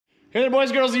Hey there, boys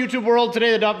and girls of the YouTube world.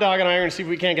 Today, the Duff Dog and I are going to see if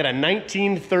we can't get a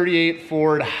 1938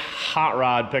 Ford hot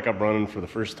rod pickup running for the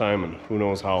first time in who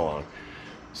knows how long.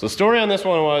 So the story on this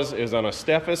one is on a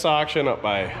Steffes auction up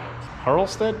by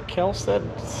Kelstead,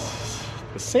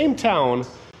 the same town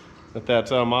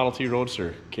that Model T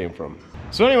Roadster came from.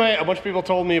 So anyway, a bunch of people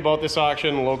told me about this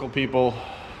auction, local people,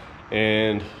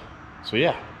 and so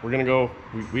yeah, we're gonna go.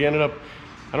 We ended up,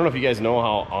 I don't know if you guys know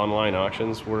how online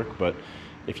auctions work, but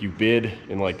if you bid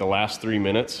in like the last 3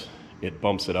 minutes, it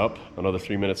bumps it up another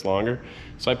 3 minutes longer.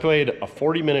 So I played a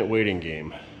 40-minute waiting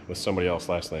game with somebody else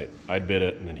last night. I'd bid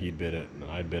it, and then he'd bid it, and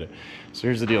then I'd bid it. So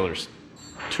here's the deal. There's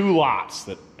two lots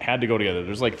that had to go together.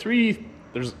 There's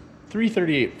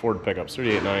 338 Ford pickups,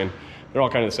 38.9. They're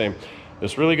all kind of the same.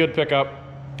 This really good pickup,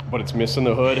 but it's missing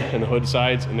the hood and the hood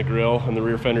sides and the grill and the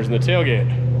rear fenders and the tailgate.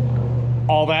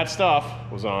 All that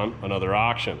stuff was on another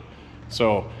auction.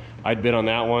 So I'd bid on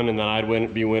that one, and then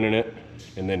I'd be winning it,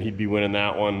 and then he'd be winning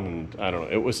that one, and I don't know.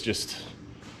 It was just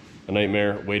a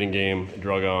nightmare, waiting game,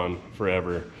 drug on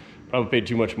forever. Probably paid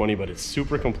too much money, but it's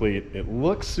super complete. It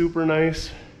looks super nice.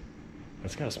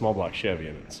 It's got a small block Chevy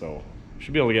in it, so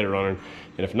should be able to get it running.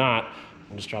 And if not,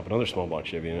 I'll just drop another small block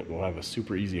Chevy in it, and we'll have a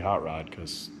super easy hot rod,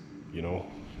 because, you know,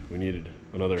 we needed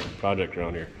another project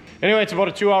around here. Anyway, it's about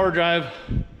a 2-hour drive.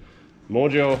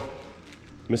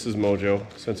 Mrs. Mojo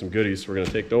sent some goodies, so we're gonna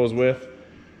take those with.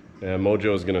 And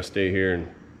Mojo is gonna stay here and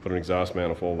put an exhaust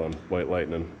manifold on White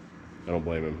Lightning. I don't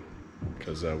blame him,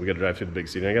 because we gotta drive through the big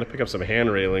city. I gotta pick up some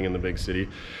hand railing in the big city,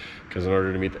 because in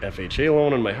order to meet the FHA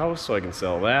loan on my house, so I can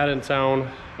sell that in town,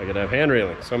 I gotta have hand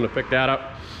railing. So I'm gonna pick that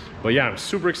up. But yeah, I'm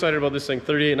super excited about this thing.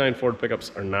 38.9 Ford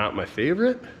pickups are not my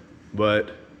favorite,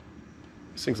 but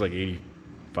this thing's like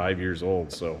 85 years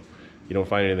old, so you don't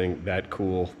find anything that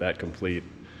cool, that complete,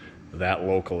 that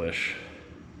local-ish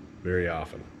very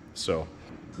often. So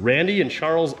Randy and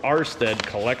Charles Arstead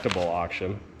collectible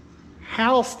auction,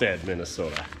 Halstead,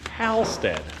 Minnesota.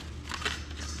 Halstead.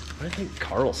 I think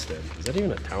Carlstead. Is that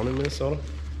even a town in Minnesota?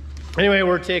 Anyway,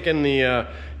 we're taking the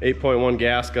 8.1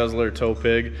 gas guzzler tow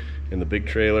pig in the big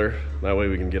trailer. That way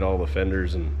we can get all the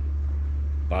fenders and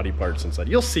body parts inside.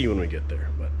 You'll see when we get there,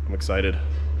 but I'm excited.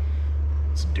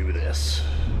 Let's do this.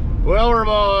 Well, we're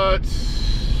about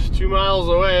 2 miles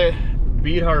away.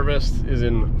 Beet harvest is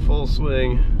in full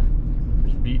swing.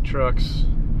 There's beet trucks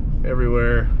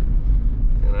everywhere.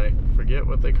 And I forget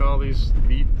what they call these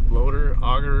beet loader,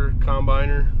 auger,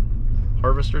 combiner,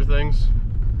 harvester things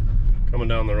coming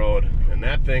down the road. And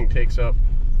that thing takes up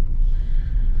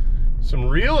some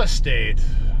real estate.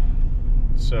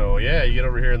 So yeah, you get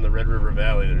over here in the Red River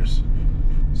Valley, there's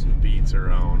some beets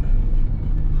around.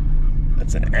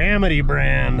 It's an Amity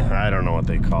brand. I don't know what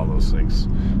they call those things.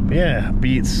 But yeah,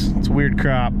 beets. It's a weird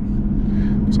crop.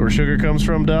 That's where sugar comes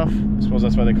from, Duff. I suppose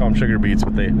that's why they call them sugar beets,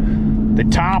 but they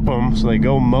top them, so they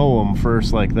go mow them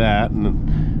first like that, and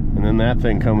then that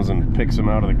thing comes and picks them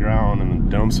out of the ground and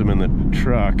dumps them in the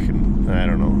truck, and I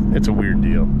don't know. It's a weird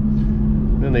deal.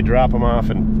 Then they drop them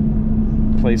off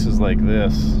in places like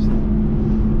this.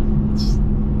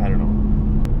 I don't know.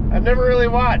 I've never really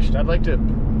watched. I'd like to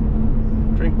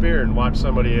drink beer and watch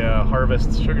somebody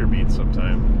harvest sugar beets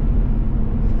sometime,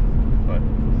 but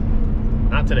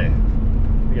not today.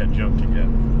 We got junk to get.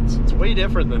 It's way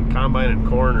different than combining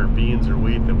corn or beans or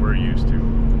wheat that we're used to.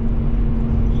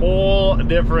 Whole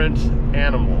different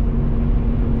animal.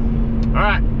 All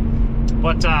right,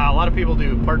 but a lot of people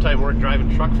do part-time work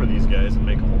driving truck for these guys and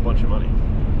make a whole bunch of money.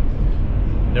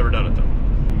 Never done it though.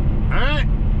 All right,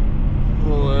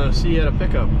 we'll see you at a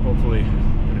pickup hopefully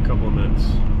in a couple of minutes.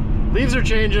 Leaves are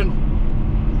changing.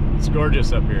 It's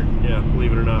gorgeous up here. Yeah,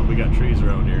 believe it or not, we got trees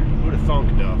around here. Who'd have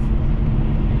thunk, Duff?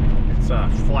 It's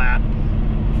flat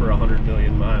for 100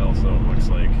 million miles, so it looks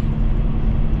like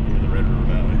near the Red River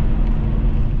Valley.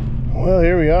 Well,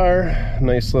 here we are.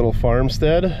 Nice little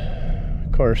farmstead.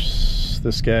 Of course,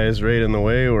 this guy's right in the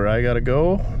way where I gotta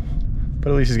go,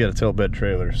 but at least he's got a tilt bed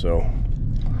trailer, so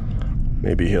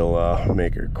maybe he'll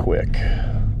make her quick.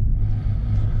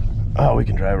 Oh, we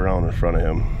can drive around in front of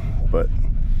him. But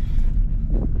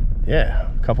yeah,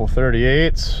 a couple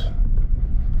 38s,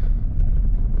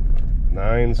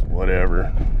 9s, whatever.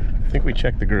 I think we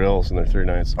checked the grills and they're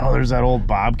 39s. Oh, there's that old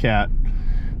Bobcat.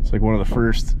 It's like one of the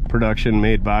first production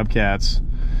made Bobcats.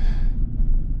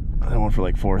 That one for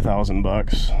like 4,000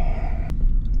 bucks.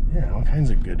 Yeah, all kinds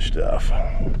of good stuff.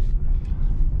 I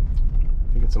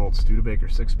think it's an old Studebaker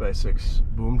 6x6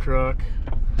 boom truck.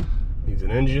 Needs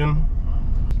an engine.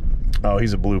 Oh,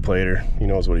 he's a blue plater. He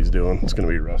knows what he's doing. It's gonna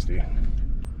be rusty.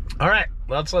 All right,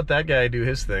 let's let that guy do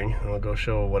his thing. I'll go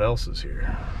show what else is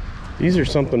here. These are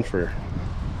something for,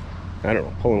 I don't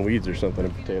know, pulling weeds or something in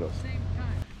potatoes.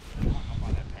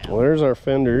 Well, there's our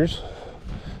fenders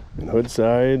and hood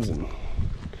sides and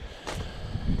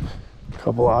a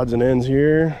couple odds and ends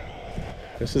here.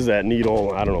 This is that neat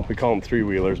old, I don't know, we call them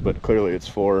three-wheelers, but clearly it's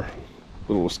 4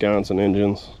 little Wisconsin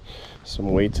engines. Some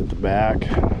weights at the back.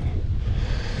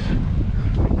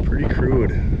 Pretty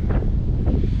crude.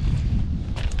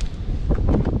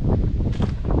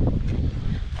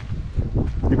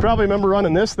 You probably remember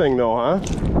running this thing though, huh?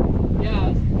 Yeah,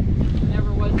 it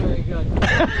never was very good.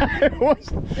 It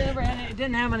It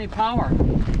didn't have any power.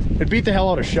 It beat the hell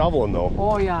out of shoveling though.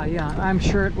 Oh yeah, yeah. I'm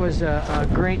sure it was a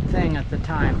great thing at the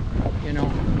time, you know.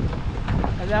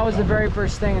 And that was the very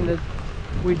first thing that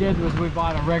we did, was we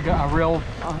bought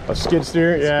a skid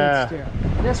steer. Yeah. Skid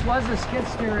steer. This was a skid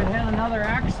steer. It had another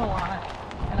axle on it,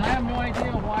 and I have no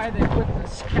idea why they put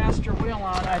this caster wheel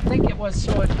on. I think it was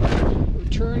so it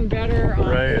would turn better.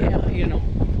 Right. You know.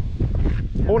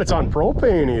 Oh, and it's on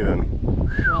propane even.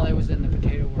 Well, it was in the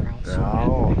potato warehouse.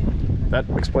 Oh, that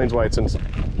explains why it's in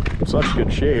such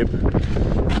good shape.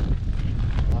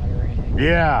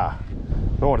 Yeah.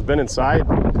 No, it's been inside.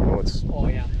 Oh, it's. Oh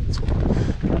yeah.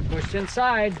 Got pushed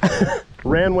inside.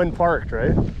 Ran when parked,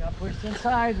 right? Got pushed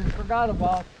inside and forgot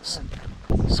about.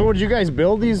 So did you guys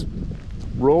build these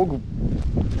Rogue?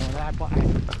 No,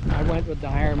 I went with the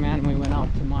hireman. We went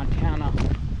out to Montana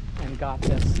and got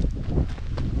this,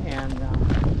 and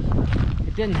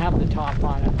it didn't have the top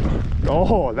on it.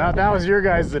 Oh, that was your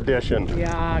guys' addition.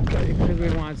 Yeah, because we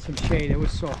wanted some shade. It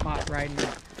was so hot riding it.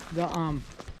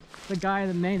 The guy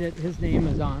that made it, his name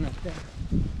is on it there.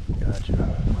 Gotcha.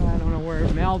 I don't know where,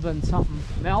 Melvin something.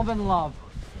 Melvin Love,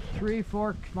 3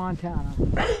 Forks, Montana.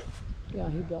 Yeah,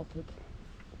 he built it.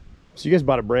 So you guys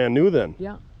bought it brand new then?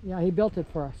 Yeah, yeah, he built it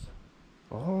for us.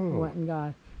 Oh. Went and got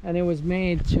it. And it was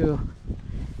made to,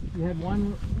 you had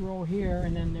one row here,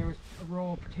 and then there was a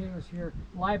row of potatoes here,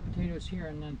 live potatoes here,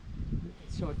 and then,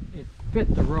 so it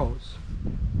fit the rows.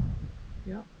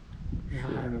 Yeah. Yeah,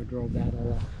 I never drove that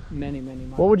many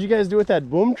miles. What would you guys do with that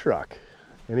boom truck?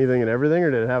 Anything and everything,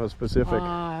 or did it have a specific?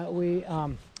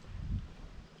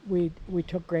 We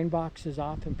took grain boxes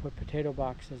off and put potato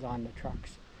boxes on the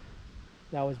trucks.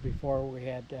 That was before we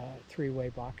had 3-way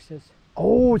boxes.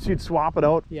 Oh, so you'd swap it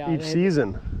out each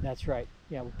season. That's right.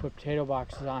 Yeah, we put potato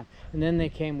boxes on, and then they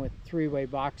came with 3-way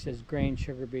boxes: grain,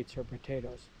 sugar beets, or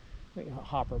potatoes.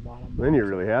 Hopper bottom. Then you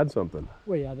really had something.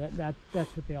 Well, yeah, that's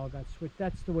what they all got switched.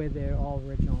 That's the way they all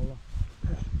original look.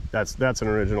 That's an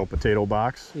original potato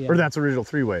box, yeah. Or that's original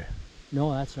 3-way.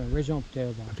 No, that's an original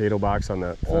potato box. Potato box on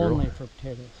that. Federal. Only for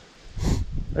potatoes.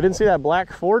 I didn't see that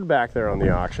black Ford back there on the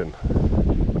auction.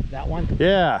 That one?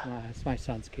 Yeah. That's my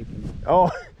son's keeping it.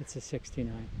 Oh. It's a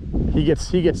 '69. He gets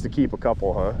to keep a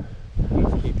couple, huh?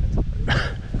 He's keeping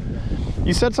it.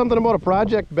 You said something about a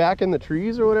project back in the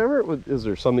trees or whatever. Is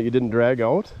there some that you didn't drag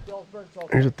out?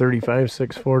 There's a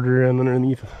 35-6 Ford rear end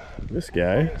underneath this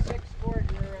guy. 36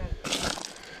 Ford rear end.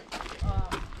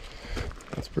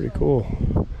 That's pretty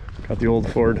cool. Got the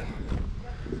old Ford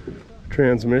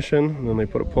transmission, and then they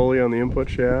put a pulley on the input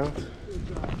shaft.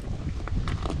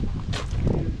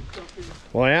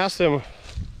 Well, I asked him if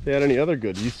they had any other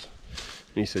goodies,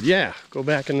 and he said, yeah, go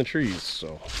back in the trees.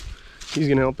 So he's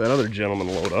gonna help that other gentleman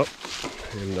load up,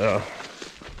 and we're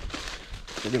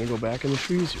gonna go back in the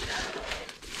trees here.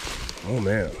 Oh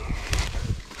man,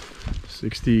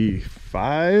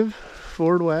 65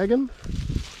 Ford wagon.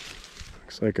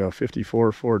 Looks like a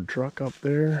 54 Ford truck up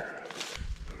there.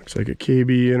 Looks like a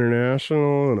KB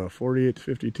International and a 48 to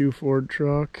 52 Ford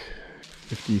truck,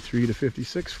 53 to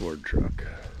 56 Ford truck,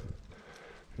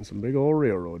 and some big old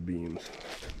railroad beams.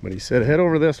 But he said head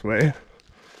over this way,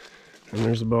 and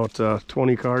there's about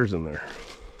 20 cars in there.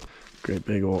 Great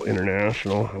big old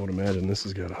International. I would imagine this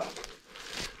has got a,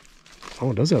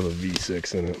 oh, it does have a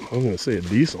V6 in it. I was gonna say a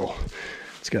diesel.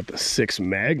 It's got the 6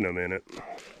 Magnum in it.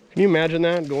 Can you imagine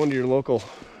that, going to your local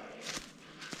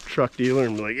truck dealer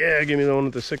and be like, yeah, give me the one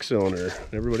with the 6-cylinder.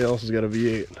 Everybody else has got a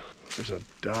V8. There's a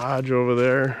Dodge over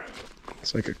there.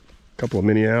 It's like a couple of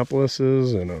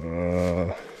Minneapolises and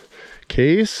a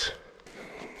Case.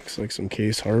 Looks like some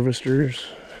Case harvesters.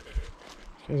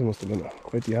 These guys must have been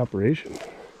quite the operation.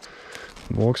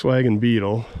 Volkswagen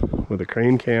Beetle with a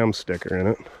crane cam sticker in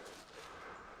it.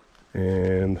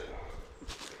 And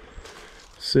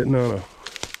sitting on a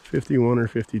 51 or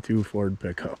 52 Ford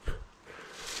pickup.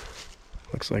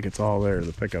 Looks like it's all there,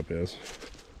 the pickup is.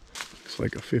 Looks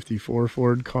like a 54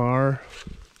 Ford car.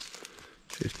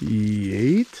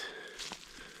 58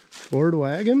 Ford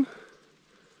wagon.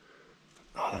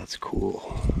 Oh, that's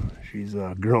cool. She's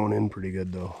grown in pretty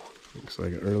good though. Looks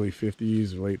like an early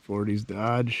 50s, late 40s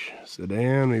Dodge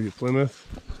sedan, maybe Plymouth.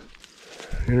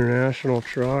 International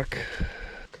truck.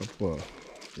 A couple of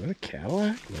Is that a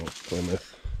Cadillac? No, it's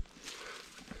Plymouth.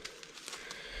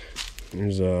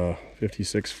 There's a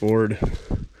 56 Ford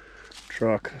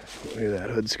truck. Look at that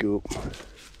hood scoop.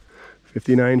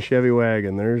 59 Chevy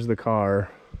wagon. There's the car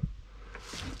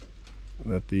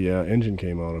that the engine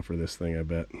came out of for this thing, I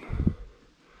bet.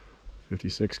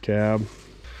 56 cab.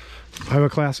 If I have a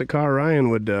classic car, Ryan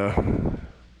would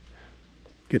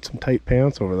get some tight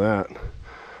pants over that.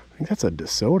 I think that's a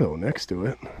DeSoto next to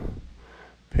it.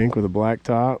 Pink with a black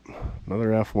top.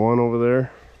 Another F1 over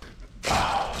there.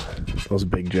 Oh, those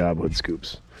big job hood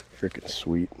scoops. Freaking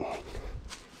sweet.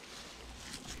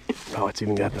 Oh, it's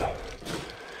even got the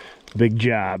big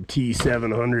job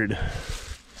T700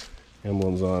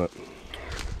 emblems on it.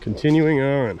 Continuing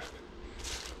on.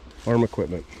 Farm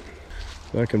equipment.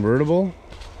 Is that convertible?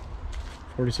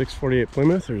 46, 48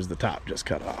 Plymouth, or is the top just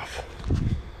cut off?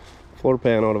 Floor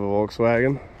pan out of a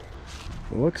Volkswagen.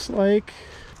 Looks like,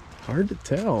 hard to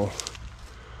tell.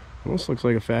 Almost looks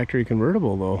like a factory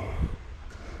convertible though.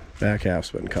 Back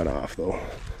half's been cut off though.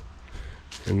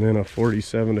 And then a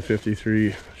 47 to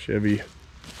 53 Chevy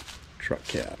truck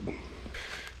cab.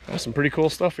 That's some pretty cool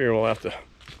stuff here. We'll have to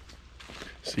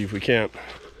see if we can't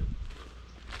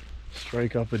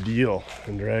strike up a deal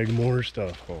and drag more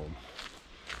stuff home.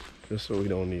 Just so we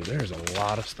don't need. There's a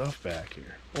lot of stuff back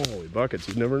here. Holy buckets,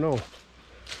 you'd never know.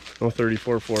 No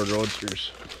 34 Ford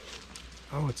Roadsters.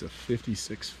 Oh, it's a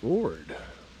 56 Ford.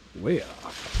 Way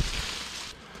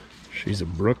off. She's a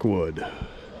Brookwood.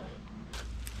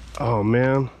 Oh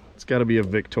man, it's got to be a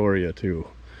Victoria too.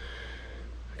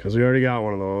 Because we already got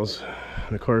one of those.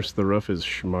 And of course the roof is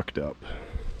schmucked up.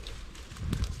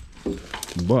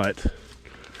 But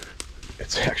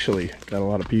it's actually got a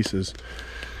lot of pieces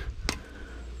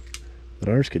that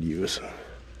ours could use.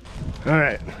 All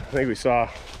right, I think we saw,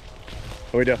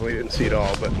 well, we definitely didn't see it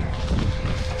all, but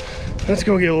let's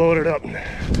go get loaded up.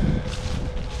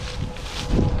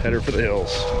 Head her for the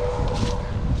hills.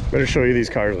 Better show you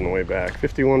these cars on the way back.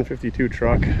 51, 52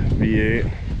 truck, V8.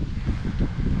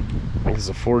 I think it's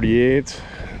a 48.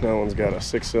 That one's got a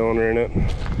 6-cylinder in it.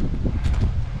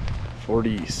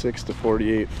 46 to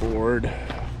 48 Ford,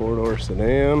 4-door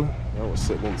sedan. That was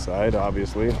sitting inside,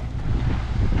 obviously.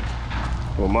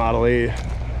 Little Model A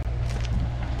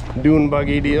dune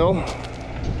buggy deal.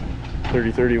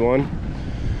 3031,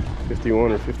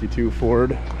 51 or 52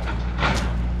 Ford,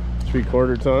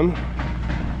 3/4 ton.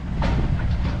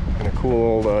 And a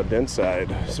cool old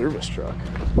Dentside service truck.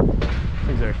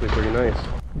 Things actually pretty nice.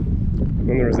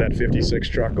 Then there was that 56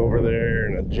 truck over there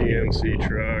and a GMC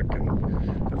truck,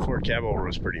 and the Ford cab over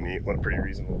was pretty neat. Went pretty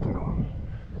reasonable too.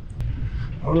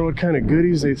 I wonder what kind of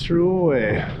goodies they threw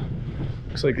away.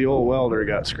 Looks like the old welder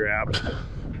got scrapped.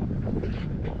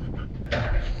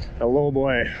 Hello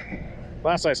boy.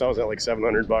 Last I saw was at like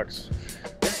 700 bucks.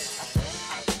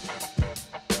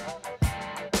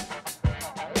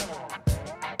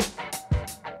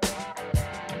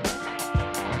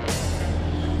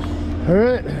 All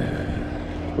right,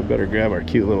 we better grab our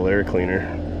cute little air cleaner.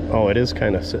 Oh, it is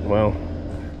kind of sitting well.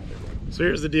 So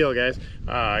here's the deal, guys.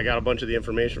 I got a bunch of the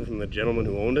information from the gentleman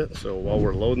who owned it. So while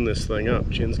we're loading this thing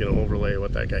up, Chin's gonna overlay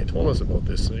what that guy told us about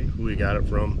this thing, who we got it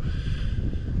from,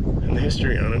 and the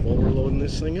history on it while we're loading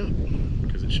this thing up.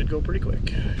 Because it should go pretty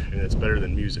quick. And it's better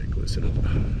than music. Listen to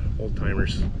old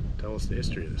timers tell us the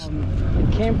history of this.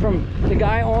 It came from, the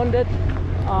guy owned it.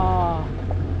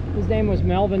 His name was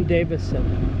Melvin Davison.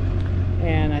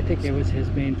 And I think it was his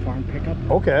main farm pickup.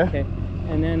 Okay.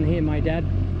 And then my dad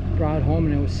brought it home,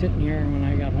 and it was sitting here when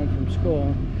I got home from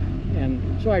school.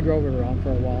 And so I drove it around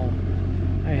for a while.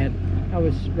 I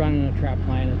was running a trap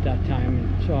line at that time,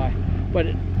 and so but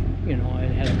it, you know,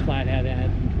 it had a flathead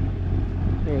head.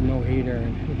 There was no heater,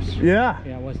 and it was, yeah,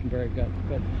 it wasn't very good.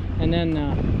 And then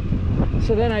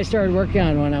so then I started working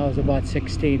on it when I was about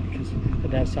 16, because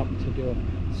it had something to do.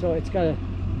 So it's got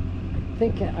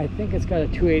I think it's got a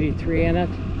 283 in it,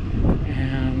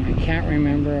 and I can't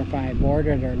remember if I bored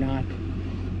it or not.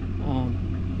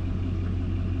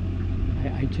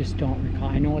 I just don't recall.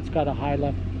 I know it's got a high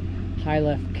left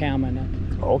cam in it.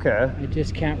 Okay. I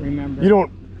just can't remember. You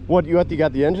don't. What you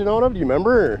got the engine out of? Do you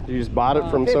remember? Or you just bought it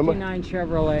from somebody? 59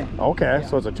 Chevrolet. Okay, yeah.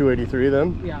 So it's a 283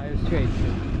 then. Yeah, it was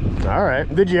 283. All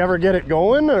right. Did you ever get it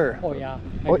going, or? Oh yeah,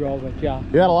 I drove it. Yeah.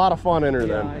 You had a lot of fun in her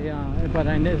then. Yeah, yeah. But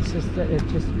it just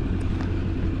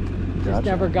gotcha.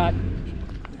 Never got.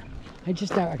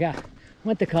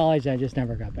 Went to college. I just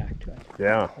never got back to it.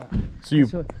 Yeah.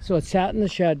 So it sat in the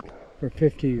shed for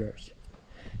 50 years,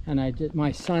 and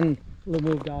my son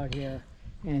moved out here,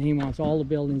 and he wants all the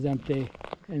buildings empty,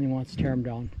 and he wants to tear them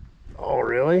down. Oh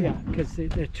really? Yeah, because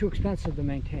they're too expensive to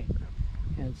maintain,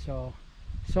 and so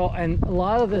So, and a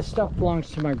lot of this stuff belongs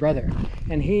to my brother,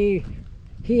 and he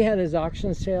had his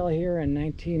auction sale here in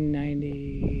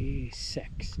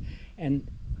 1996, and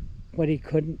what he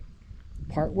couldn't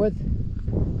part with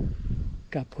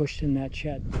got pushed in that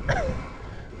shed.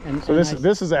 And so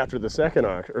this is after the second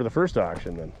auction or the first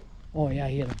auction then? Oh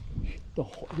yeah, the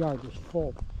whole yard was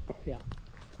full. Yeah.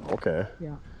 Okay.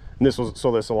 Yeah. And this was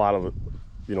so. This a lot of,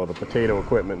 you know, the potato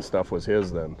equipment and stuff was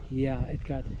his then. Yeah, it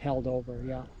got held over.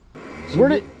 Yeah.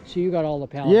 So so you got all the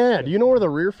pallets? Yeah. Too. Do you know where the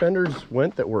rear fenders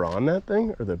went that were on that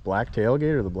thing, or the black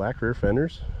tailgate, or the black rear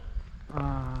fenders? No,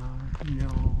 I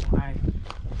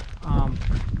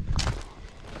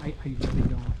really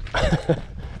don't.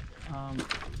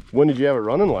 When did you have it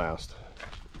running last?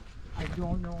 I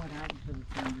don't know what happened to the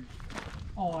fenders.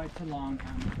 Oh, it's a long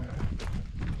time ago.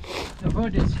 The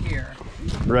hood is here.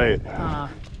 Right.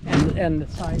 And the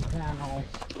side panels.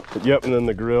 Yep, and then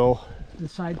the grill. The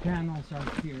side panels are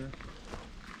here.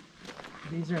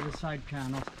 These are the side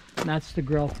panels. And that's the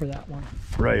grill for that one.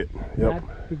 Right.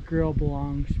 Yep. The grill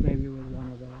belongs maybe with one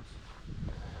of those.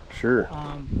 Sure.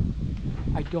 I'm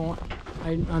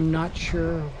not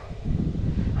sure.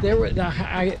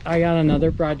 I got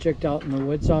another project out in the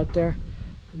woods out there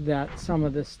that some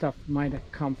of this stuff might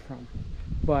have come from,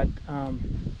 but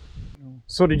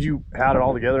so did you had it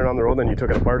all together and on the road, then you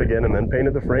took it apart again and then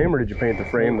painted the frame, or did you paint the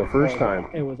frame the first time?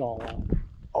 It was all out.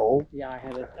 Oh. Yeah, I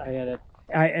had it.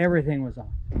 Everything was on.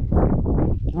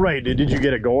 Right. Did you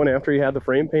get it going after you had the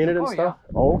frame painted and stuff?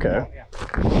 Yeah. Oh, okay. Yeah.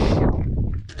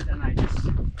 And then I just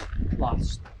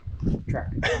lost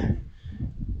track of time.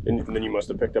 And then you must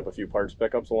have picked up a few parts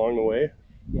pickups along the way?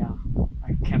 Yeah,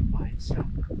 I kept buying stuff.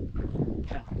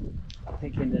 Yeah,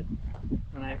 thinking that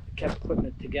when I kept putting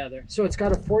it together. So it's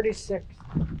got a 46.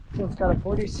 So it's got a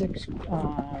 46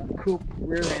 coupe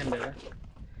rear end there,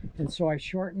 and so I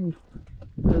shortened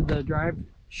the drive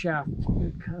shaft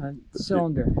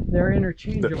cylinder. They're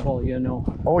interchangeable, you know.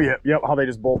 Oh yeah, yep. How they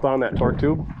just bolt on that torque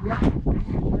tube? Yeah, they're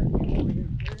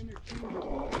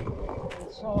interchangeable.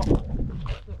 And so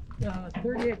the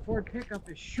 38 Ford pickup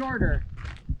is shorter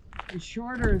than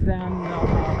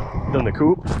the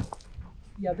coupe.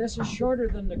 Yeah, this is shorter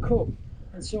than the coupe,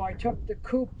 and so I took the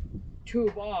coupe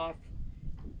tube off,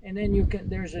 and then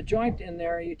there's a joint in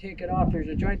there. You take it off. There's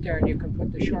a joint there, and you can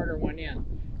put the shorter one in.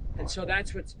 And so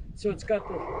that's it's got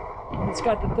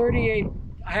the 38.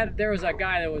 There was a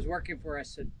guy that was working for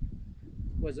us that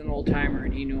was an old timer,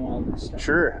 and he knew all this stuff.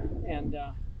 Sure. And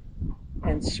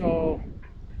so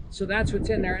that's what's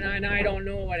in there, and I don't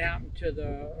know what happened to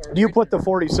the. Do you put the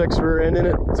 46 rear end in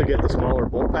it to get the smaller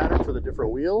bolt pattern for the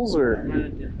different wheels, or? I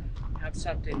wanted to have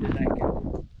something that I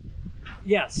could.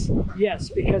 Yes,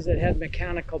 because it had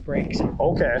mechanical brakes.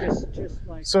 Okay. Just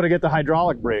like. So to get the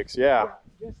hydraulic brakes, yeah.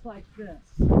 Just like this.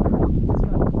 It's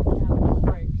got mechanical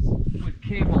brakes with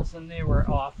cables, and they were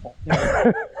awful.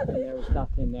 And there was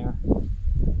nothing there,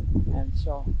 and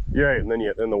so. You're right, and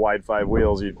then the wide 5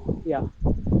 wheels, Yeah,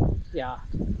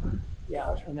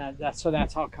 and that's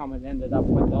how come it ended up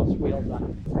with those wheels on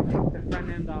it. I took the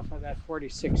front end off of that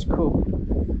 46 coupe,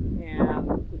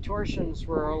 and the torsions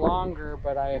were longer,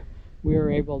 but we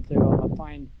were able to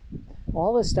find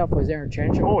all this stuff was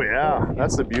interchangeable. Oh yeah,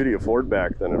 that's the beauty of Ford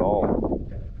back then at all.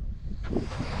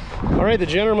 All right, the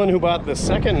gentleman who bought the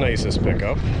second nicest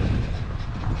pickup,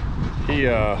 he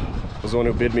was the one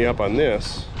who bid me up on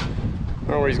this. I don't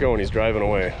know where he's going. He's driving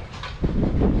away.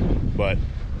 But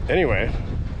anyway,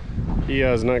 he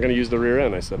is not going to use the rear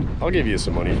end. I said, I'll give you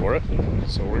some money for it.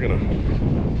 So we're going to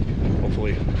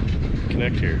hopefully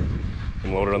connect here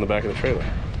and load it on the back of the trailer.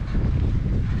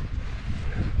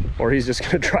 Or he's just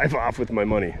going to drive off with my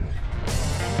money.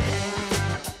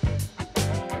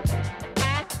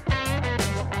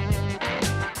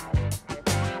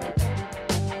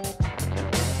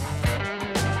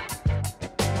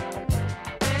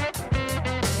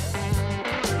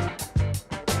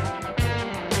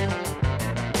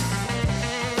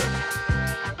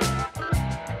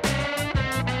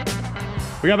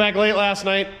 We got back late last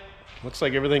night. Looks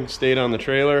like everything stayed on the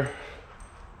trailer.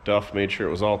 Duff made sure it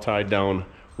was all tied down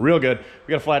real good.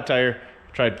 We got a flat tire,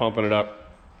 tried pumping it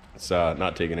up. It's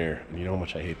not taking air, and you know how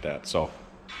much I hate that. So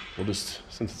we'll just,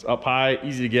 since it's up high,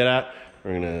 easy to get at,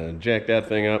 we're gonna jack that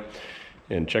thing up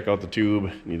and check out the tube,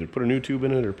 and either put a new tube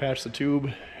in it or patch the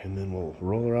tube, and then we'll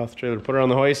roll her off the trailer, put her on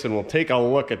the hoist, and we'll take a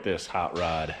look at this hot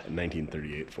rod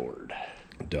 1938 Ford.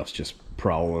 Duff's just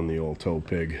prowling the old tow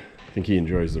pig. I think he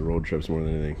enjoys the road trips more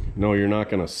than anything. No, you're not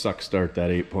gonna suck start that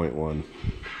 8.1.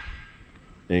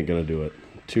 Ain't gonna do it.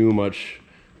 Too much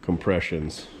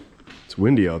compressions. It's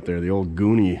windy out there. The old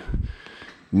Goonie,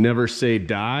 never say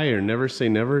die or never say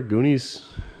never. Goonies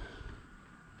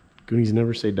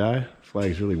never say die.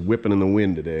 Flag's really whipping in the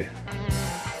wind today.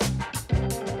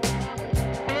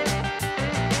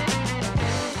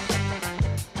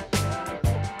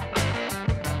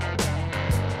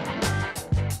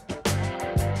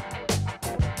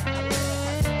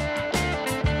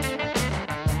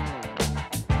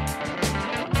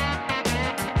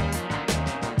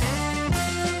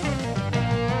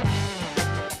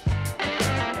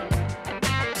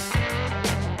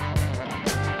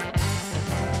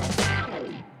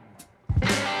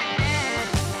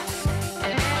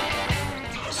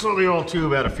 So the old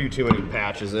tube had a few too many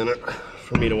patches in it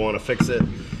for me to want to fix it,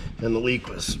 and the leak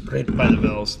was right by the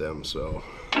valve stem, so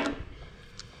we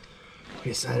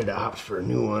decided to opt for a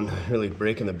new one. Really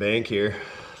breaking the bank here.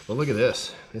 But look at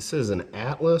this. This is an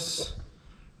Atlas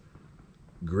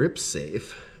grip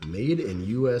safe, made in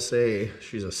USA.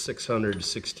 She's a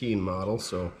 616 model,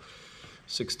 so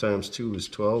 6 times 2 is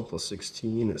 12 plus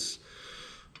 16 is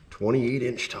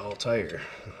 28-inch tall tire.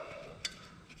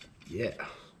 Yeah.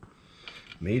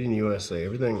 Made in USA.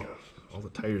 Everything, all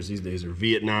the tires these days are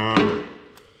Vietnam,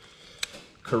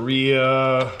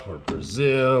 Korea, or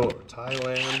Brazil, or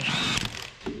Thailand.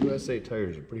 USA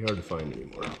tires are pretty hard to find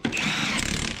anymore.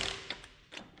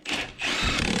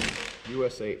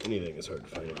 USA anything is hard to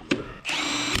find anymore.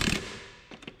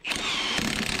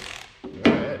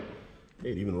 Alright. Hey,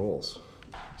 it even rolls.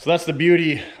 So that's the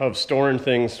beauty of storing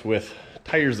things with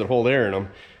tires that hold air in them.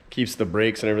 Keeps the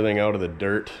brakes and everything out of the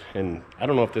dirt. And I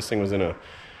don't know if this thing was in a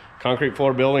concrete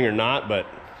floor building or not, but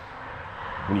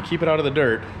when you keep it out of the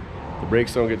dirt, the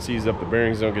brakes don't get seized up, the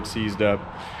bearings don't get seized up,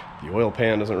 the oil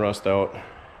pan doesn't rust out,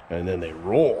 and then they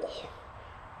roll.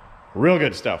 Real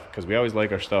good stuff, because we always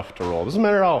like our stuff to roll. Doesn't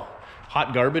matter how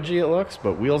hot garbagey it looks,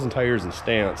 but wheels and tires and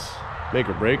stance make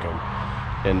or break them.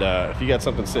 And if you got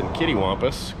something sitting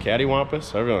cattywampus, whatever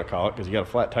you want to call it, because you got a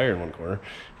flat tire in one corner,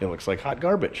 it looks like hot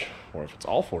garbage. Or if it's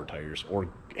all 4 tires, or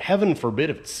heaven forbid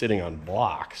if it's sitting on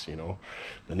blocks, you know.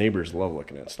 The neighbors love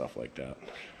looking at stuff like that.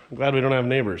 I'm glad we don't have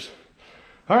neighbors.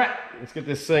 All right, let's get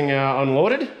this thing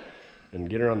unloaded and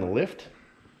get her on the lift.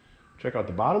 Check out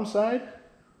the bottom side.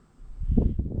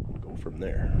 Go from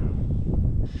there.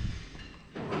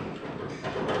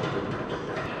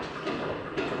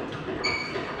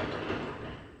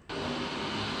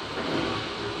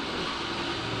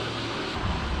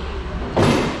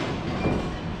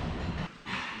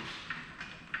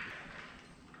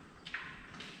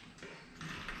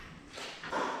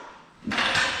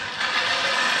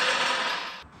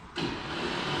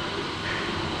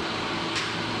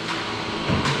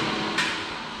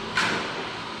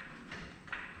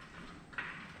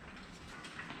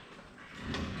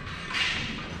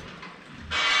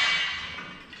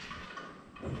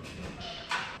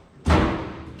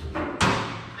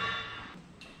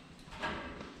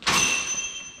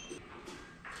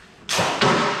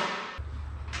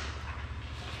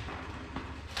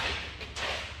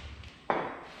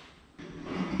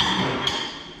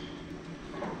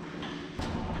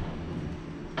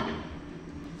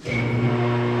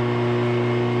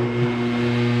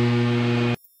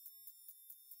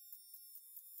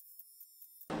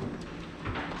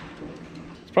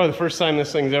 It's probably the first time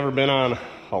this thing's ever been on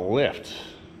a lift.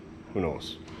 Who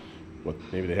knows?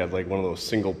 Maybe they had like one of those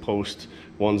single post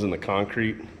ones in the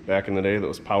concrete back in the day that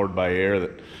was powered by air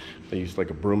that they used like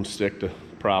a broomstick to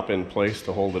prop in place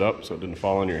to hold it up so it didn't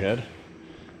fall on your head.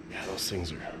 Yeah, those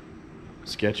things are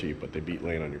sketchy, but they beat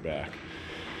laying on your back.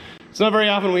 It's not very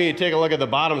often we take a look at the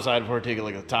bottom side before we take a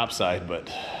look at the top side,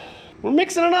 but we're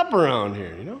mixing it up around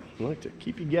here, you know? I like to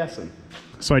keep you guessing.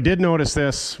 So I did notice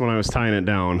this when I was tying it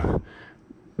down.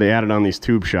 They added on these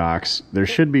tube shocks. There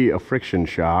should be a friction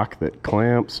shock that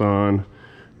clamps on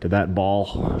to that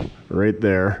ball right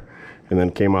there and then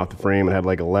came off the frame and had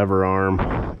like a lever arm.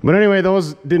 But anyway,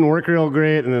 those didn't work real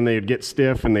great, and then they'd get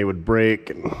stiff and they would break,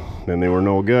 and then they were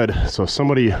no good. So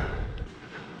somebody,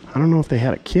 I don't know if they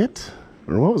had a kit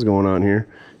or what was going on here.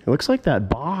 It looks like that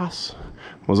boss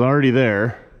was already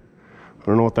there. I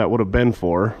don't know what that would have been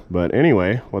for, but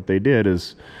anyway, what they did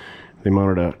is they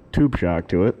mounted a tube shock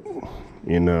to it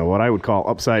in what I would call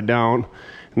upside down,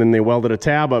 and then they welded a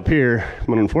tab up here,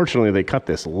 but unfortunately they cut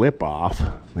this lip off.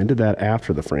 They did that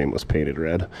after the frame was painted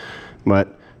red,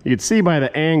 but you could see by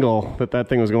the angle that that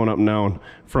thing was going up and down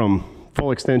from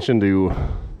full extension to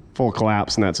full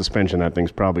collapse in that suspension. That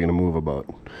thing's probably going to move about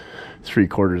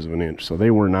 3/4 of an inch, so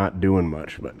they were not doing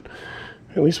much, but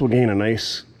at least we'll gain a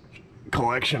nice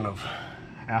collection of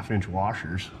 1/2-inch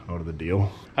washers out of the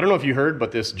deal. I don't know if you heard,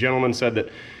 but this gentleman said that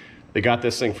they got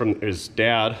this thing from his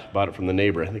dad, bought it from the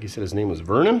neighbor. I think he said his name was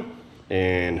Vernon,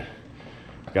 and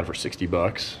got it for 60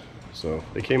 bucks. So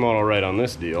they came out all right on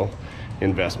this deal.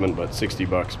 investment, but 60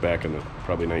 bucks back in the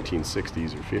probably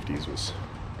 1960s or 50s was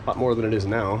a lot more than it is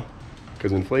now,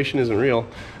 because inflation isn't real.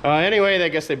 Anyway, I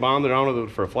guess they bombed it around with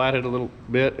it for a flathead a little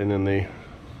bit, and then they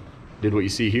did what you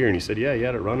see here, and he said, yeah, you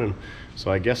had it running.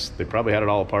 So I guess they probably had it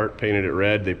all apart, painted it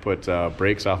red. They put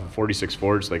brakes off of 46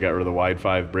 Fords, so they got rid of the wide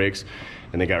 5 brakes,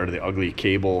 and they got rid of the ugly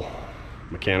cable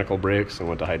mechanical brakes and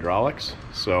went to hydraulics.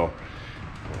 So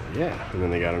yeah, and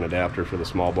then they got an adapter for the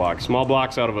small block. Small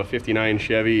block's out of a 59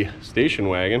 Chevy station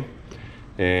wagon,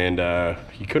 and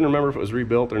he couldn't remember if it was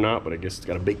rebuilt or not, but I guess it's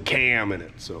got a big cam in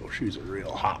it, so she's a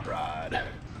real hot rod.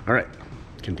 All right,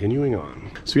 continuing on.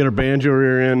 So we got our banjo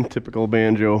rear end, typical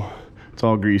banjo. It's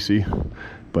all greasy,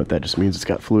 but that just means it's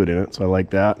got fluid in it, so I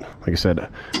like that. Like I said,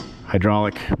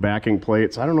 hydraulic backing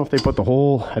plates. I don't know if they put the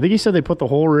whole, I think he said they put the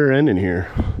whole rear end in here.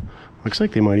 Looks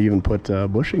like they might even put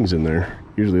bushings in there.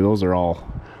 Usually those are all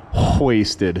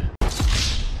hoisted.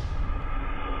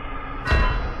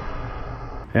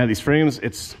 Yeah, these frames,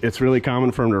 it's really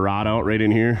common for them to rot out right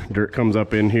in here. Dirt comes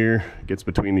up in here, gets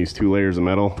between these 2 layers of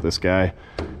metal, this guy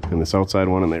and this outside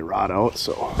one, and they rot out.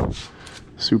 So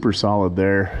super solid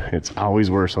there. It's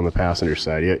always worse on the passenger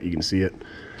side. Yeah, you can see it.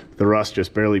 The rust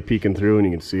just barely peeking through, and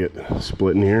you can see it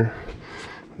splitting here.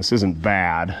 This isn't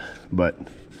bad, but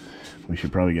we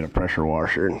should probably get a pressure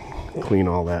washer and clean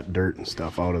all that dirt and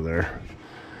stuff out of there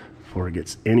before it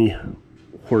gets any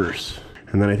worse.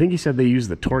 And then I think he said they used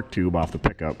the torque tube off the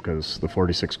pickup because the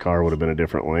 46 car would have been a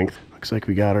different length. Looks like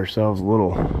we got ourselves a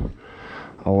little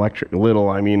electric,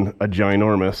 I mean a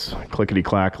ginormous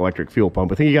clickety-clack electric fuel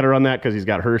pump. I think you got to run that because he's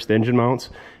got Hurst engine mounts,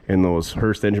 and those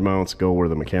Hurst engine mounts go where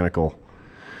the mechanical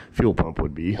fuel pump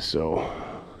would be. So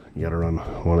you got to run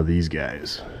one of these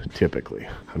guys, typically.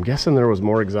 I'm guessing there was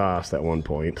more exhaust at one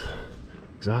point.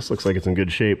 Exhaust looks like it's in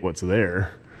good shape, what's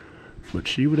there. But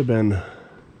she would have been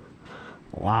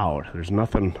loud. There's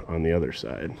nothing on the other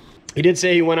side. He did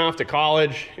say he went off to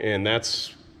college, and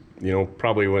that's, you know,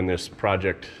 probably when this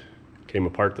project came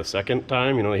apart the second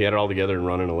time. You know, he had it all together and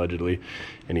running allegedly,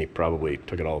 and he probably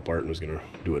took it all apart and was going to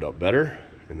do it up better.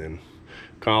 And then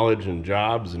college and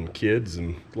jobs and kids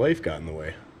and life got in the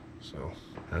way. So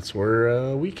that's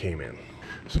where we came in.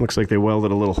 So it looks like they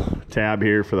welded a little tab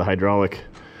here for the hydraulic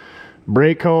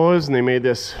brake hose, and they made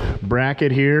this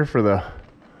bracket here for the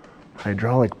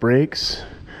hydraulic brakes,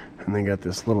 and they got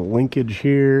this little linkage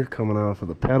here coming off of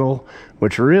the pedal,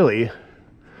 which really,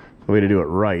 the way to do it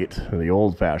right, the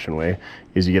old-fashioned way,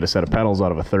 is you get a set of pedals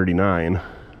out of a 39,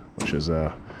 which is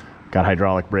got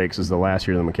hydraulic brakes. This is the last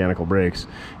year of the mechanical brakes,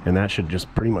 and that should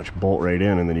just pretty much bolt right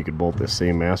in, and then you could bolt this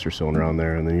same master cylinder on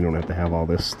there, and then you don't have to have all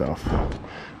this stuff.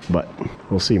 But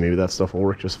we'll see, maybe that stuff will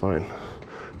work just fine.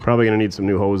 Probably gonna need some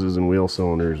new hoses and wheel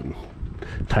cylinders and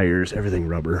tires, everything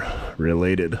rubber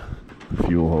related,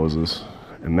 fuel hoses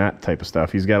and that type of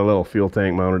stuff. He's got a little fuel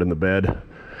tank mounted in the bed.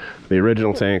 The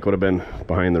original tank would have been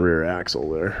behind the rear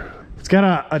axle there. It's got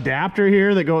an adapter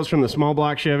here that goes from the small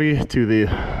block Chevy to the,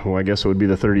 well, I guess it would be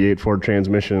the 38 Ford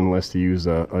transmission, unless you use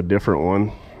a different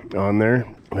one on there.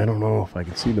 I don't know if I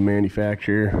can see the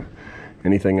manufacturer,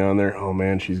 anything on there. Oh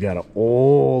man, she's got an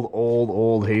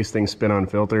old Hastings spin-on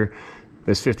filter.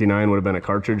 This 59 would have been a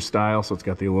cartridge style, so it's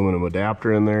got the aluminum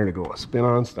adapter in there to go a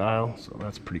spin-on style. So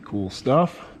that's pretty cool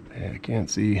stuff. I can't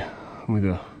see who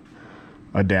the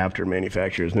adapter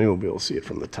manufacturers. Maybe we'll be able to see it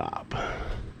from the top.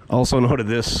 Also noted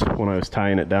this when I was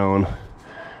tying it down.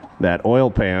 That oil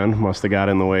pan must have got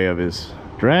in the way of his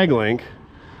drag link,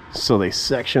 so they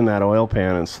sectioned that oil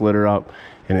pan and slid her up,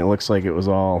 and it looks like it was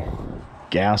all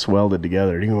gas welded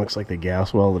together. It even looks like they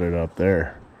gas welded it up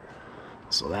there.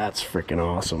 So that's freaking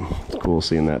awesome. It's cool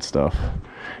seeing that stuff.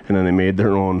 And then they made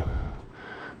their own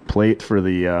plate for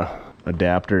the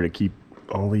adapter to keep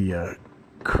all the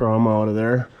crumb out of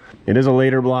there. It is a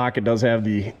later block. It does have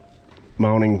the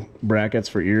mounting brackets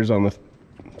for ears on the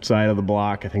side of the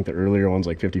block. I think the earlier ones,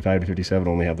 like 55 to 57,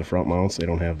 only have the front mounts. They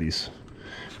don't have these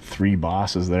 3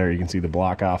 bosses there. You can see the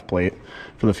block off plate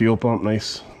for the fuel pump.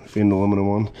 Nice thin aluminum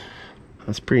one.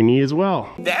 That's pretty neat as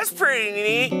well. That's pretty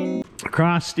neat.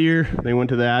 Cross steer, they went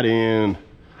to that in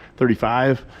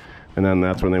 35, and then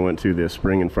that's when they went to the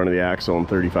spring in front of the axle in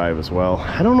 35 as well.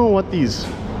 I don't know what these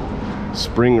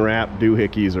spring wrap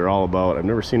doohickeys are all about. I've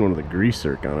never seen one with a grease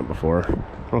zerk on it before. I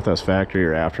don't know if that's factory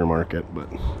or aftermarket, but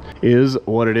is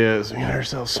what it is. We got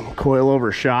ourselves some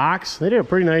coilover shocks. They did a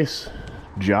pretty nice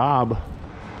job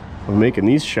of making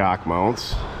these shock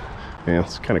mounts. Yeah,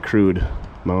 it's kind of crude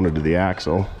mounted to the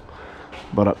axle,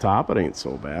 but up top it ain't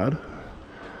so bad.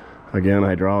 Again,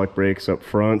 hydraulic brakes up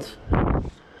front.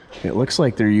 It looks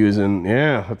like they're using,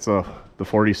 yeah, that's the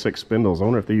 46 spindles. I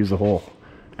wonder if they use the whole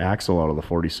axle out of the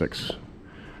 46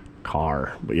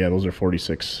 car. But yeah, those are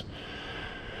 46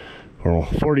 or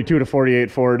 42 to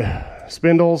 48 Ford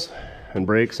spindles and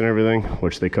brakes and everything,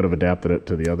 which they could have adapted it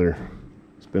to the other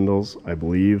spindles, I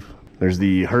believe. There's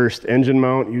the Hurst engine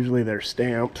mount. Usually they're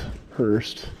stamped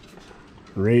Hurst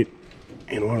right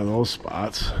in one of those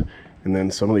spots. And then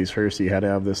some of these Hursts, you had to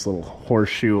have this little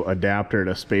horseshoe adapter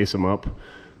to space them up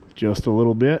just a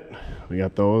little bit. We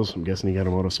got those. I'm guessing you got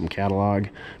them out of some catalog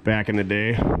back in the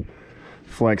day.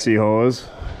 Flexi hose.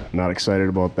 Not excited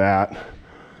about that.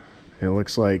 It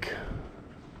looks like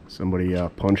somebody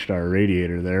punched our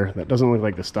radiator there. That doesn't look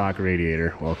like the stock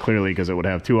radiator. Well, clearly, because it would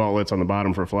have 2 outlets on the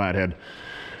bottom for flathead.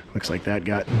 Looks like that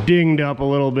got dinged up a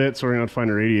little bit, so we're gonna have to find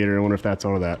a radiator. I wonder if that's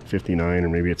out of that 59, or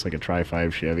maybe it's like a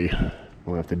Tri-5 Chevy.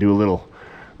 We'll have to do a little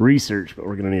research, but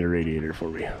we're gonna need a radiator before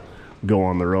we go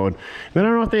on the road. And then I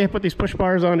don't know if they put these push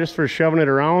bars on just for shoving it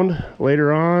around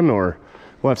later on, or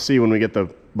we'll have to see when we get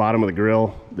the bottom of the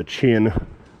grill, the chin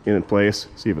in place,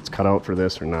 see if it's cut out for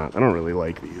this or not. I don't really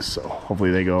like these, so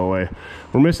hopefully they go away.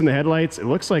 We're missing the headlights. It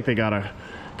looks like they got a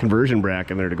conversion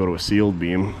bracket in there to go to a sealed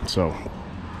beam, so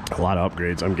a lot of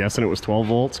upgrades. I'm guessing it was 12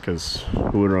 volts because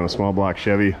who would run a small block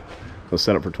Chevy? Let's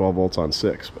set it for 12 volts on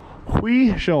 6. But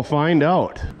we shall find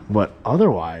out. But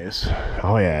otherwise,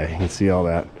 oh yeah, you can see all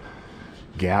that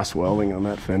gas welding on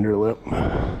that fender lip.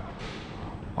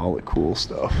 All the cool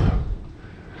stuff.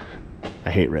 I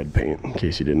hate red paint, in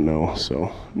case you didn't know,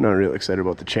 so I'm not really excited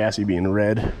about the chassis being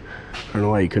red. I don't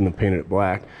know why you couldn't have painted it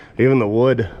black. Even the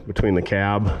wood between the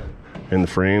cab and the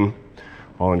frame,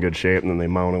 all in good shape, and then they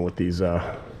mount it with these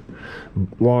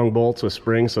long bolts with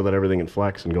springs so that everything can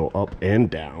flex and go up and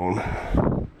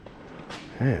down.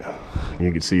 Yeah,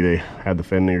 you can see they had the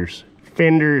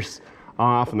fenders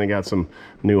off, and they got some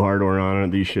new hardware on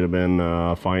it. These should have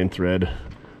been fine thread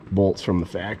bolts from the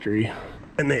factory,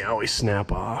 and they always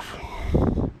snap off.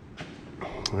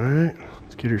 All right,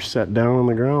 let's get her set down on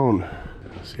the ground,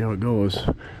 see how it goes.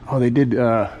 Oh, they did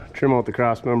trim out the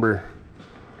cross member,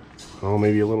 oh,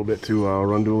 maybe a little bit to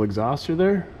run dual exhauster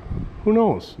there. Who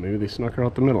knows? Maybe they snuck her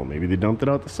out the middle. Maybe they dumped it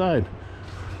out the side.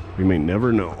 We may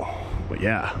never know. But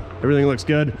yeah, everything looks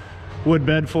good. Wood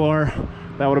bed floor.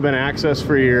 That would have been access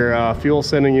for your fuel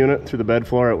sending unit through the bed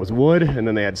floor. It was wood, and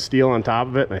then they had steel on top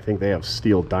of it, and I think they have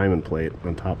steel diamond plate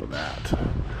on top of that.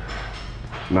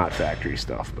 Not factory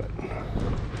stuff, but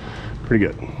pretty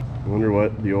good. I wonder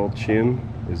what the old chin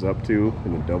is up to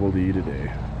in the Double D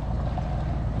today.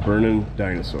 Burning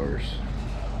dinosaurs,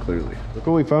 clearly. Look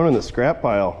what we found in the scrap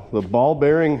pile. The ball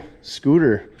bearing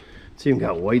scooter. It's even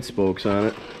got white spokes on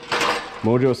it.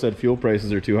 Mojo said fuel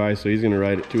prices are too high, so he's gonna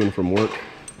ride it to and from work.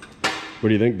 What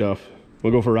do you think, Duff?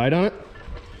 We'll go for a ride on it?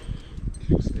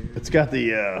 It's got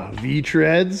the V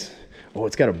treads. Oh,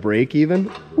 it's got a brake even.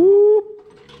 Whoop.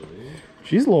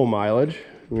 She's low mileage.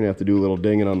 We're gonna have to do a little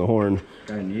dinging on the horn.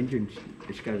 Got an engine.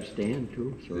 It's got a stand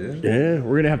too. So yeah,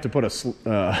 we're gonna have to put one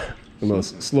of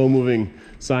those slow-moving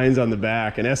signs on the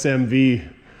back, an SMV,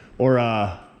 or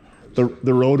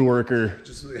the road worker.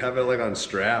 Just have it like on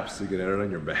straps so you can have it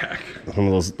on your back. One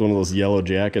of those yellow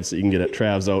jackets that you can get at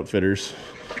Trav's Outfitters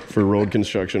for road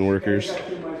construction workers.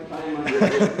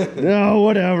 No,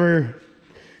 whatever.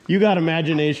 You got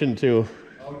imagination too.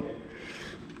 Okay.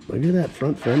 Look at that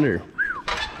front fender.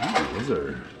 Those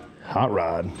are hot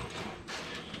rod.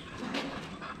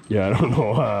 Yeah, I don't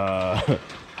know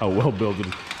how well built it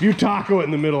is. If you taco it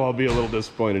in the middle, I'll be a little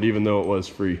disappointed, even though it was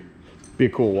free. Be a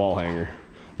cool wall hanger.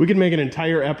 We could make an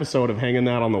entire episode of hanging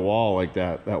that on the wall like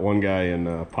that one guy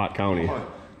in Pot County.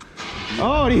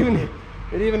 Oh,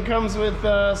 it even comes with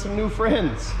some new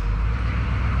friends.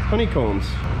 Honeycombs.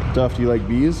 Duff, do you like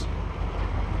bees?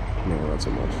 No, not so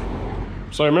much.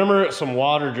 So I remember some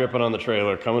water dripping on the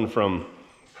trailer coming from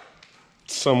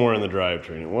somewhere in the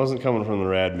drivetrain. It wasn't coming from the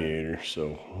radiator,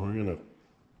 so we're gonna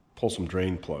pull some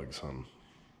drain plugs on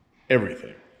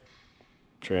everything.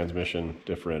 Transmission,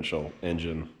 differential,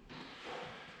 engine.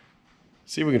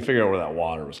 See if we can figure out where that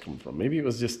water was coming from. Maybe it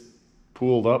was just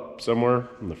pooled up somewhere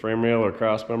in the frame rail or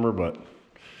cross member, but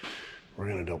we're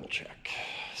gonna double check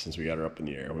since we got her up in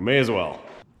the air. We may as well.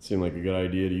 Seemed like a good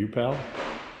idea to you, pal?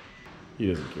 He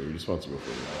doesn't care, he just wants to go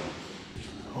for it.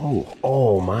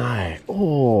 Oh my.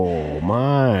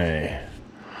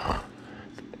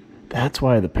 That's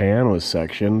why the pan was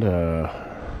sectioned to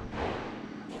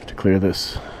clear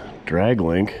this drag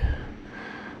link.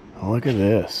 Look at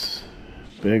this.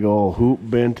 Big old hoop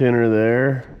bent in her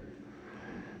there.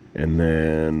 And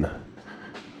then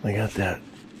they got that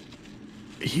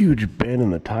huge bend in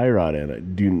the tie rod end. I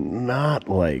do not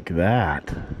like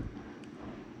that.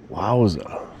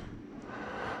 Wowza.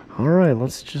 All right,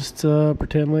 let's just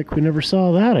pretend like we never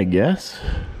saw that, I guess.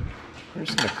 We're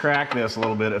just gonna crack this a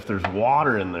little bit if there's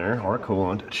water in there or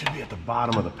coolant. It should be at the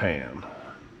bottom of the pan.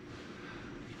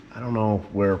 I don't know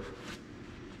where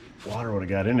water would have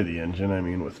got into the engine. I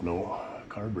mean, with no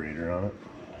carburetor on it.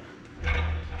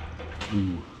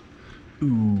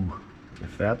 Ooh.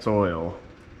 If that's oil,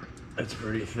 it's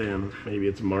pretty thin. Maybe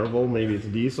it's Marvel, maybe it's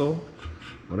diesel,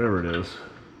 whatever it is.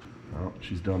 Oh,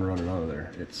 she's done running out of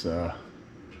there. It's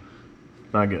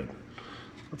not good.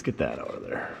 Let's get that out of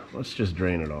there. Let's just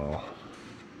drain it all.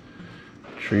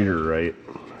 Treat her right.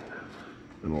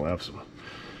 And we'll have some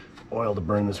oil to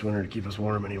burn this winter to keep us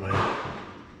warm anyway. I'm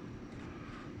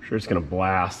sure it's gonna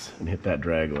blast and hit that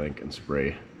drag link and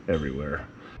spray everywhere.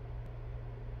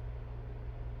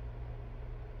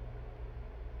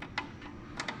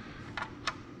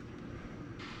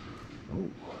 Oh,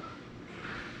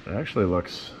 it actually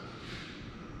looks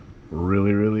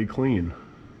really, really clean.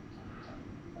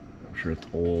 I'm sure it's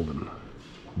old and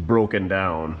broken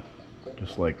down,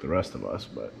 just like the rest of us,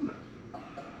 but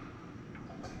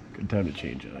good time to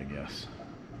change it, I guess.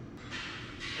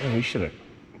 Man, we should have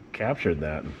captured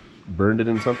that and burned it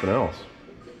in something else.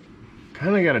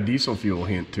 Kind of got a diesel fuel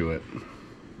hint to it.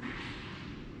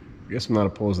 I guess I'm not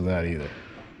opposed to that either.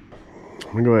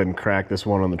 I'm gonna go ahead and crack this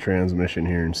one on the transmission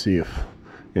here and see if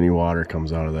any water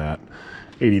comes out of that.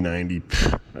 80, 90,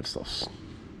 that stuff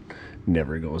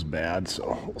never goes bad,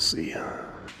 so we'll see. Oh,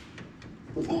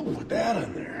 put that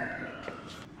in there.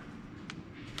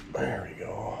 There we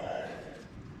go.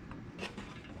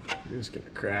 I'm just gonna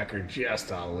crack her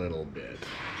just a little bit.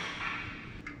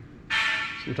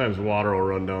 Sometimes water will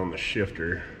run down the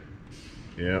shifter.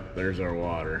 Yep, there's our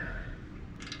water.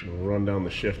 We'll run down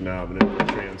the shift knob and into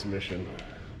the transmission.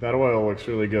 That oil looks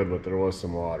really good, but there was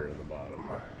some water in the bottom.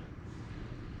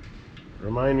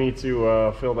 Remind me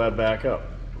to fill that back up.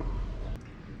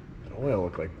 That oil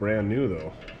looked like brand new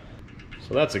though.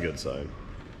 So that's a good sign.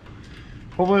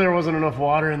 Hopefully there wasn't enough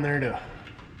water in there to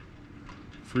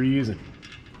freeze and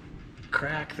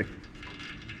crack the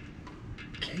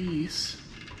case.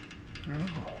 I don't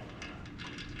know.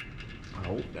 I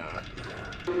hope not.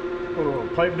 Put a little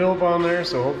pipe dope on there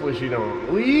so hopefully she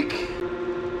don't leak.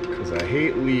 Because I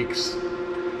hate leaks.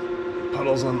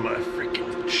 Puddles on my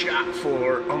freaking shop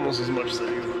floor almost as much as I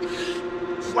do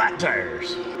flat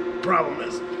tires. Problem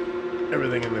is,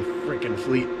 everything in the freaking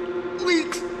fleet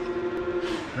leaks.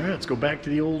 Alright, let's go back to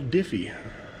the old Diffie.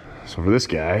 So for this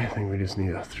guy, I think we just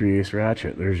need a 3/8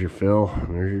 ratchet. There's your fill,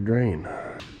 and there's your drain.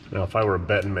 Now if I were a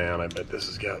betting man, I bet this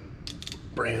has got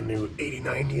brand new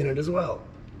 80/90 in it as well.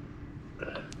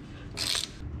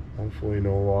 Hopefully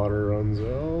no water runs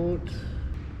out.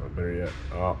 Not there yet.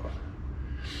 Oh.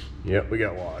 Yep, we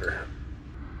got water.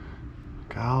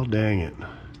 God dang it.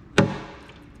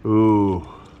 Ooh.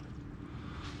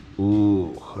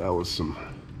 Ooh, that was some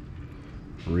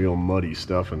real muddy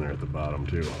stuff in there at the bottom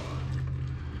too.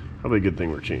 Probably a good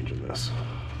thing we're changing this.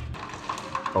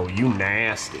 Oh, you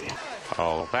nasty.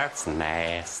 Oh, that's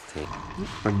nasty.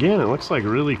 Again, it looks like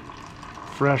really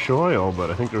fresh oil,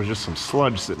 but I think there was just some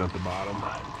sludge sitting at the bottom.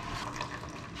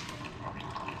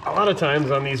 A lot of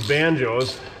times on these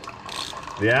banjos,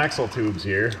 the axle tubes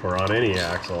here, or on any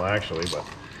axle actually, but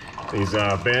these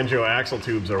banjo axle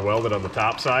tubes are welded on the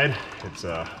top side. It's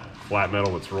flat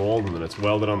metal that's rolled and then it's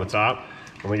welded on the top.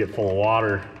 When they get full of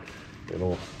water,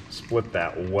 it'll split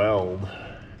that weld,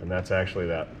 and that's actually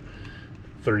that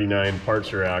 39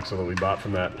 Partser axle that we bought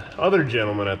from that other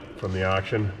gentleman from the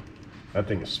auction. That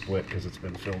thing is split because it's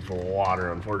been filled full of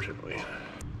water, unfortunately.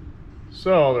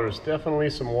 So there's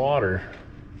definitely some water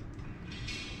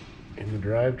in the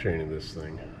drivetrain of this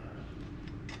thing.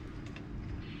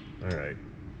 All right,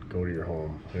 go to your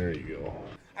home. There you go.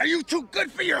 Are you too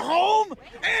good for your home?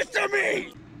 Answer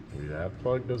me! Maybe that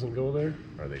plug doesn't go there?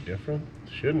 Are they different?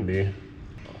 Shouldn't be.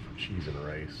 Oh, for cheese and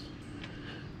rice.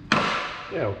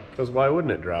 Yeah, because why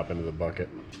wouldn't it drop into the bucket?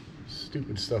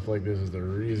 Stupid stuff like this is the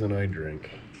reason I drink.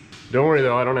 Don't worry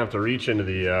though, I don't have to reach into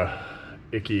the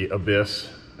icky abyss.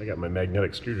 I got my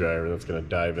magnetic screwdriver that's gonna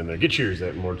dive in there. Get yours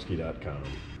at mortske.com.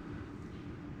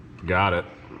 Got it.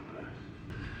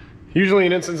 Usually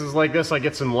in instances like this, I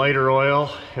get some lighter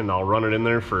oil and I'll run it in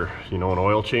there for, you know, an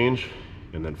oil change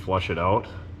and then flush it out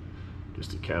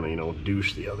just to kind of, you know,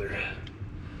 douche the other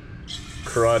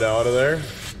crud out of there.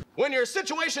 When your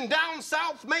situation down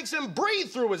south makes him breathe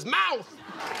through his mouth.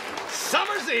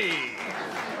 Summer's Eve.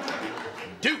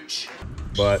 Douche.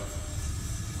 But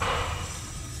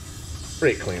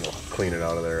pretty clean will clean it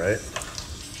out of there, right?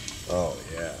 Oh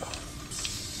yeah.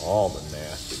 All the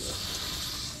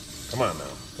nastiness. Come on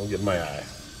now, don't get in my eye.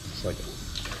 It's like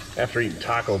after eating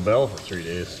Taco Bell for 3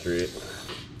 days straight.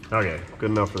 Okay,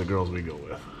 good enough for the girls we go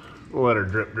with. We'll let her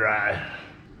drip dry.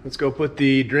 Let's go put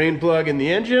the drain plug in the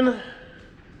engine.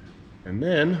 And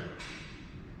then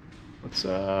let's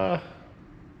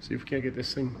See if we can't get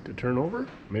this thing to turn over.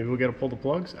 Maybe we gotta pull the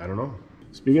plugs, I don't know.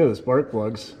 Speaking of the spark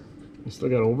plugs, we still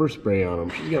got overspray on them.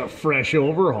 She's got a fresh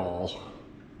overhaul.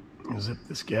 Zip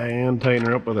this guy in, tighten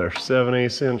her up with our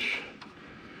 7/8 inch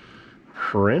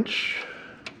wrench.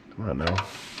 Come on now.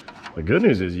 The good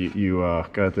news is you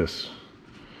got this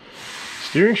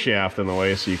steering shaft in the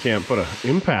way, so you can't put an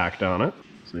impact on it.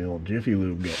 So the old Jiffy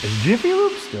Lube guy. Is Jiffy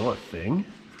Lube still a thing?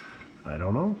 I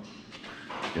don't know.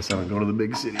 Guess I don't go to the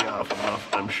big city often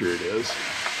enough. I'm sure it is.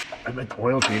 I bet the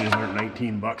oil changes aren't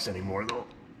 19 bucks anymore though.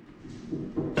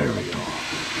 There we go.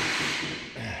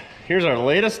 Here's our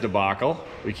latest debacle.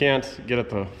 We can't get at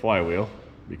the flywheel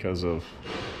because of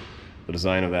the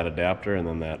design of that adapter and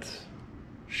then that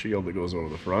shield that goes over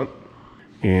the front.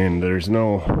 And there's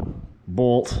no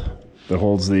bolt that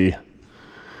holds the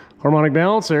harmonic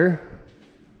balancer.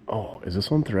 Oh, is this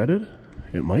one threaded?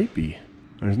 It might be.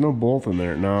 There's no bolt in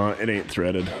there. No, it ain't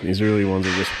threaded. These early ones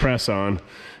are just press on.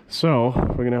 So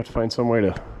we're gonna have to find some way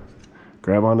to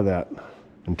grab onto that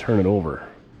and turn it over.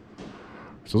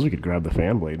 I suppose we could grab the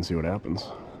fan blade and see what happens.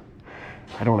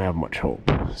 I don't have much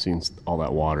hope, seeing all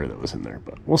that water that was in there,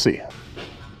 but we'll see.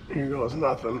 Here goes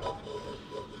nothing.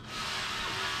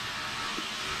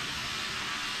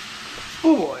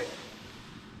 Oh boy.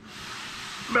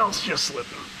 Belt's just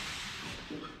slipping.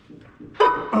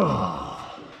 Oh.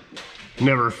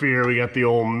 Never fear, we got the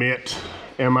old MITT,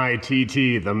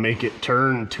 M-I-T-T, the Make It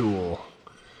Turn tool.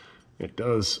 It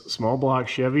does small block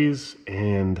Chevys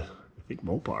and I think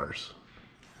Mopars.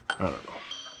 I don't know,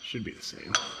 should be the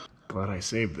same. Glad I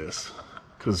saved this,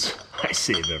 because I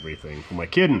save everything. Am I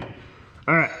kidding?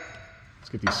 All right, let's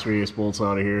get these 3/8 bolts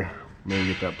out of here. Maybe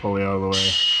get that pulley out of the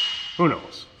way. Who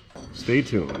knows? Stay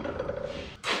tuned.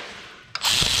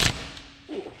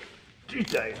 Ooh, too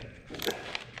tight.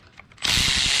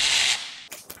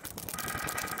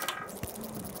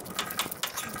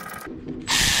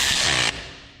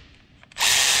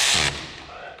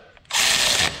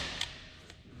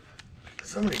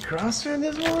 Somebody cross-thread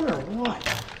this one or what?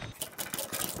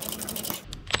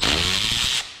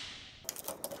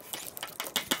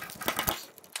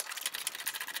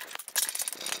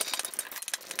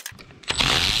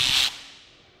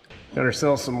 Got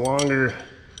ourselves some longer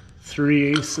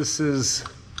 3/8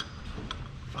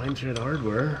 fine thread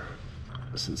hardware.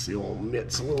 Since the old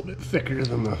MITT's a little bit thicker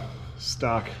than the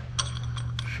stock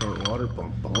short water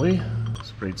pump pulley.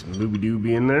 Sprayed some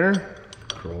looby-dooby in there.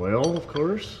 Oil, of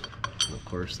course. And of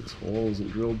course, this hole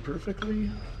isn't drilled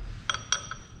perfectly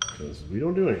because we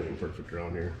don't do anything perfect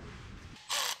around here.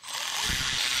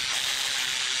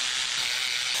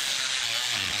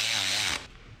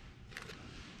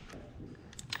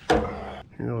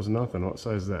 Here goes nothing. What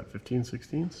size is that?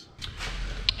 15/16?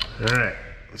 All right,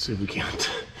 let's see if we can't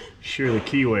shear the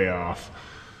keyway off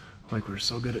like we're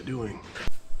so good at doing.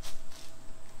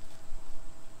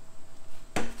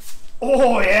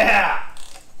 Oh yeah!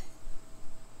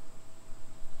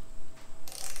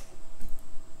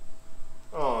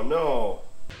 Oh no.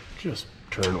 Just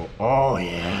turn, oh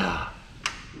yeah.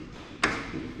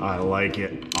 I like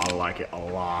it. I like it a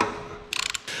lot.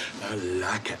 I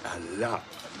like it a lot.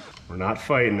 We're not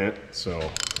fighting it,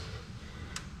 so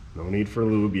no need for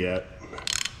lube yet.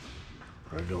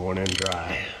 We're going in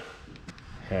dry.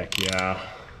 Heck yeah.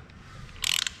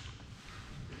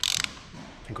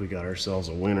 I think we got ourselves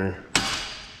a winner.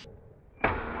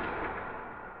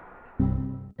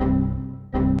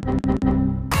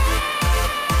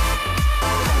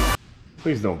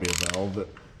 Please don't be a valve that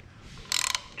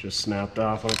just snapped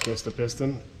off when I kissed the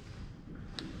piston.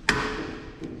 I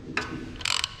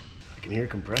can hear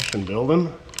compression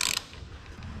building.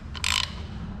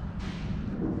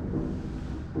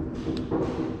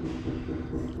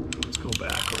 Let's go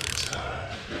backwards.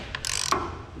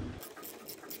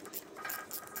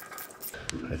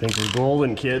 I think we're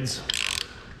golden, kids.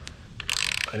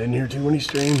 I didn't hear too many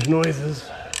strange noises.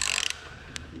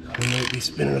 We might be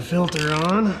spinning a filter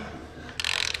on.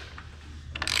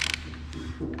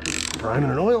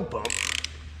 Priming an oil pump.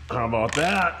 How about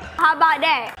that? How about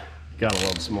that? Gotta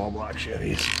love small block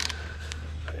Chevys.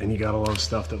 And you gotta love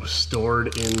stuff that was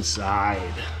stored inside.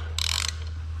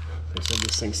 They said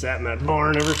this thing sat in that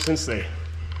barn ever since they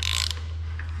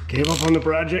gave up on the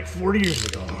project 40 years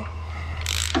ago.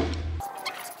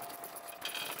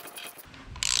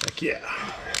 Heck yeah.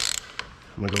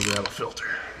 I'm gonna go grab a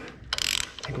filter.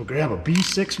 I think we'll grab a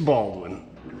B6 Baldwin,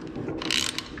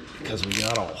 because we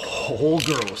got a whole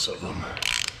gross of them.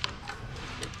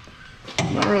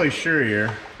 I'm not really sure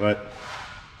here, but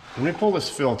when we pull this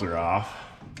filter off,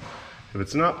 if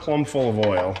it's not plumb full of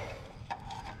oil,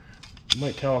 it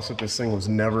might tell us that this thing was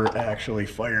never actually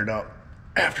fired up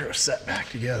after it was set back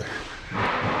together.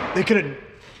 They could have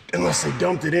Unless they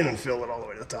dumped it in and filled it all the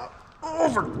way to the top. Oh,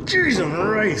 for cheese on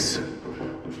rice.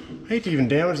 I hate to even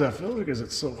damage that filter because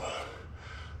it's so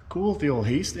cool with the old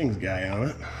Hastings guy on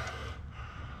it.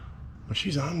 But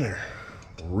she's on there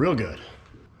real good.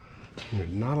 And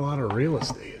there's not a lot of real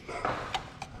estate.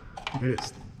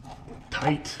 It's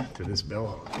tight to this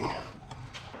bell housing.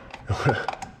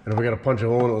 And if we got to punch a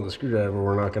hole in it with a screwdriver,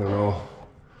 we're not going to know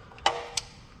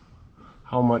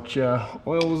how much oil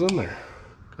was in there,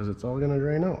 because it's all going to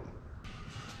drain out.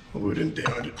 Well, we didn't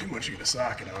damage it too much to get a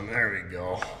socket on. There we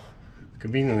go.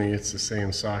 Conveniently, it's the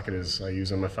same socket as I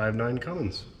use on my 5.9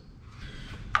 Cummins.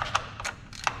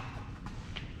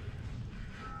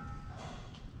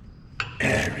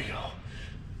 There we go.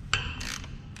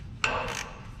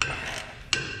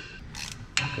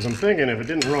 Because I'm thinking if it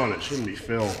didn't run, it shouldn't be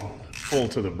full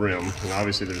to the brim. And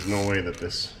obviously there's no way that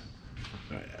this,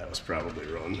 that was probably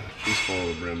run. She's full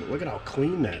to the brim, but look at how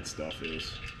clean that stuff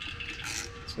is.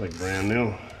 It's like brand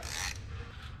new.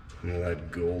 You know,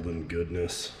 that golden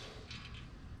goodness.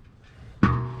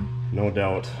 No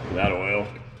doubt that oil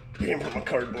came from a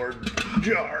cardboard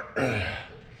jar.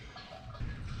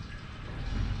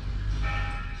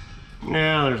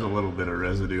 Yeah, there's a little bit of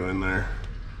residue in there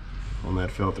on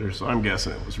that filter, so I'm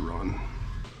guessing it was run.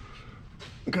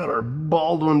 Got our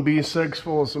Baldwin B6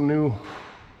 full of some new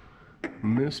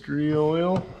mystery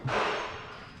oil.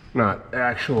 Not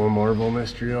actual Marvel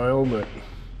mystery oil, but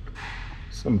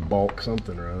some bulk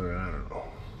something or other, I don't know.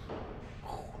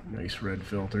 Nice red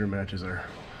filter, matches our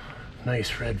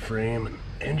nice red frame and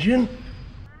engine.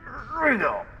 There we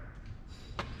go.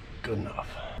 Good enough.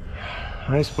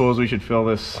 I suppose we should fill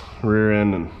this rear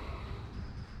end and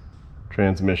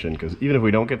transmission, because even if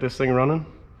we don't get this thing running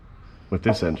with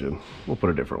this engine, we'll put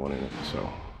a different one in it. So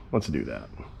let's do that.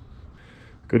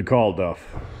 Good call, Duff.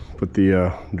 Put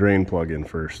the drain plug in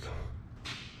first.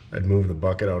 I'd move the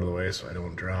bucket out of the way so I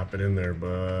don't drop it in there,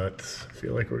 but I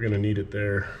feel like we're gonna need it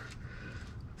there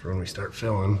for when we start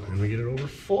filling and we get it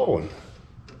overflowing.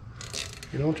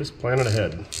 You know, just plan it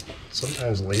ahead.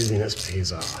 Sometimes laziness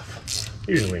pays off.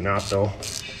 Usually not, though.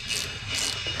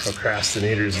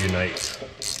 Procrastinators unite.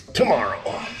 Tomorrow.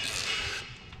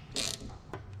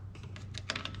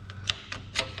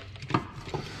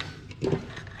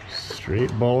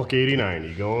 Straight bulk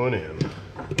 80/90 going in.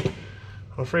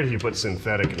 I'm afraid if you put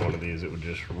synthetic in one of these, it would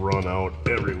just run out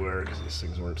everywhere because these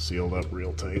things weren't sealed up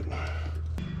real tight.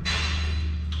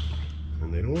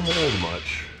 And they don't hold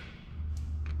much.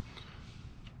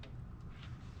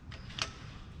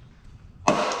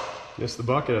 Missed the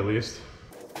bucket at least.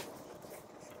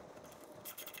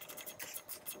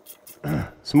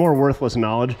 Some more worthless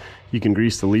knowledge. You can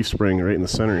grease the leaf spring right in the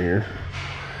center here.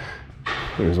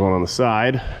 There's one on the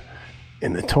side.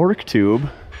 And the torque tube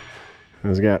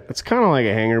has got, it's kind of like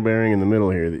a hanger bearing in the middle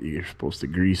here that you're supposed to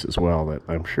grease as well, that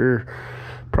I'm sure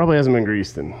probably hasn't been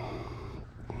greased in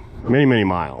many, many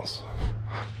miles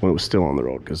when it was still on the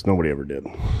road, because nobody ever did.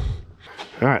 All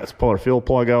right, let's pull our fuel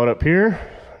plug out up here.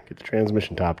 Get the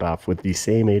transmission topped off with the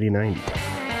same 80/90.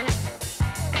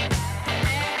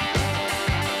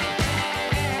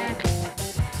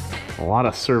 A lot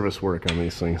of service work on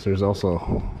these things. There's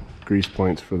also grease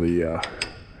points for the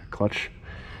clutch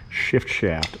shift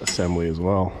shaft assembly as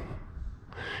well.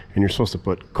 And you're supposed to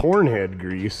put corn head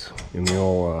grease in the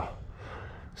old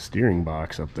steering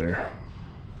box up there.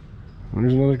 And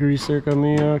there's another grease circ on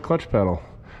the clutch pedal.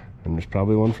 And there's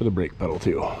probably one for the brake pedal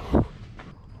too.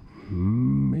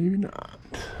 Maybe not.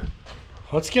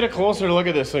 Let's get a closer look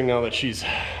at this thing now that she's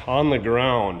on the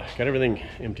ground. Got everything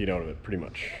emptied out of it pretty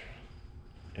much.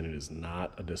 And it is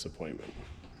not a disappointment.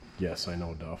 Yes, I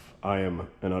know, Duff. I am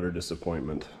an utter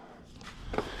disappointment.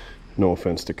 No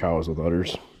offense to cows with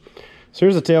udders. So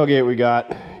here's the tailgate we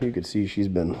got. You can see she's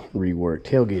been reworked.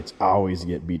 Tailgates always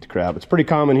get beat to crap. It's pretty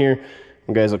common here.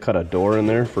 When guys will cut a door in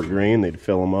there for grain, they'd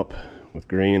fill them up with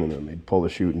grain and then they'd pull the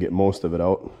chute and get most of it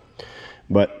out.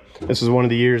 But this is one of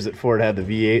the years that Ford had the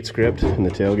V8 script in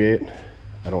the tailgate.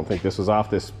 I don't think this was off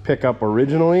this pickup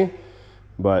originally,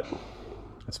 but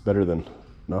it's better than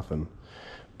nothing.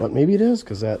 But maybe it is,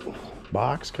 because that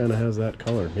box kind of has that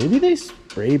color. Maybe they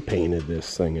spray painted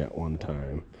this thing at one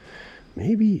time.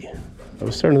 Maybe. I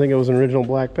was starting to think it was an original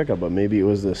black pickup, but maybe it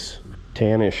was this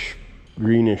tannish,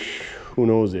 greenish, who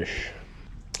knows-ish.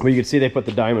 But you can see they put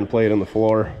the diamond plate on the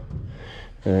floor.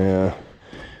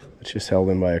 It's just held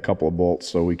in by a couple of bolts,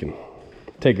 so we can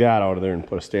take that out of there and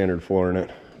put a standard floor in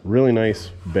it. Really nice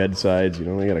bed sides, you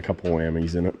know, they got a couple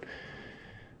whammies in it.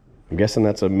 I'm guessing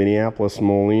that's a Minneapolis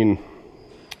Moline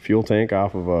fuel tank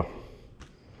off of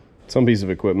some piece of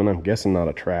equipment. I'm guessing not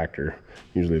a tractor.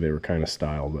 Usually they were kind of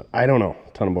styled, but I don't know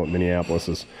a ton about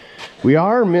Minneapolis's. We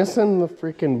are missing the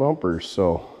freaking bumpers,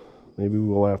 so maybe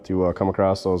we'll have to come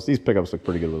across those. These pickups look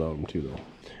pretty good without them too, though.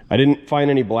 I didn't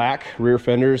find any black rear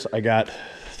fenders. I got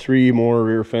 3 more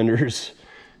rear fenders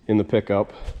in the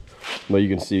pickup, but you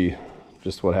can see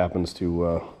just what happens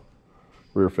to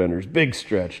rear fenders. Big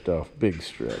stretch, Duff, big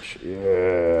stretch.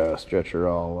 Yeah, stretch her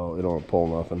all out. They don't pull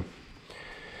nothing.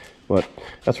 But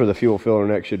that's where the fuel filler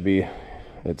neck should be.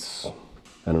 It's,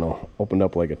 I don't know, opened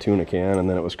up like a tuna can, and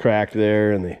then it was cracked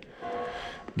there, and they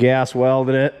gas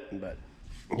welded it. But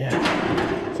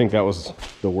yeah, I think that was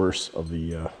the worst of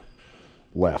the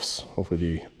lefts. Hopefully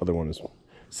the other one is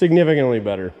significantly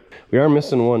better. We are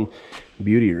missing one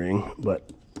beauty ring, but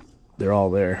they're all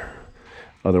there.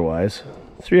 Otherwise,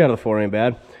 3 out of the 4 ain't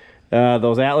bad.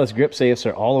 Those Atlas grip safes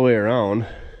are all the way around.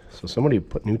 So somebody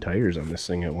put new tires on this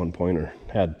thing at one point, or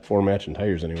had 4 matching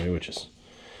tires anyway, which is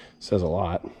says a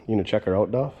lot. You gonna check her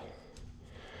out, Duff?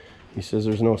 He says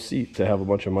there's no seat to have a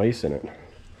bunch of mice in it.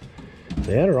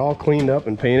 They had her all cleaned up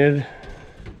and painted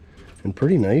and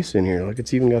pretty nice in here. Look,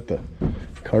 it's even got the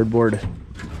cardboard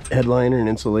headliner and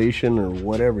insulation, or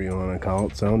whatever you want to call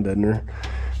it, sound deadener.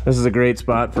 This is a great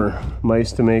spot for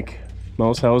mice to make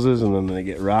mouse houses, and then they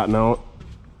get rotten out.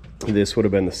 This would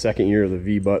have been the 2nd year of the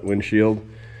V-butt windshield.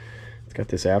 It's got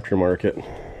this aftermarket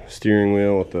steering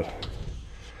wheel with the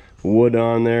wood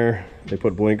on there. They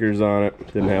put blinkers on it.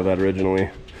 Didn't have that originally.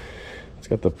 It's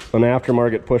got an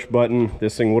aftermarket push button.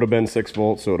 This thing would have been 6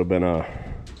 volts, so it would have been a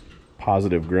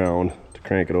positive ground to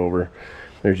crank it over.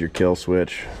 There's your kill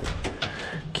switch,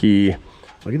 key.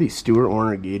 Look at these Stewart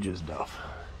Warner gauges, Duff.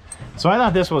 So I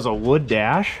thought this was a wood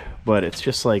dash, but it's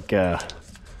just like, I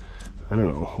don't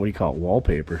know, what do you call it,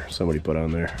 wallpaper somebody put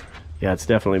on there. Yeah, it's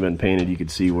definitely been painted. You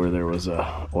could see where there was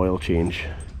a oil change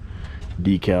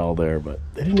decal there, but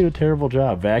they didn't do a terrible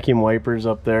job. Vacuum wipers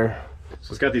up there.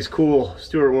 So it's got these cool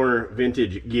Stewart Warner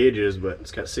vintage gauges, but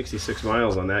it's got 66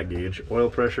 miles on that gauge. Oil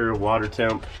pressure, water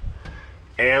temp,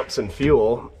 amps, and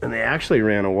fuel. And they actually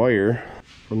ran a wire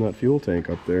from that fuel tank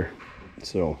up there.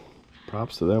 So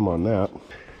props to them on that.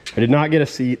 I did not get a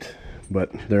seat,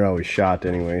 but they're always shot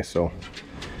anyway, so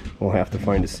we'll have to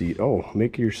find a seat. Oh,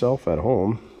 make it yourself at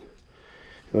home.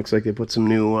 It looks like they put some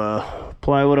new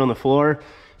plywood on the floor.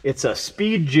 It's a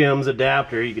Speed Gems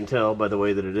adapter. You can tell by the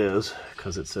way that it is,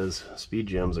 because it says Speed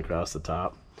Gems across the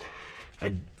top.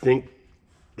 I think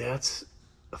that's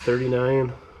a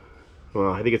 39.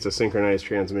 Well, I think it's a synchronized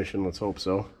transmission. Let's hope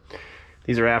so.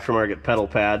 These are aftermarket pedal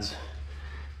pads.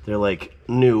 They're like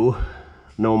new,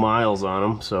 no miles on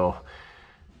them, so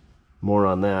more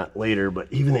on that later.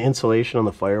 But even the insulation on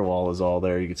the firewall is all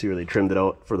there. You can see where they trimmed it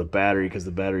out for the battery, because the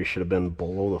battery should have been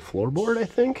below the floorboard, I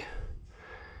think.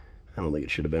 I don't think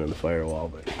it should have been in the firewall,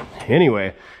 but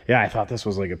anyway, yeah, I thought this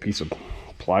was like a piece of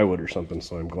plywood or something,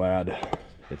 so I'm glad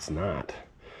it's not.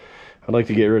 I'd like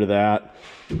to get rid of that,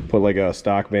 put like a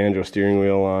stock banjo steering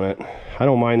wheel on it. I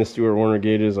don't mind the Stewart Warner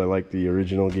gauges. I like the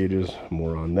original gauges.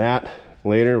 More on that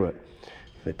later, but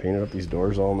they painted up these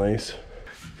doors all nice.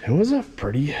 It was a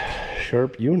pretty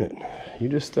sharp unit. You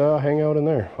just hang out in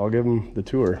there. I'll give them the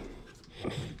tour.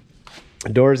 The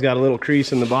door's got a little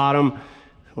crease in the bottom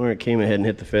where it came ahead and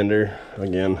hit the fender.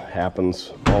 Again,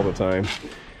 happens all the time.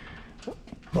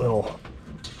 Little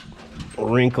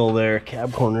wrinkle there.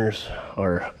 Cab corners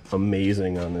are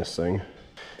amazing on this thing.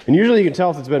 And usually you can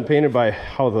tell if it's been painted by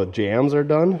how the jams are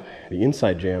done. The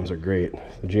inside jams are great.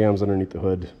 The jams underneath the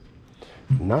hood,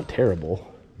 not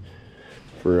terrible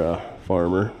for a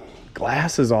farmer.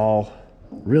 Glass is all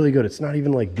really good. It's not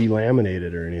even like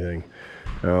delaminated or anything.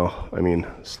 No, I mean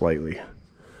slightly.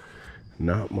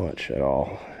 Not much at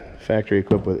all. Factory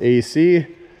equipped with AC.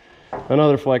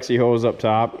 Another flexi hose up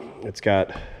top. It's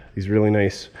got these really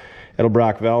nice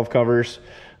Edelbrock valve covers.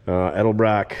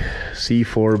 Edelbrock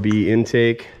C4B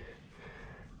intake.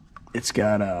 It's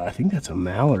got I think that's a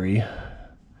Mallory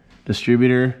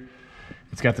distributor.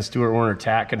 It's got the Stewart Warner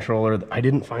tack controller. I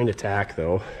didn't find a tack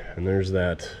though. And there's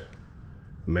that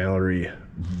Mallory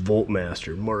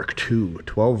Voltmaster Mark II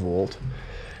 12 volt.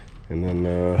 And then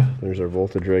there's our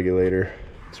voltage regulator.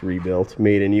 It's rebuilt,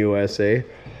 made in USA.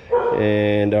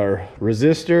 And our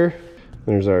resistor.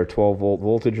 There's our 12 volt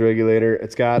voltage regulator.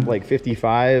 It's got like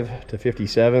 55 to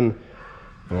 57,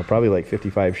 well, probably like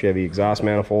 55 Chevy exhaust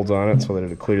manifolds on it, so that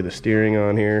it'll clear the steering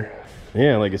on here.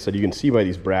 Yeah, like I said, you can see by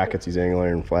these brackets, these angle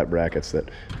iron flat brackets,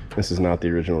 that this is not the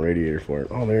original radiator for it.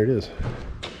 Oh, there it is.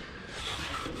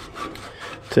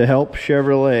 To help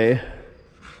Chevrolet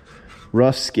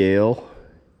rust scale,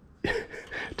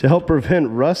 to help prevent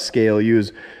rust scale,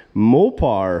 use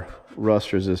Mopar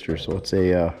rust resistor. So it's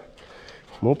a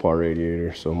Mopar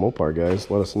radiator. So Mopar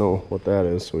guys, let us know what that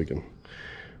is so we can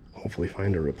hopefully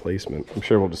find a replacement. I'm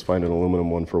sure we'll just find an aluminum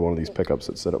one for one of these pickups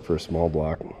that's set up for a small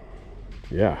block.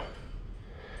 Yeah,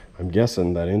 I'm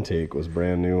guessing that intake was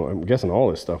brand new. I'm guessing all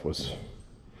this stuff was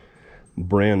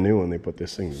brand new when they put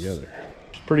this thing together.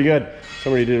 It's pretty good.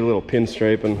 Somebody did a little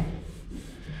pinstriping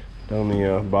down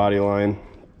the body line.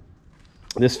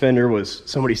 This fender was,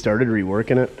 somebody started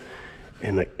reworking it,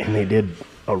 and they did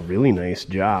a really nice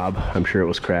job. I'm sure it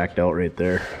was cracked out right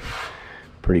there.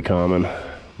 Pretty common,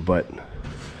 but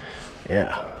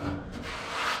yeah,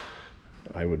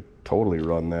 I would totally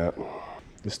run that.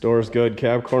 This door's good,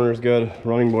 cab corner's good,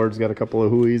 running board's got a couple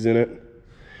of hooies in it.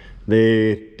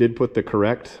 They did put the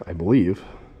correct, I believe,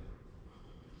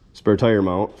 spare tire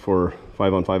mount for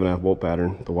 5 on 5.5 bolt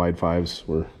pattern. The wide 5s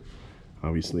were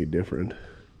obviously different.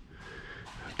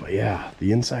 But yeah,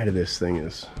 the inside of this thing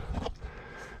is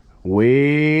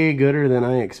way gooder than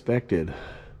I expected.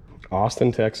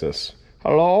 Austin, Texas.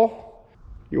 Hello?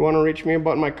 You want to reach me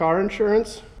about my car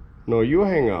insurance? No, you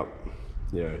hang up.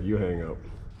 Yeah, you hang up.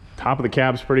 Top of the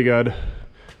cab's pretty good. A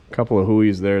couple of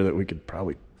hooies there that we could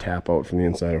probably tap out from the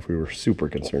inside if we were super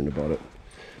concerned about it.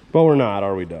 But we're not,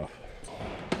 are we, Duff?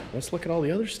 Let's look at all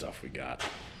the other stuff we got.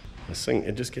 This thing,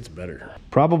 it just gets better.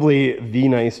 Probably the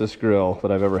nicest grill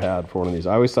that I've ever had for one of these.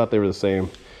 I always thought they were the same.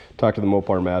 Talked to the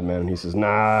Mopar Madman and he says,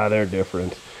 nah, they're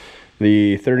different.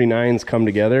 The 39s come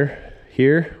together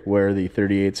here where the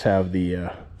 38s have the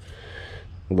a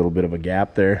little bit of a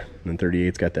gap there, and then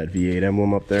 38's got that V8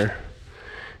 emblem up there.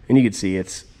 And you can see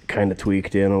it's kind of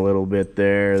tweaked in a little bit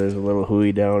there. There's a little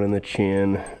hooey down in the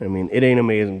chin. I mean, it ain't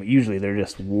amazing, but usually they're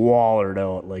just wallered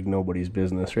out like nobody's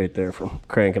business right there from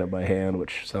cranking it by hand,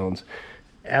 which sounds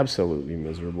absolutely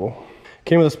miserable.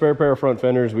 Came with a spare pair of front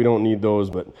fenders. We don't need those,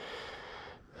 but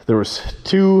there was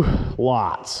 2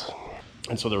 lots.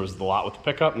 And so there was the lot with the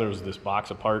pickup, and there was this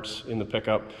box of parts in the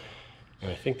pickup.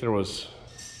 And I think there was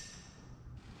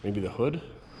maybe the hood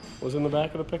was in the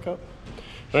back of the pickup.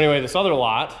 But anyway, this other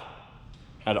lot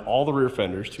had all the rear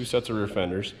fenders, 2 sets of rear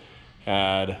fenders,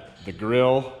 had the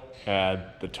grill,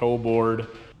 had the tow board,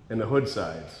 and the hood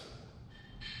sides.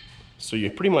 So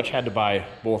you pretty much had to buy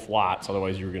both lots,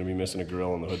 otherwise you were going to be missing a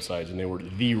grill and the hood sides, and they were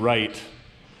the right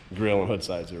grill and hood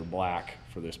sides. They were black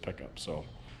for this pickup. So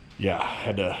yeah, I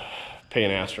had to pay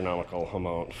an astronomical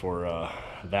amount for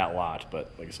that lot,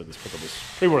 but like I said, this pickup was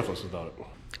pretty worthless without it.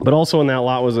 But also in that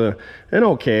lot was an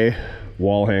okay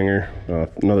wall hanger,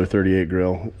 another 38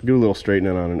 grill. Do a little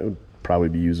straightening on it. It would probably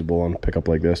be usable on a pickup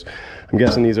like this. I'm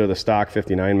guessing these are the stock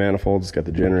 59 manifolds. It's got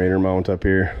the generator mount up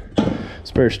here.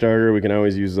 Spare starter, we can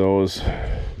always use those.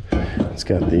 It's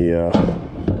got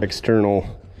the external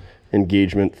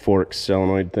engagement fork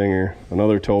solenoid thinger,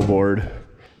 another tow board,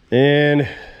 and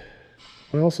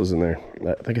what else was in there?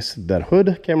 I think I said that hood.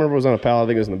 Can't remember if it was on a pallet. I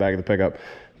think it was in the back of the pickup.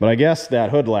 But I guess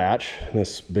that hood latch,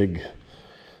 this big,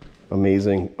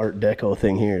 amazing Art Deco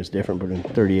thing here is different between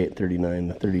 38 and 39.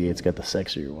 The 38's got the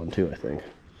sexier one too, I think.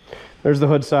 There's the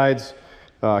hood sides.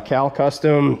 Cal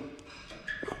Custom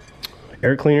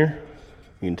air cleaner.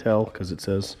 You can tell because it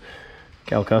says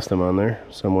Cal Custom on there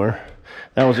somewhere.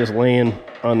 That was just laying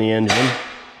on the engine.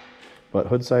 But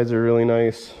hood sides are really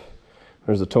nice.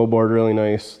 There's the tow board, really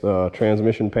nice. The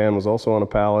transmission pan was also on a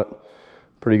pallet.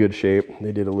 Pretty good shape.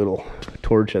 They did a little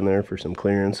torch in there for some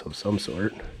clearance of some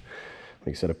sort. Like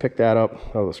I said, I picked that up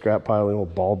out of the scrap pile, the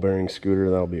old ball bearing scooter.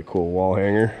 That'll be a cool wall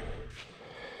hanger.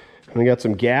 And we got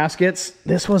some gaskets.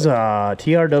 This was a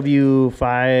TRW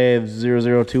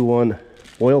 50021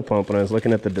 oil pump, and I was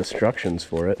looking at the destructions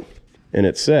for it. And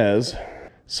it says,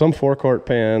 some forecourt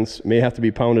pans may have to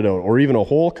be pounded out, or even a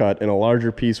hole cut and a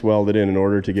larger piece welded in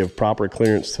order to give proper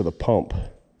clearance to the pump.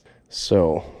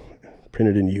 So,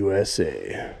 printed in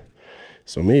USA.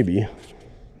 So maybe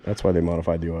that's why they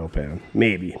modified the oil pan.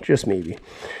 Maybe, just maybe.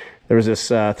 There was this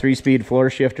 3-speed floor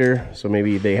shifter, so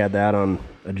maybe they had that on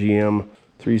a GM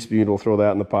 3-speed. We'll throw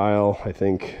that in the pile. I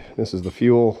think this is the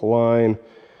fuel line,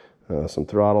 some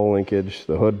throttle linkage,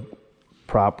 the hood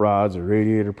prop rods or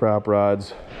radiator prop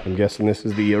rods. I'm guessing this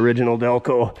is the original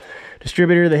Delco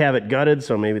distributor. They have it gutted,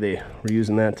 so maybe they were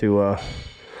using that to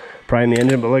prime the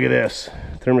engine. But look at this,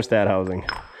 thermostat housing.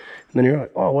 And then you're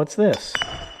like, oh, what's this?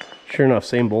 Sure enough,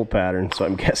 same bolt pattern. So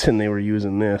I'm guessing they were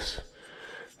using this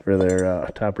for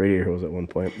their top radiator hose at one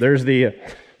point. There's the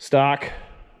stock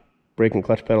brake and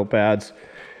clutch pedal pads.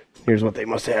 Here's what they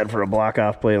must have had for a block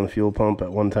off plate on the fuel pump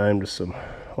at one time, just some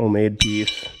homemade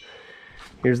piece.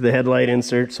 Here's the headlight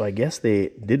insert. So I guess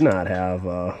they did not have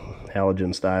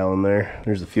halogen style in there.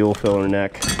 There's the fuel filler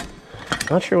neck.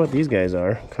 Not sure what these guys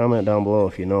are. Comment down below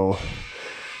if you know.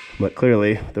 But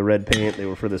clearly, the red paint, they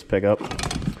were for this pickup.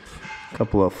 A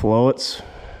couple of floats.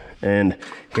 And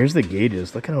here's the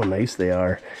gauges. Look at how nice they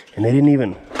are. And they didn't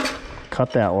even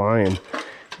cut that line.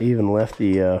 They even left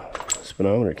the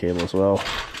speedometer cable as well.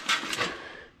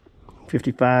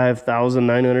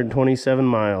 55,927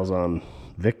 miles on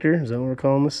Victor. Is that what we're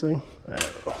calling this thing? I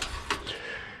don't know.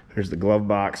 There's the glove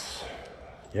box.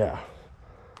 Yeah,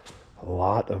 a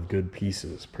lot of good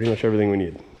pieces. Pretty much everything we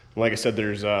need. Like I said,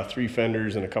 there's 3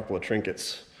 fenders and a couple of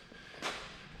trinkets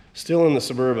still in the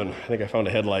Suburban. I think I found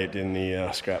a headlight in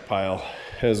the scrap pile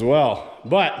as well.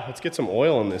 But let's get some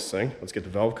oil in this thing. Let's get the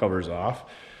valve covers off,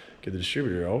 get the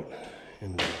distributor out,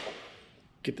 and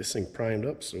get this thing primed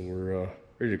up so we're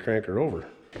ready to crank her over.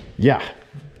 Yeah,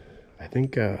 I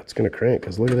think it's gonna crank,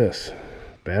 because look at this.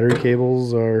 Battery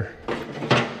cables are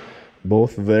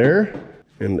both there,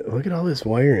 and look at all this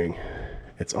wiring.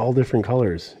 It's all different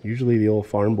colors. Usually the old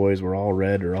farm boys were all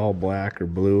red or all black or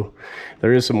blue.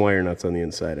 There is some wire nuts on the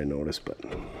inside, I noticed, but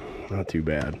not too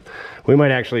bad. We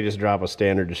might actually just drop a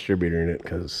standard distributor in it,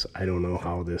 because I don't know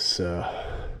how this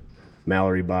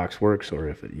Mallory box works, or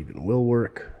if it even will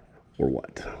work, or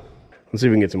what. Let's see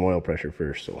if we can get some oil pressure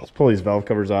first. So let's pull these valve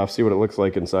covers off, see what it looks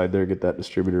like inside there, get that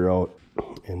distributor out,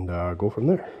 and go from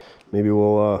there. Maybe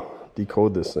we'll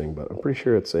decode this thing, but I'm pretty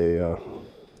sure it's a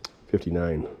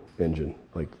 59 engine,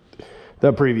 like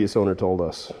that previous owner told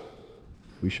us.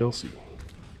 We shall see.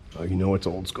 You know it's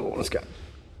old school. It's got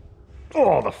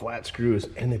all the flat screws,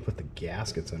 and they put the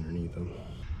gaskets underneath them.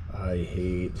 I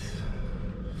hate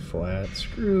flat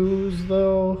screws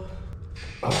though.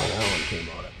 Oh, that one came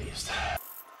out at least.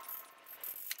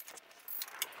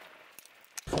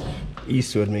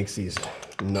 Eastwood makes these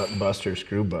nut buster,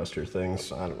 screw buster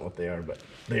things. I don't know what they are, but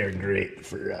they are great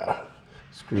for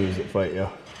screws that fight you.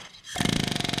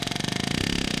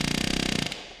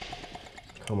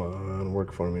 Come on,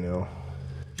 work for me now.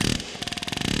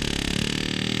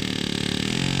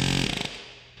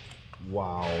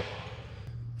 Wow.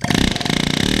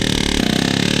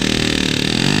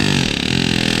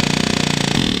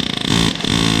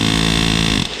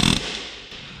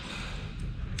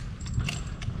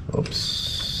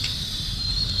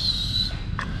 Oops.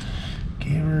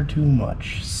 Gave her too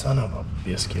much. Son of a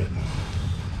biscuit.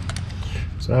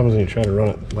 So what happens when you try to run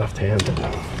it left-handed?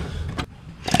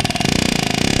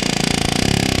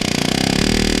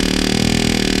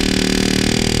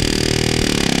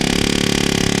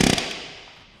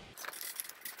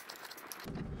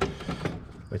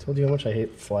 I told you how much I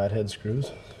hate flathead screws.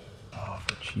 Oh,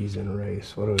 for cheese and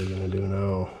rice. What are we gonna do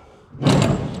now?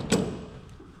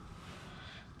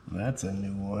 That's a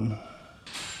new one.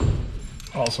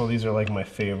 Also, these are like my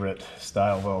favorite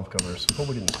style valve covers. Hope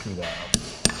we didn't screw that up.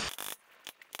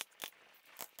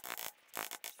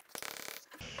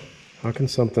 How can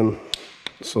something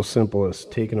so simple as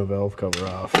taking a valve cover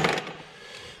off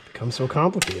become so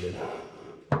complicated?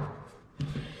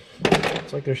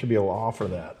 It's like there should be a law for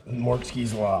that.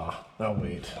 Mortske's law. Oh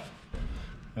wait,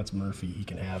 that's Murphy. He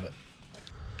can have it.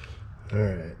 All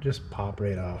right, just pop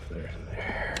right off there.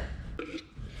 There.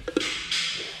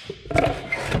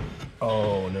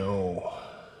 Oh no.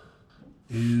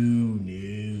 Ooh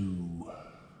no.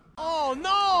 Oh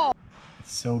no!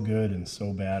 It's so good and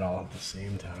so bad all at the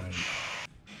same time.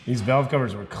 These valve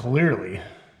covers were clearly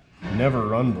never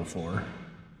run before.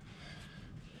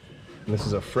 And this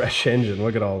is a fresh engine.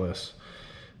 Look at all this.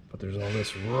 But there's all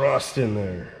this rust in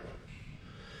there.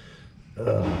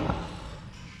 Ugh.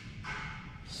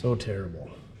 So terrible.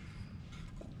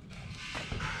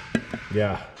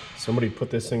 Yeah, somebody put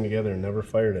this thing together and never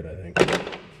fired it, I think.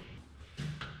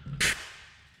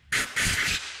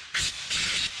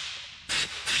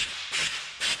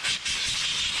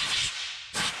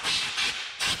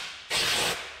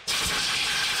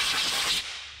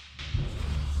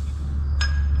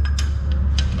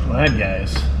 Well, that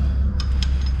guy's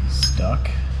stuck.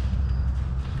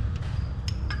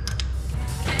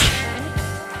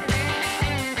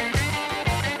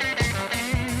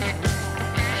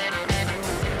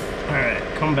 Alright,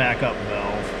 come back up,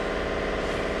 valve.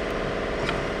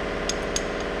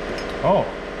 Oh.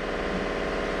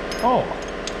 Oh.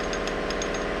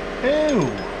 Ew.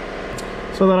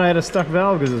 So then I had a stuck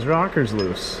valve because his rocker's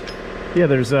loose. Yeah,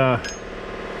 there's no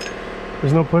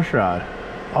push rod.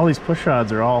 All these push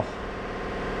rods are all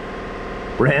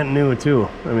brand new too.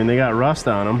 I mean, they got rust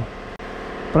on them.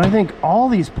 But I think all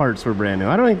these parts were brand new.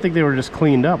 I don't even think they were just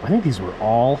cleaned up. I think these were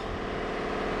all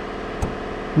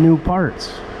new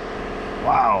parts.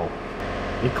 Wow.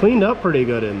 It cleaned up pretty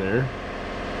good in there.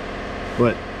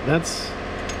 But that's...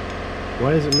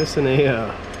 why is it missing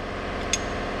a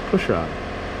push rod?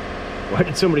 Why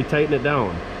did somebody tighten it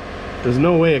down? There's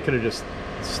no way it could have just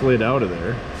slid out of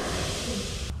there.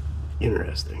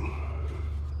 Interesting.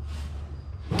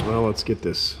 Well, let's get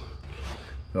this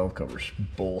valve cover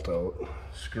bolt out.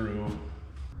 Screw.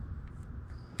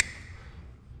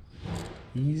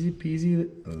 Easy peasy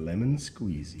lemon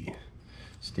squeezy.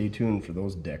 Stay tuned for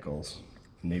those decals,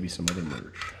 maybe some other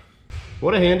merch.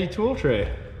 What a handy tool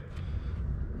tray.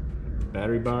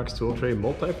 Battery box, tool tray,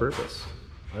 multi-purpose.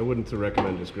 I wouldn't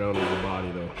recommend just grounding the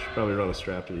body though. Should probably run a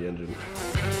strap to the engine.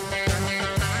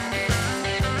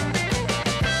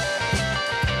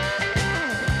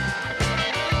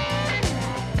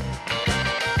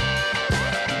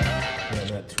 Yeah,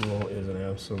 that tool is an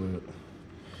absolute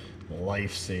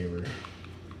lifesaver.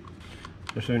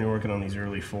 Especially when you're working on these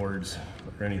early Fords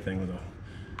or anything with a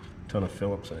ton of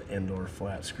Phillips and or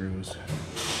flat screws.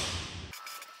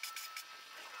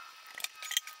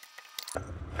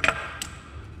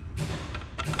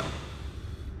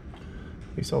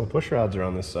 At least all the push rods are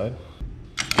on this side.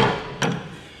 I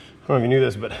don't know if you knew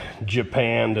this, but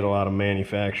Japan did a lot of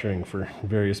manufacturing for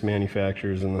various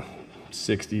manufacturers in the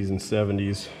 60s and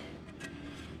 70s.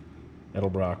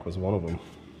 Edelbrock was one of them.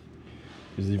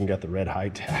 He's even got the red high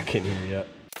tack in here yet.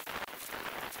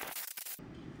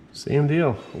 Same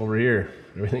deal over here.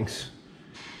 Everything's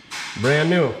brand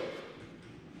new. Like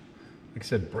I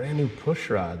said, brand new push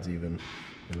rods even,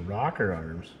 and rocker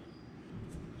arms.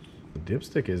 The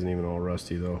dipstick isn't even all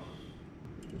rusty though.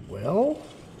 Well,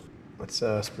 let's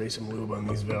spray some lube on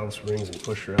these valve springs and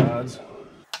push rods.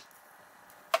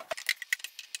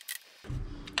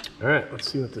 All right,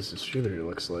 let's see what this distributor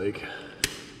looks like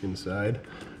inside.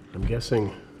 I'm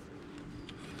guessing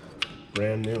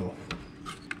brand new.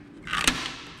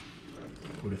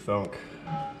 Who'd have thunk?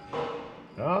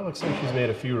 Oh, it looks like she's made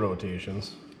a few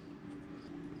rotations.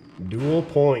 Dual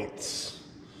points.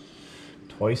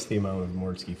 Twice the amount of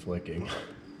Mortske flicking.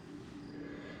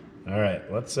 All right,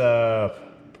 let's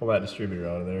pull that distributor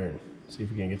out of there and see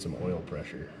if we can get some oil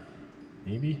pressure.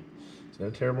 Maybe? Is that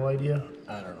a terrible idea?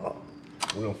 I don't know.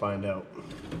 We'll find out.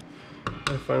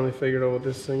 I finally figured out what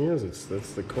this thing is.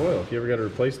 That's the coil. If you ever got to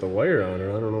replace the wire on her,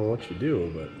 I don't know what you do,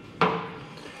 but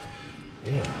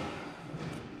yeah,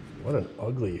 what an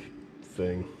ugly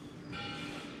thing.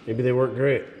 Maybe they work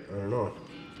great. I don't know.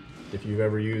 If you've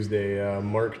ever used a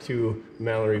Mark II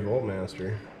Mallory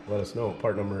Voltmaster, let us know.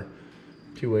 Part number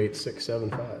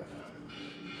 28675.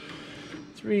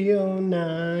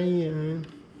 309.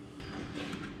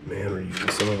 Man, we're using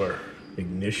some of our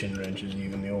ignition wrenches,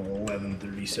 even the old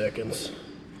 11/32,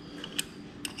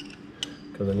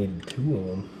 because I needed 2 of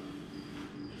them.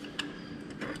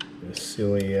 This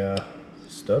silly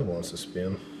stud wants to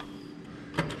spin.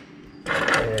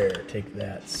 There, take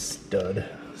that, stud.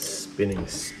 Spinning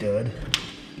stud.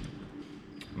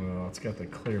 Well, it's got the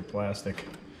clear plastic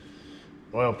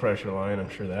oil pressure line. I'm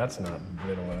sure that's not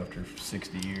brittle after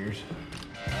 60 years.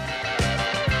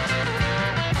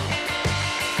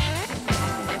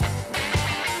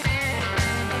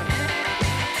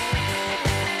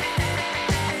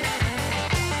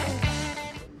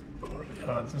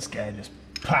 This guy just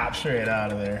pops right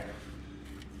out of there,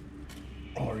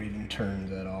 or even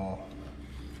turns at all.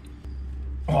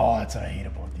 Oh, that's what I hate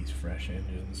about these fresh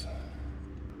engines.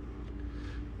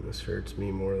 This hurts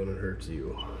me more than it hurts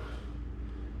you.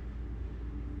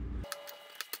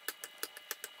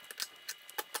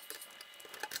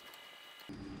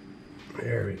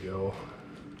 There we go.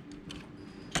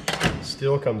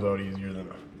 Still comes out easier than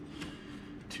a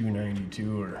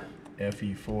 292 or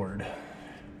FE Ford.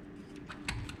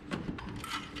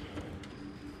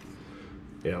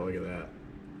 Yeah, look at that.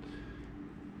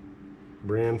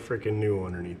 Brand freaking new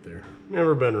underneath there.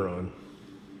 Never been run.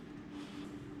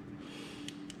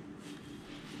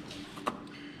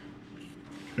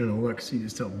 Trying to look, see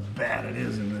just how bad it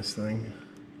is in this thing.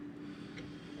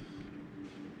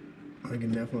 I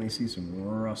can definitely see some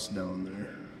rust down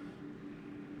there.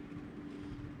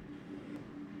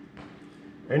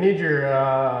 I need your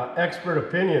expert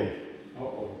opinion.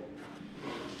 Uh-oh.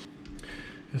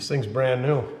 This thing's brand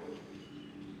new.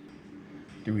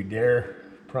 Do we dare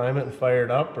prime it and fire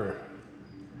it up, or?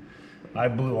 I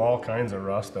blew all kinds of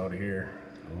rust out of here.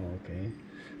 Oh, okay.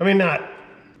 I mean, not,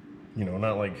 you know,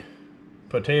 not like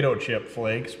potato chip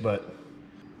flakes, but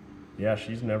yeah,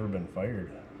 she's never been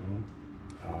fired.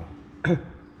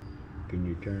 Can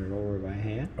you turn it over by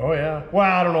hand? Oh yeah.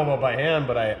 Well, I don't know about by hand,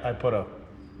 but I put a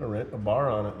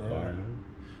bar on it. Yeah.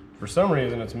 For some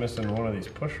reason, it's missing one of these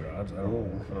push rods. I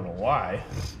don't know why.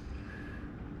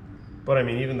 But I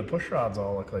mean, even the push rods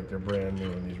all look like they're brand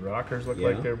new, and these rockers look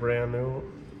like they're brand new.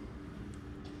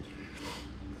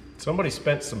 Somebody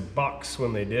spent some bucks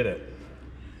when they did it.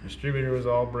 Distributor was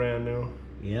all brand new.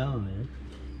 Yeah, man.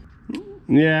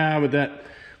 Yeah, but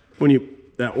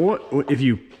if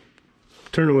you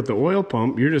turn it with the oil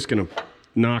pump, you're just gonna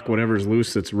knock whatever's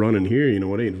loose that's running here. You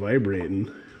know, it ain't vibrating,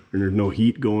 and there's no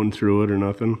heat going through it or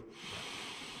nothing.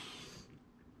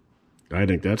 I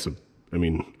think that's I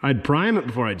mean, I'd prime it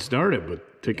before I'd start it,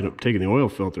 but taking the oil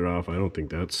filter off, I don't think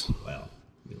that's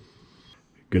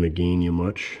gonna gain you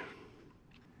much.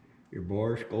 Your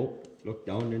bore scope, look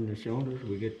down in the cylinders,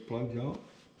 we get plugs out.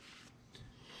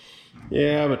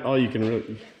 Yeah, but all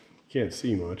you can't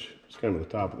see much. It's kind of the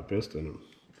top of the piston.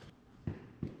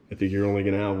 I think you're only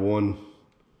gonna have one,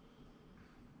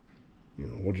 you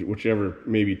know, whichever,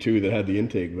 maybe two that had the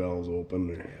intake valves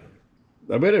open.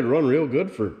 I bet it'd run real good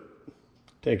for a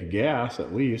tank of gas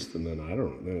at least, and then I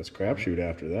don't know, then it's crapshoot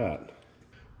after that.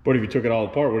 But if you took it all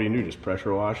apart, what do you do? Just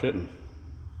pressure wash it and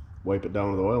wipe it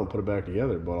down with oil and put it back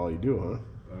together? About all you do, huh?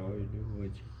 All you do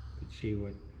is you can see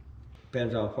what,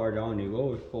 depends how far down you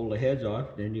go, pull the heads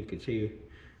off, then you can see,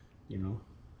 you know,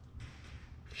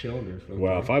 cylinders.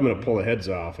 Well, if I'm gonna pull the heads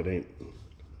off, it ain't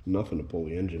nothing to pull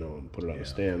the engine out and put it on a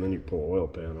stand, then you pull the oil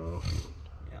pan off.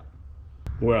 Yeah.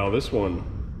 Well, this one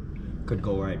could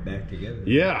go right back together.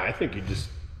 Yeah, I think you just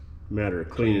matter of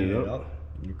cleaning it up.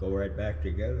 And you go right back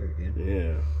together again.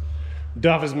 Yeah.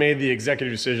 Duff has made the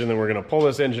executive decision that we're gonna pull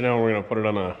this engine out, we're gonna put it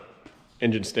on a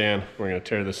engine stand, we're gonna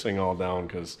tear this thing all down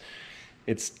because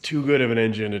it's too good of an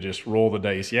engine to just roll the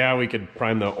dice. Yeah, we could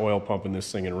prime the oil pump in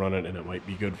this thing and run it, and it might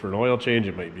be good for an oil change,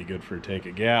 it might be good for a tank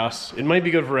of gas, it might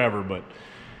be good forever, but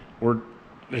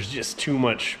there's just too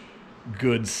much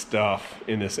good stuff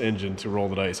in this engine to roll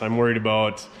the dice. I'm worried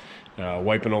about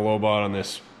wiping a lobot on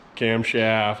this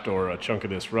camshaft, or a chunk of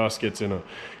this rust gets in a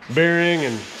bearing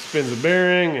and spins the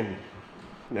bearing,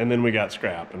 and then we got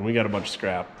scrap, and we got a bunch of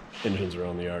scrap engines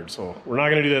around the yard, so we're not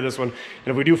going to do that this one. And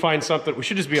if we do find something, we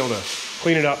should just be able to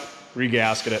clean it up,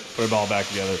 re-gasket it, put it all back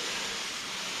together.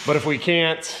 But if we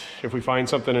can't, if we find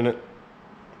something in it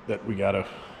that we got to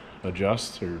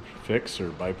adjust or fix or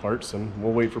buy parts, then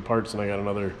we'll wait for parts. And I got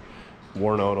another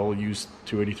worn out old used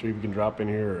 283 we can drop in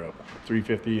here, or a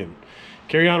 350, and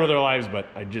carry on with our lives. But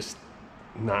I just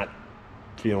not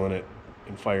feeling it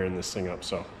and firing this thing up,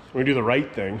 so we're gonna do the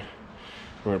right thing.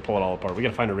 We're gonna pull it all apart. We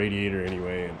gotta find a radiator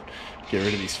anyway and get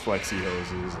rid of these flexi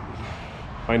hoses and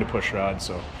find a push rod.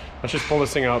 So let's just pull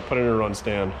this thing out, put it in a run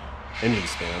stand, engine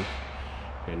stand,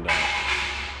 and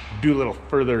do a little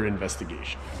further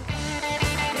investigation.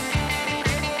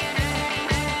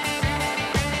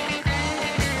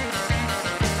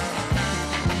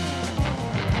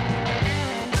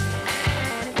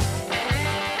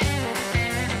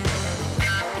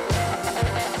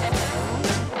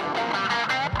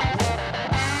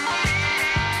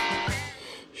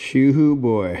 Shoo-hoo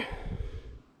boy.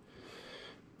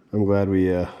 I'm glad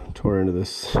we tore into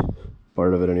this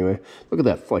part of it anyway. Look at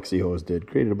that flexi hose did.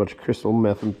 Created a bunch of crystal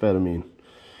methamphetamine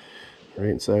right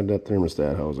inside that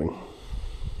thermostat housing.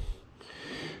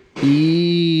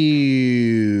 Ew,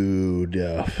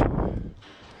 Duff.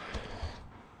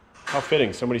 How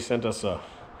fitting. Somebody sent us a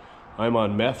I'm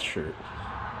on meth shirt.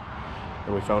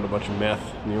 And we found a bunch of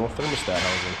meth in the old thermostat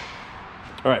housing.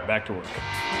 All right, back to work.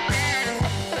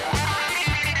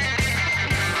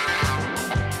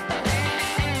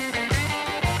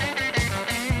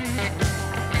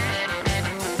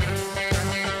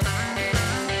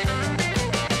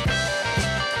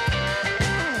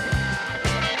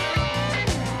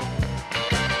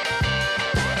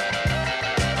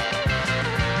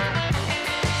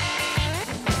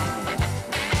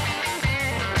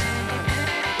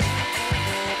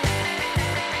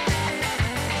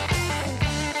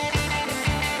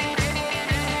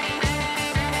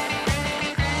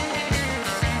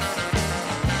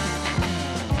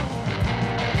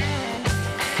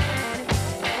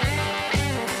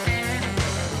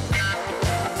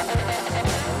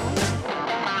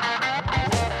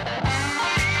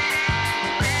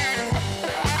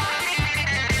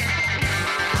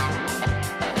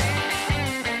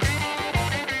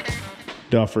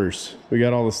 Duffers. We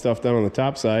got all the stuff done on the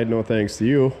top side, no thanks to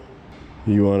you.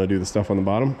 You want to do the stuff on the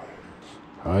bottom?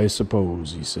 I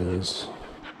suppose, he says.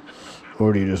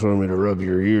 Or do you just want me to rub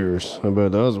your ears? I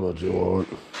bet that's what you want.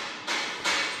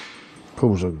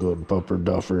 Who's a good pupper,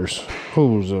 Duffers?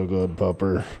 Who's a good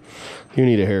pupper? You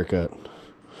need a haircut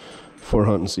for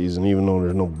hunting season, even though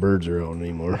there's no birds around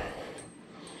anymore.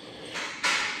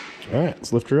 All right,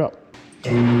 let's lift her up.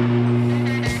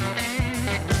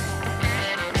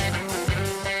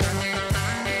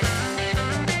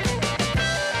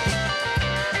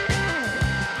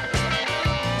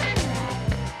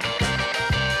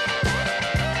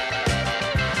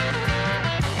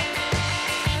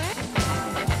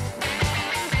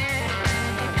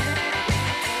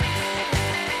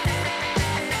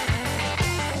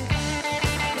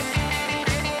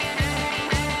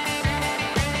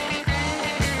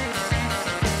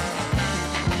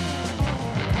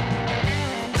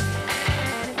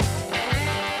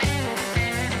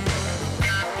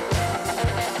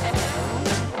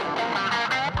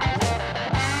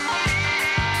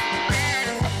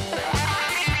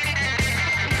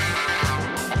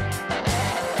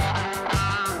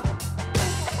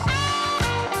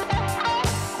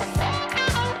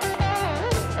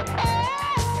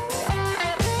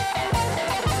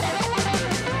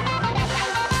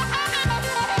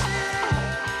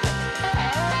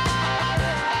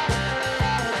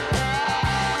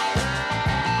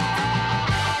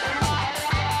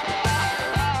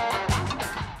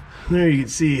 There you can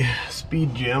see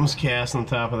speed gems cast on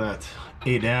top of that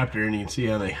adapter, and you can see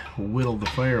how they whittled the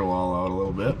firewall out a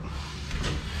little bit.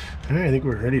 Alright, I think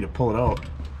we're ready to pull it out.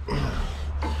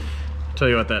 Tell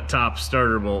you what, that top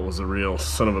starter bolt was a real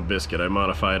son of a biscuit. I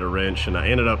modified a wrench and I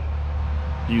ended up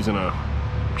using a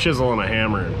chisel and a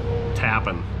hammer and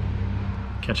tapping,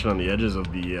 catching on the edges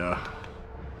of the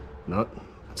nut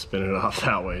and spinning it off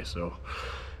that way. So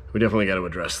we definitely got to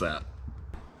address that.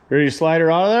 Ready to slide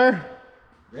her out of there?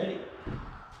 Ready.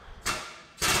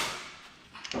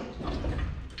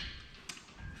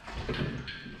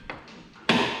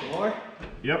 More?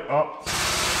 Yep, up.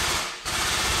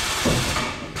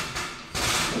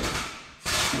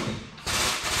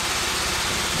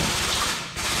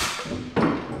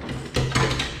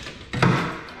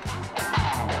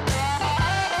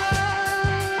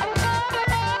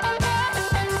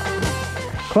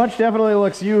 Clutch definitely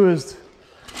looks used.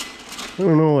 I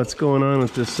don't know what's going on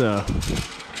with this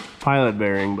pilot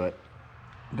bearing, but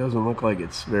it doesn't look like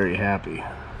it's very happy.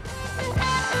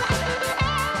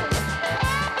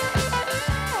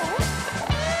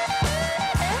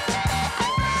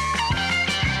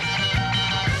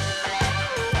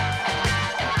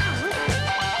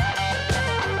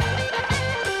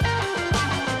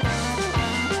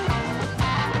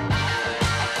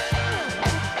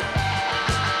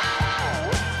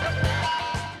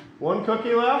 One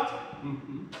cookie left?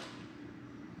 Mm-hmm.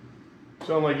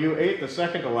 Sound like you ate the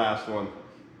second to last one.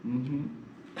 Mm-hmm.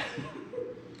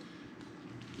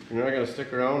 You're not gonna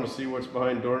stick around to see what's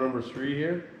behind door number 3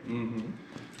 here? Mm-hmm.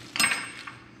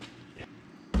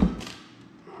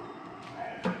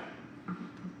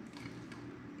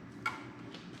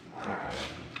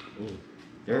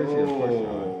 There's your first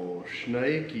one. Oh,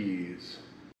 shnikes.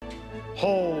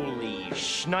 Holy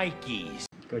shnikes.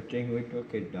 Good thing we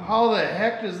took it down. How the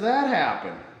heck does that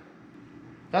happen?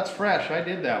 That's fresh. I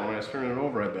did that when I was turning it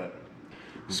over, I bet.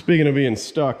 Speaking of being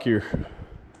stuck, your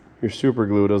super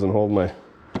glue doesn't hold my...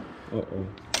 Uh-oh.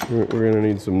 We're gonna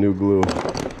need some new glue.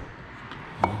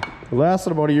 It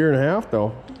lasted about 1.5 years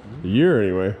though. A year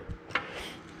anyway.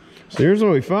 So here's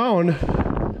what we found.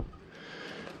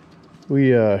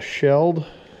 We shelled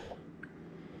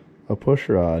a push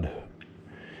rod.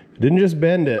 Didn't just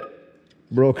bend it.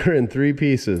 Broke her in 3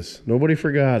 pieces. Nobody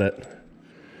forgot it.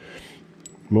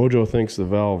 Mojo thinks the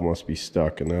valve must be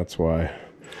stuck, and that's why.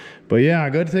 But yeah,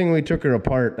 good thing we took her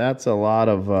apart. That's a lot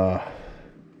of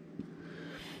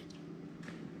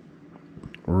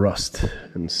rust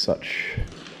and such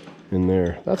in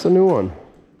there. That's a new one.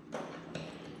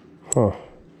 Huh.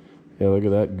 Yeah, look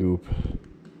at that goop.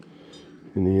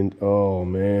 In the end. Oh,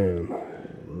 man.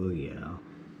 Oh, yeah.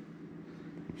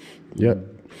 Yep.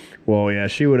 Well, yeah,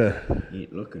 she would have...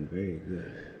 Ain't looking very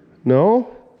good.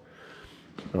 No?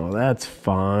 Oh, that's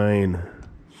fine.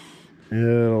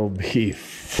 It'll be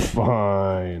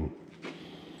fine.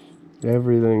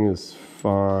 Everything is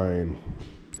fine.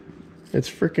 It's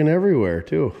freaking everywhere,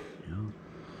 too. Yeah.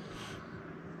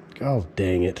 God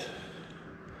dang it.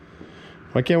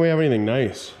 Why can't we have anything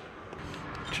nice?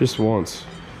 Just once.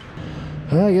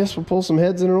 I guess we'll pull some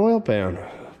heads in an oil pan.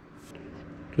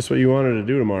 Just what you wanted to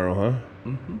do tomorrow, huh?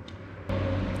 Mm-hmm.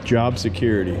 Job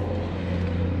security.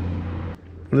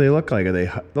 What do they look like? Are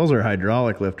they? Those are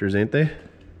hydraulic lifters, ain't they?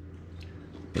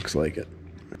 Looks like it.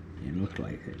 It looks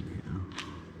like it, you know.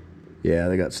 Yeah,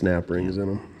 they got snap rings in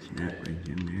them. Snap rings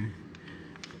in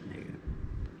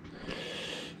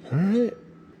there. All right.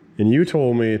 And you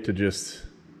told me to just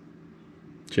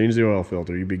change the oil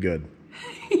filter. You'd be good.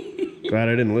 Glad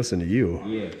I didn't listen to you.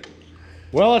 Yeah.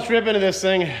 Well, let's rip into this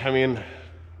thing. I mean,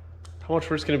 how much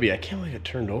work's gonna be? I can't believe it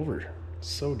turned over. It's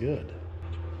so good.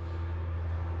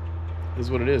 It is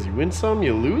what it is. You win some,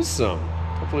 you lose some.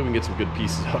 Hopefully we can get some good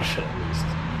pieces out of it at least.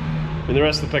 I mean, the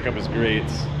rest of the pickup is great.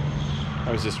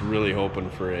 I was just really hoping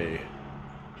for a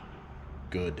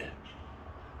good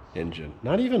engine.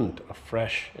 Not even a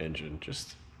fresh engine,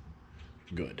 just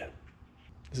good.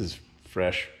 This is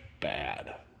fresh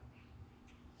bad.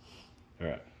 All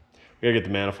right, we gotta get the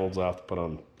manifolds off to put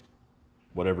on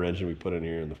whatever engine we put in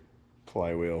here and the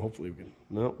flywheel. Hopefully we can,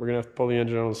 no, we're gonna have to pull the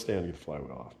engine out of the stand and get the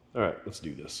flywheel off. All right, let's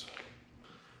do this.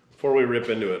 Before we rip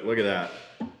into it, look at that.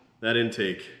 That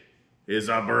intake is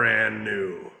a brand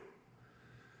new.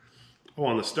 Oh,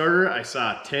 on the starter, I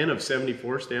saw 10 of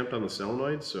 74 stamped on the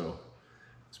solenoid, so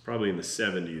it's probably in the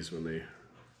 70s when they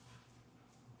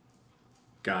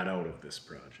got out of this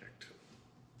project.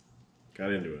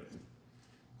 Got into it.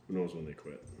 Who knows when they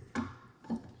quit.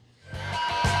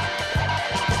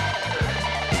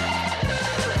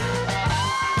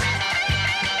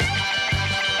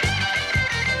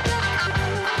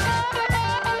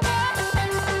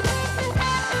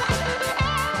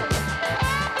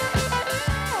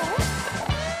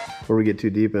 we get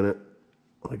too deep in it.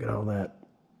 Look at all that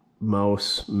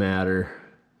mouse matter,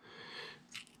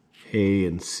 hay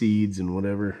and seeds and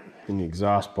whatever in the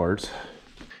exhaust parts.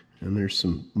 And there's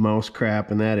some mouse crap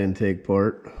in that intake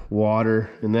port, water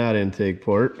in that intake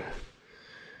port,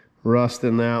 rust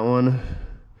in that one,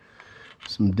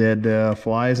 some dead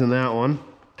flies in that one.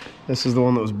 This is the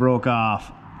one that was broke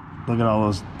off. Look at all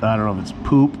those, I don't know if it's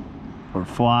poop or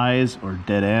flies or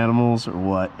dead animals or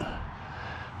what.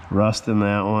 Rust in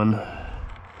that one,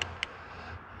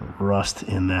 rust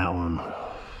in that one.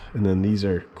 And then these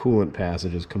are coolant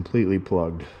passages completely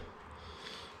plugged.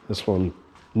 This one,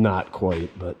 not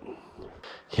quite, but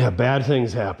yeah, bad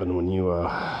things happen when you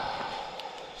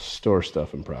store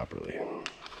stuff improperly.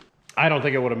 I don't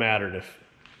think it would have mattered if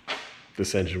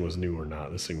this engine was new or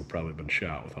not. This thing would probably have been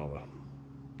shot with all the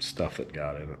stuff that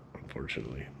got in it,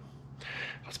 unfortunately.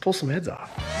 Let's pull some heads off.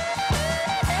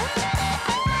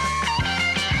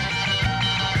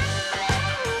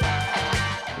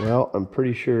 Well, I'm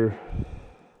pretty sure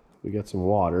we got some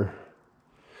water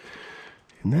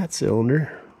in that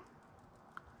cylinder.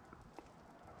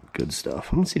 Good stuff.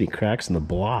 I don't see any cracks in the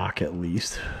block, at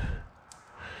least.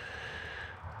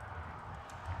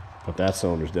 But that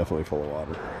cylinder's definitely full of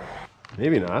water.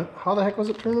 Maybe not. How the heck was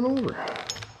it turning over?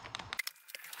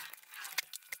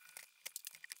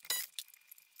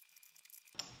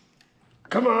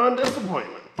 Come on,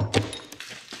 disappointment.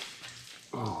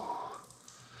 Oh,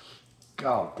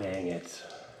 God dang it.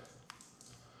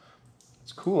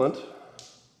 It's coolant.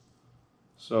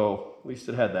 So at least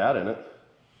it had that in it.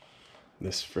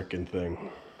 This frickin'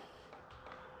 thing.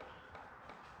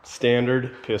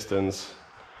 Standard pistons.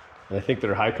 And I think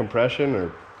they're high compression,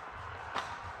 or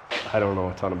I don't know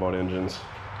a ton about engines.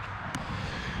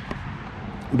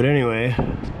 But anyway,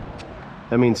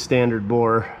 that means standard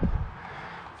bore.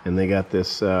 And they got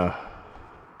this, I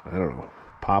don't know,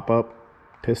 pop-up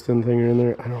piston thing in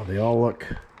there. I don't know, they all look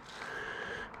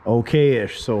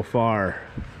okay-ish so far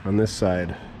on this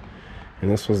side.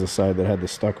 And this was the side that had the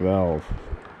stuck valve.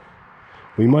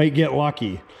 We might get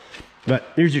lucky. But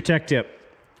here's your tech tip.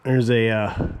 There's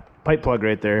a pipe plug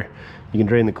right there. You can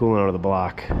drain the coolant out of the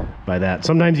block by that.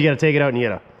 Sometimes you gotta take it out and you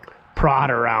gotta prod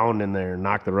around in there and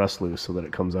knock the rust loose so that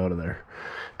it comes out of there.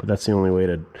 But that's the only way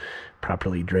to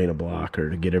properly drain a block or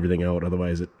to get everything out.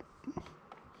 Otherwise it,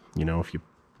 you know,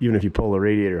 even if you pull the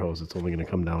radiator hose, it's only gonna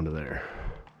come down to there.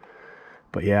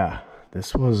 But yeah,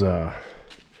 this was a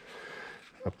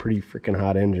pretty freaking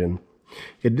hot engine.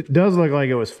 It does look like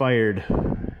it was fired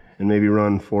and maybe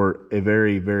run for a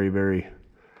very, very, very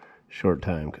short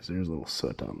time, because there's a little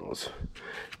soot on those.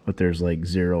 But there's like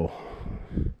zero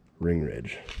ring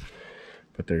ridge.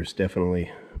 But there's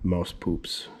definitely mouse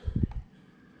poops.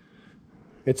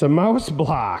 It's a mouse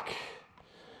block.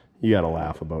 You gotta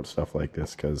laugh about stuff like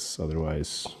this, because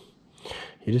otherwise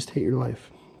you just hate your life.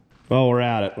 While we're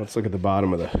at it, let's look at the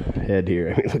bottom of the head here.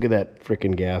 I mean, look at that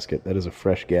freaking gasket. That is a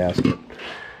fresh gasket.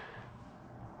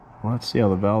 Well, let's see how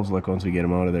the valves look once we get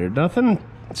them out of there. Nothing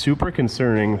super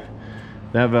concerning.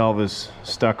 That valve is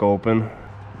stuck open,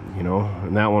 you know,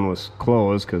 and that one was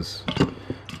closed because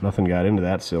nothing got into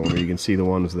that cylinder. You can see the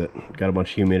ones that got a bunch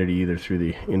of humidity either through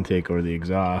the intake or the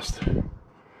exhaust.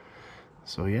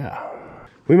 So yeah,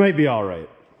 we might be all right.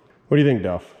 What do you think,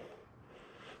 Duff?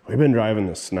 We've been driving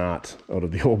the snot out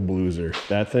of the old Blueser.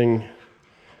 That thing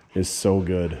is so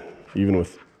good, even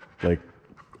with like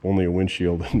only a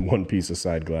windshield and one piece of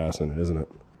side glass in it, isn't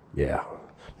it? Yeah.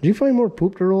 Did you find more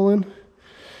poop to roll in?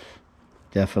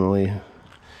 Definitely.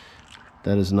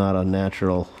 That is not a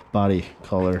natural body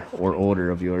color or odor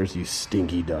of yours, you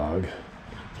stinky dog.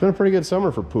 It's been a pretty good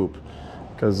summer for poop,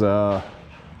 because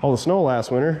all the snow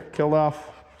last winter killed off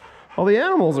all the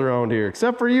animals around here,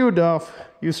 except for you, Duff.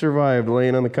 You survived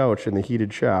laying on the couch in the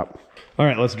heated shop. All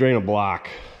right, let's drain a block.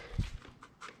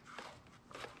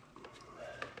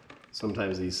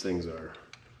 Sometimes these things are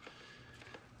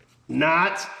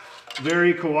not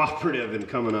very cooperative in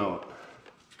coming out.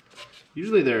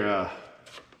 Usually they're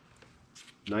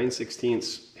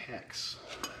 9/16 hex,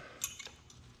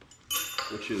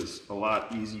 which is a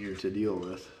lot easier to deal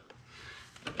with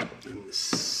than this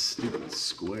stupid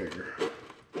square.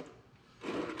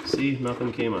 See,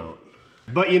 nothing came out.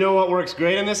 But you know what works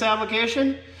great in this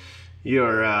application?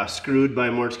 Your Screwed by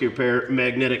Mortske Repair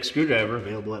magnetic screwdriver,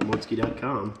 available at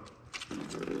mortske.com.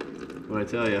 What I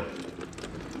tell you,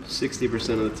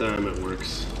 60% of the time it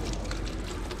works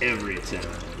every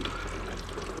time.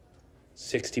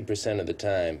 60% of the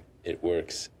time, it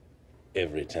works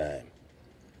every time.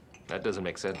 That doesn't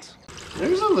make sense.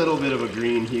 There's a little bit of a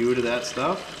green hue to that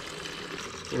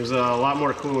stuff. There's a lot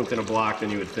more coolant in a block than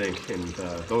you would think. And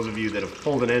those of you that have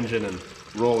pulled an engine and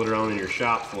rolled it around in your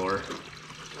shop floor,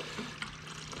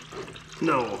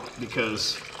 No,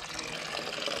 because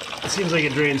it seems like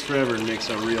it drains forever and makes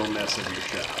a real mess of your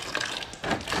shaft.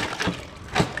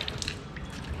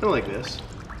 Kind of like this.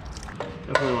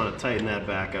 Definitely want to tighten that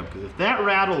back up, because if that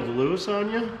rattled loose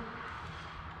on you,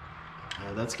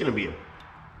 that's going to be a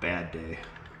bad day.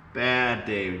 Bad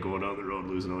day going down the road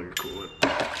losing all your coolant.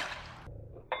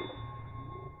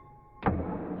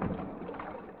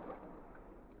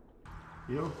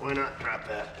 You know, why not drop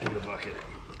that in the bucket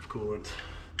of coolant?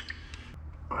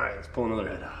 All right, let's pull another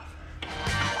head off.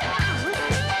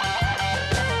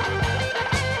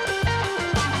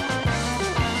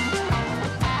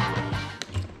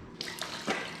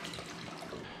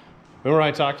 Remember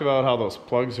I talked about how those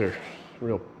plugs are a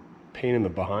real pain in the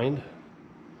behind?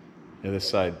 Yeah, this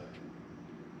side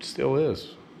still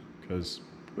is, because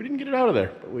we didn't get it out of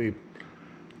there, but we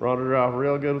rounded it off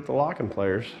real good with the locking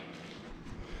pliers.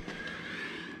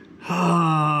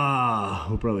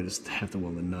 We'll probably just have to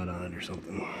weld a nut on it or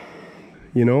something.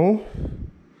 You know,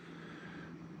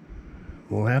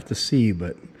 we'll have to see,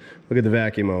 but look at the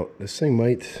vacuum out. This thing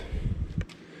might,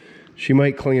 she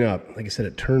might clean up. Like I said,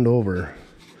 it turned over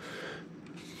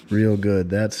real good.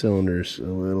 That cylinder's a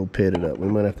little pitted up. We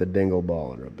might have to dingle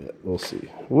ball her a bit. We'll see.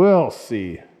 We'll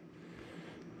see.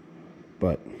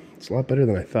 But it's a lot better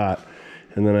than I thought.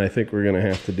 And then I think we're gonna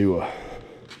have to do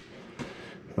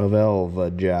a valve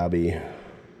jobby.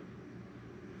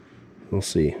 We'll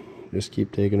see. Just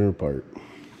keep taking her apart.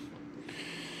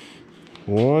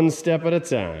 One step at a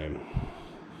time.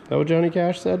 Is that what Johnny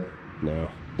Cash said? No,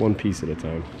 one piece at a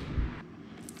time.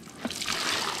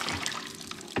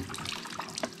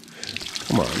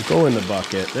 Come on, go in the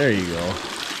bucket. There you go.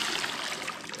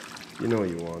 You know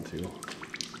you want to.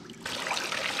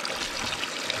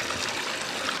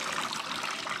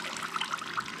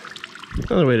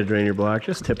 Another way to drain your block,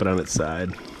 just tip it on its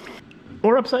side.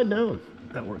 Or upside down.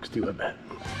 That works too, I bet.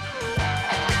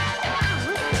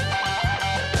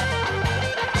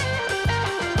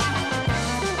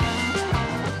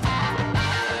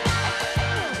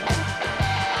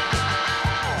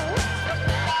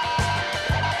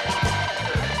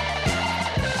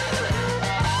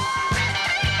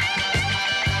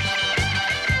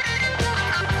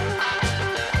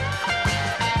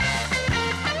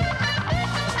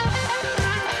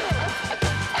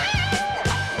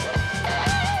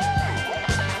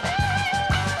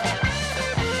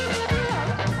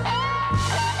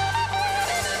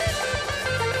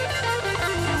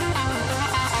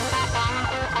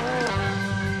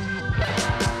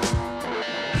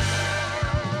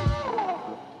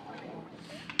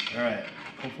 Alright,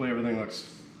 hopefully everything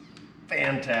looks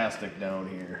fantastic down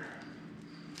here.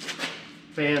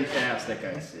 Fantastic,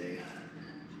 I see.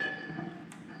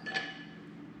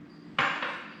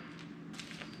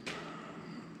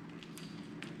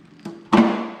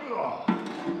 Oh.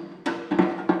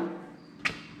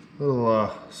 A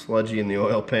little sludgy in the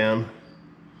oil pan.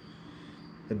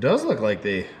 It does look like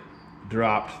they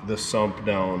dropped the sump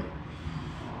down.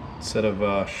 Instead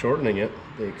of shortening it,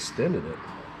 they extended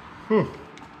it.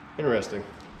 Interesting.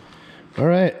 All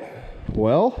right,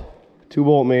 well,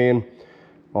 2-bolt main.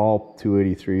 All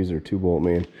 283s are 2-bolt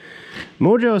main.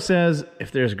 Mojo says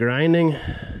if there's grinding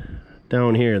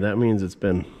down here, that means it's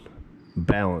been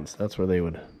balanced. That's where they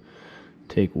would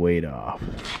take weight off.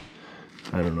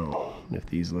 I don't know if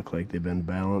these look like they've been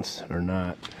balanced or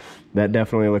not. That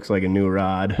definitely looks like a new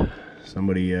rod.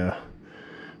 Somebody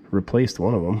replaced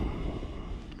one of them.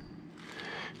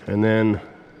 And then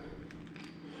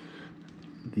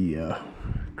the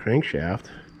crankshaft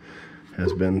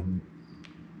has been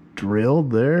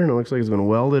drilled there, and it looks like it's been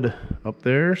welded up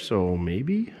there, so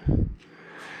maybe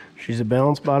she's a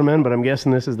balanced bottom end, but I'm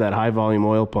guessing this is that high volume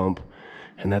oil pump,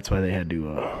 and that's why they had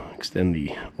to extend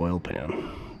the oil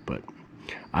pan. But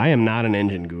I am not an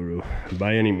engine guru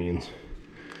by any means.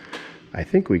 I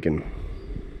think we can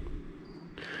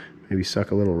maybe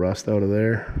suck a little rust out of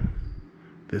there.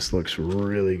 This looks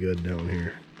really good down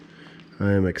here.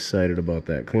 I am excited about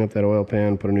that. Clean up that oil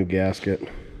pan, put a new gasket,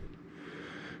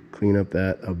 clean up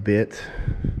that a bit.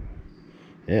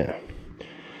 Yeah.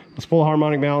 Let's pull a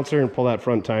harmonic balancer and pull that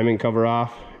front timing cover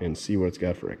off and see what it's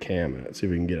got for a cam in it. See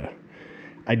if we can get a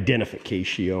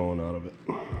identification out of it.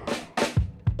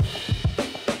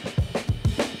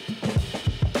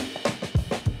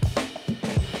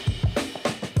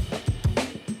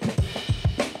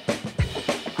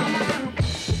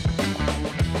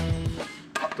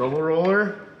 Double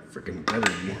roller, freaking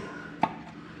heavy.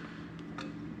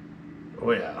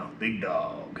 Oh yeah, big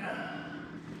dog.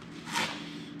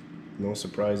 No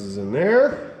surprises in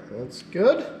there. That's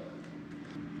good.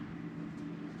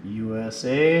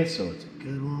 USA, so it's a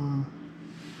good one.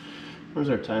 Where's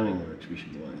our timing marks we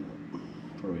should line up?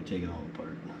 before we take it all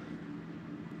apart.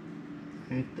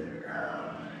 Right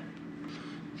there.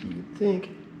 So you'd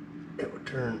think it would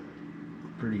turn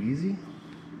pretty easy.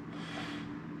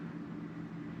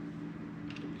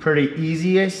 Pretty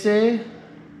easy, I say.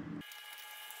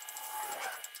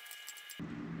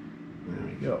 There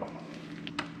we go.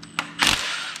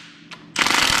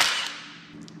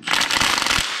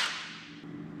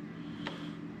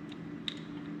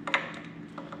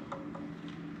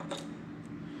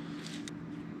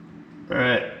 All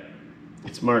right,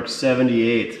 it's marked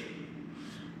 78.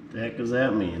 What the heck does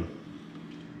that mean?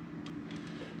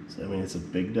 Does that mean it's a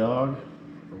big dog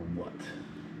or what?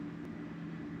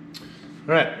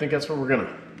 All right, I think that's where we're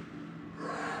gonna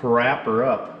wrap her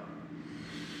up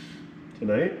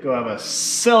tonight. Go have a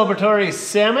celebratory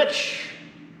sandwich.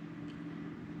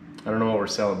 I don't know what we're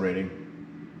celebrating.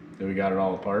 That we got it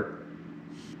all apart.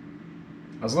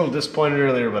 I was a little disappointed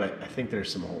earlier, but I think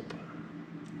there's some hope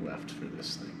left for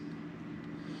this thing.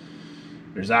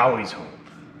 There's always hope.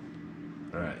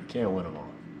 All right, you can't win them all.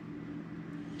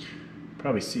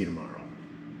 Probably see you tomorrow.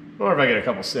 Or if I get a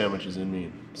couple sandwiches in me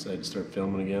and decide to start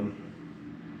filming again,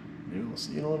 maybe we'll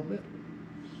see you in a little bit.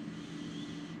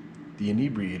 The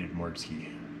inebriated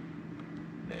Mortske.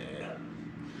 Nah.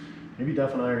 Maybe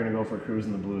Duff and I are gonna go for a cruise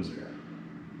in the Blueser.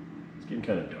 It's getting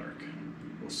kind of dark.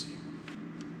 We'll see.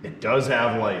 It does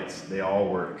have lights. They all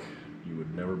work. You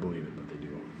would never believe it, but they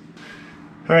do.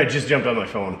 All right, just jumped on my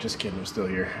phone. Just kidding, I'm still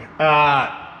here.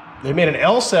 They made an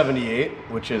L78,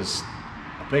 which is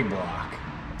a big block,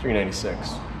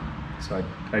 396. So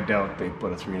I doubt they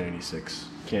put a 396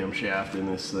 camshaft in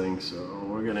this thing, so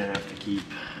we're gonna have to keep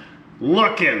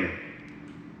looking.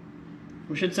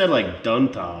 We should say like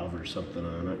Duntov or something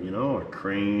on it, you know, or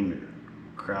Crane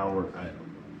or Crowler.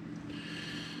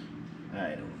 I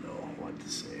don't know what to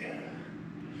say.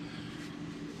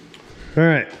 All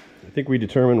right, I think we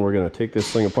determined we're gonna take this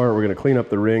thing apart. We're gonna clean up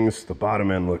the rings. The bottom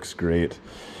end looks great.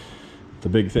 The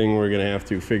big thing we're gonna have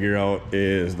to figure out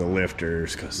is the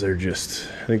lifters, because they're just,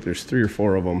 I think there's 3 or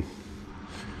 4 of them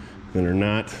that are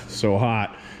not so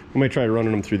hot. We might try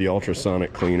running them through the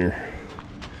ultrasonic cleaner.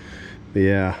 But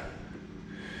yeah,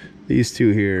 these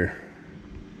 2 here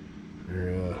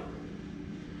are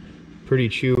pretty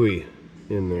chewy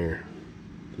in there.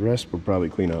 The rest we'll probably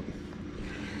clean up.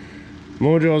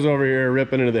 Mojo's over here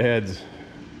ripping into the heads.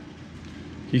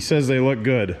 He says they look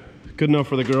good. Good enough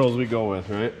for the girls we go with,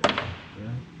 right?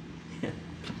 Yeah.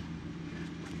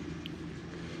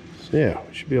 So yeah,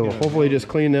 we should be able to hopefully just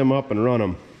clean them up and run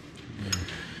them.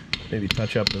 Maybe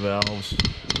touch up the valves.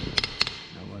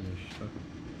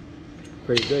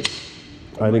 Pretty good.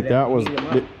 I think that was,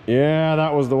 yeah,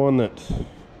 that was the one that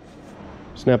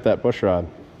snapped that push rod.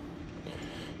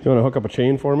 You want to hook up a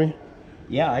chain for me?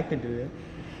 Yeah, I could do that.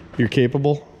 You're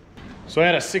capable? So I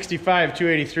had a 65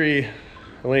 283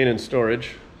 laying in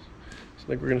storage. So I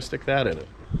think we're gonna stick that in it.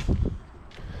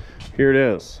 Here it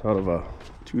is, out of a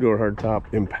 2-door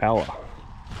hardtop Impala.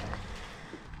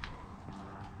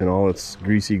 In all its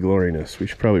greasy gloriness. We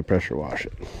should probably pressure wash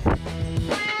it.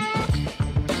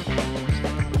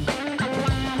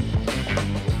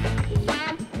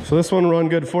 So this one run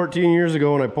good 14 years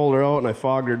ago when I pulled her out and I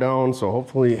fogged her down, so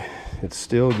hopefully it's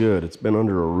still good. It's been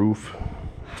under a roof.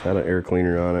 It's had an air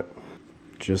cleaner on it.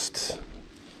 Just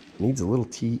needs a little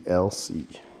TLC.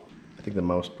 I think the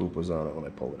mouse poop was on it when I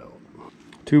pulled it out.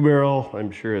 2-barrel,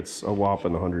 I'm sure it's a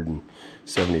whopping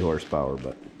 170 horsepower,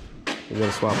 but we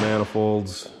gotta swap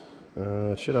manifolds.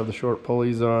 It should have the short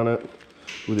pulleys on it.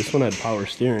 Ooh, this one had power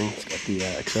steering. It's got the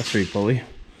accessory pulley.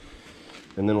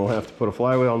 And then we'll have to put a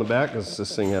flywheel on the back because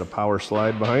this thing had a power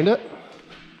slide behind it.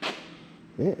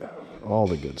 Yeah, all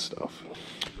the good stuff.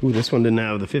 Ooh, this one didn't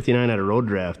have, the 59 had a road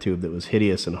draft tube that was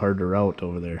hideous and hard to route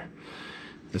over there.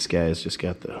 This guy has just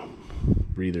got the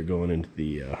breather going into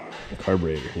the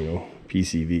carburetor, you know,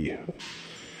 PCV.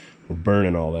 We're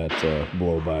burning all that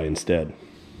blow by instead.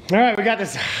 All right, we got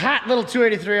this hot little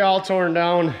 283 all torn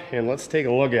down, and let's take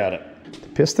a look at it. The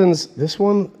pistons, this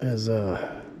one has done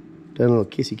a little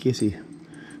kissy,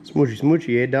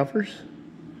 smoochy, eh, Duffers?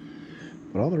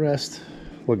 But all the rest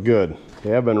look good. They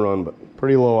have been run, but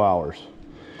pretty low hours.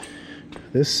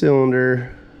 This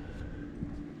cylinder,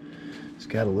 it's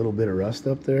got a little bit of rust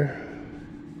up there.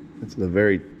 It's the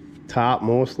very top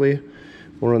mostly.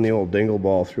 We'll run the old dingle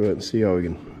ball through it and see how we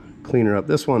can clean her up.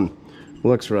 This one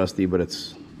looks rusty, but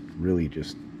it's really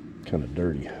just kind of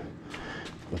dirty.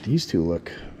 But these 2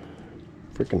 look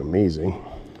freaking amazing.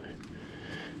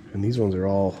 And these ones are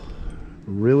all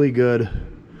really good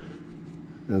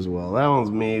as well. That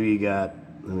one's maybe got,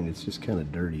 I mean, it's just kind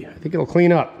of dirty. I think it'll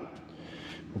clean up.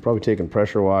 We'll probably take and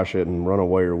pressure wash it and run a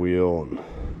wire wheel and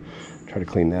Try to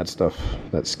clean that stuff,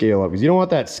 that scale up, because you don't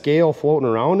want that scale floating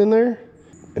around in there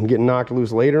and getting knocked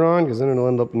loose later on, because then it'll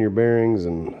end up in your bearings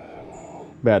and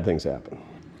bad things happen.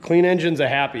 Clean engine's a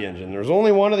happy engine. There's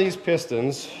only one of these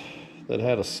pistons that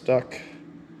had a stuck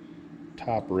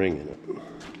top ring in it.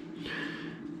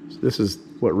 So this is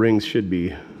what rings should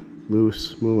be.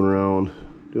 Loose, moving around,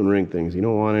 doing ring things. You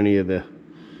don't want any of the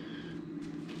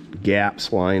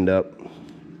gaps lined up.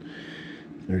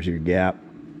 There's your gap.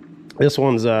 This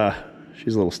one's,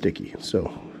 she's a little sticky.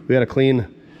 So we gotta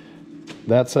clean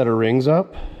that set of rings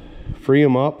up, free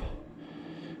them up.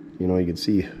 You know, you can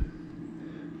see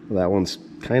that one's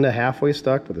kind of halfway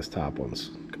stuck, but this top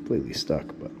one's completely stuck.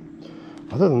 But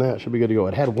other than that, it should be good to go.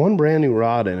 It had one brand new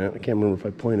rod in it. I can't remember if I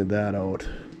pointed that out.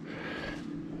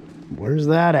 Where's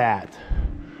that at?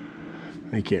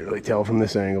 I can't really tell from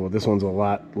this angle, but this one's a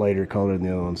lot lighter color than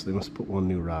the other one, so they must put one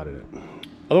new rod in it.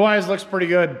 Otherwise, it looks pretty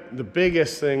good. The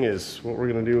biggest thing is what we're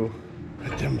gonna do.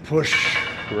 Let them push.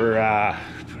 We're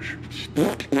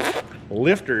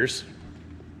lifters.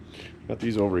 Got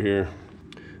these over here.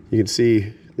 You can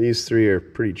see these three are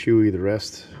pretty chewy. The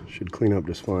rest should clean up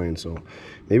just fine. So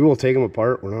maybe we'll take them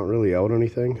apart. We're not really out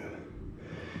anything.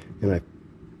 And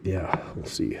yeah, we'll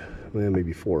see. Well,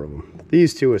 maybe 4 of them.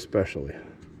 These 2 especially.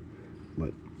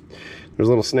 But there's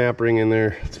a little snap ring in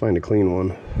there. It's fine to clean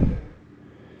one.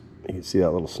 You can see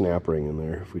that little snap ring in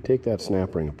there. If we take that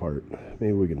snap ring apart,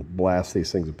 maybe we can blast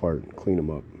these things apart and clean them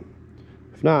up.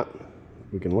 If not,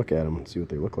 we can look at them and see what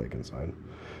they look like inside.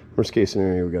 Worst case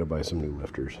scenario, we got to buy some new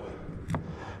lifters.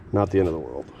 Not the end of the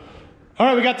world. All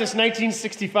right, we got this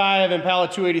 1965 Impala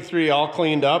 283 all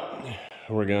cleaned up.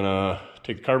 We're gonna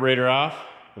take the carburetor off,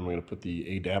 and we're gonna put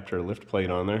the adapter lift plate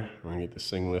on there. We're gonna get this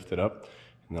thing lifted up,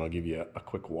 and then I'll give you a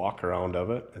quick walk around of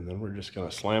it, and then we're just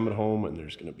gonna slam it home, and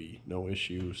there's gonna be no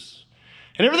issues.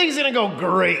 And everything's gonna go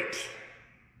great,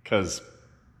 because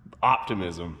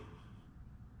optimism.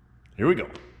 Here we go.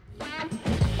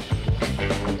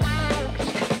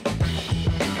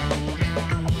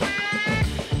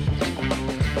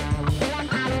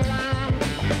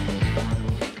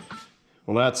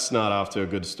 Well, that's not off to a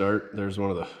good start. There's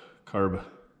one of the carb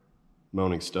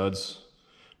mounting studs.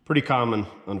 Pretty common,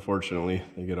 unfortunately.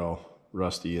 They get all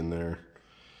rusty in there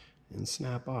and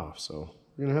snap off. So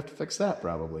we're gonna have to fix that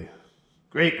probably.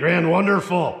 Great, grand,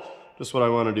 wonderful. Just what I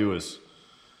wanna do is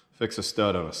fix a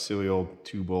stud on a silly old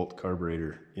 2-bolt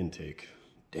carburetor intake.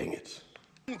 Dang it.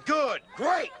 Good,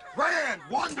 great, grand,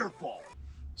 wonderful.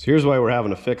 So here's why we're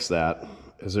having to fix that,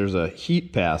 is there's a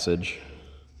heat passage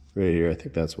right here. I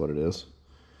think that's what it is.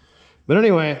 But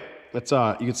anyway, it's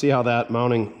you can see how that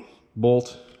mounting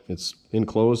bolt, it's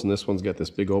enclosed, and this one's got this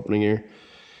big opening here.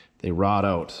 They rot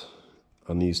out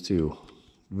on these two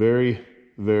very,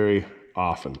 very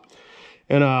often.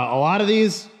 And a lot of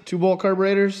these 2-bolt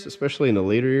carburetors, especially in the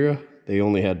later era, they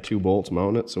only had 2 bolts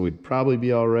mounting it, so we'd probably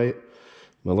be all right.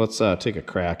 But let's take a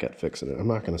crack at fixing it. I'm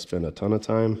not going to spend a ton of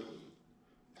time,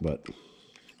 but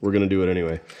we're going to do it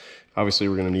anyway. Obviously,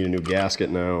 we're going to need a new gasket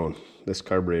now, and this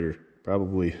carburetor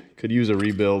probably could use a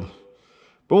rebuild,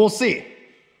 but we'll see.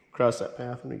 Cross that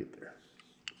path when we get there.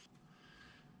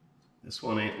 This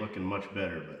one ain't looking much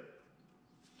better, but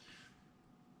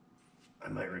I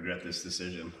might regret this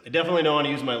decision. I definitely don't want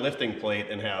to use my lifting plate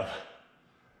and have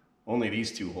only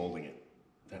these 2 holding it.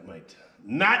 That might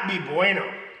not be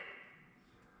bueno.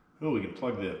 Oh, we can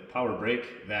plug the power brake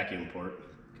vacuum port,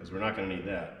 because we're not going to need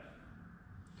that.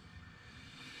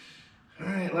 All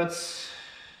right, let's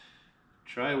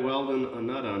try welding a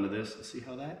nut onto this and see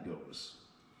how that goes.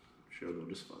 I'm sure it'll go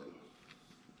just fine.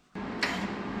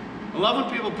 I love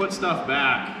when people put stuff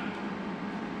back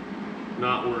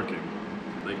not working.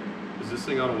 Like, is this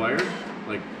thing out of wire?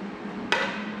 Like,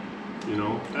 you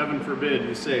know, heaven forbid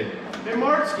you say, hey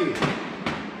Mortske,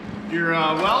 your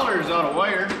welder's out of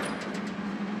wire.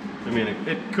 I mean,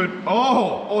 it could,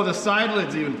 oh, the side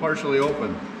lid's even partially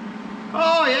open.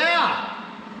 Oh yeah!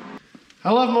 I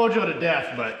love Mojo to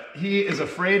death, but he is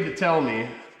afraid to tell me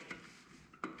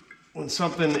when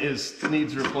something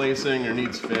needs replacing or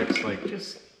needs fixed. Like,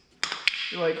 just,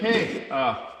 you're like, hey,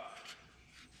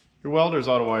 your welder's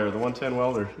out of wire, the 110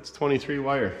 welder. It's 23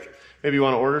 wire. Maybe you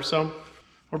want to order some?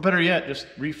 Or better yet, just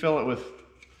refill it with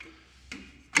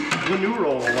the new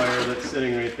roll of wire that's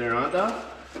sitting right there, huh, Duff?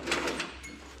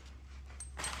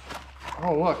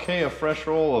 Oh, look, hey, a fresh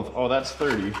roll of, oh, that's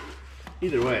 30.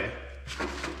 Either way.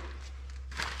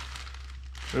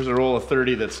 There's a roll of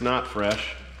 30 that's not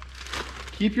fresh.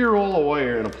 Keep your roll of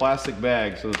wire in a plastic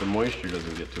bag so that the moisture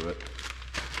doesn't get to it.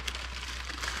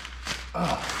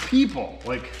 Oh, people,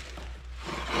 like,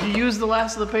 you use the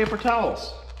last of the paper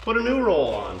towels. Put a new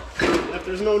roll on. And if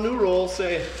there's no new roll,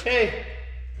 say, hey,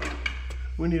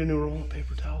 we need a new roll of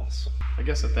paper towels. I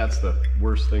guess if that's the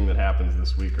worst thing that happens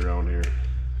this week around here,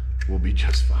 we'll be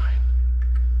just fine.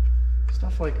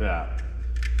 Stuff like that.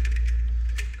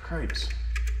 Cripes.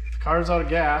 If the car's out of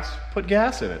gas, put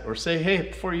gas in it. Or say, hey,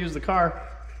 before you use the car,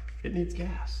 it needs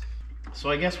gas. So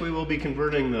I guess we will be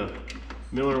converting the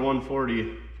Miller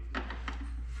 140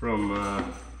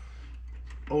 from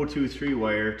 023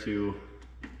 wire to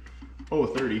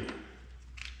 030,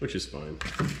 which is fine.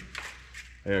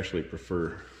 I actually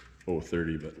prefer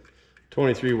 030, but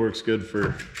 23 works good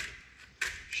for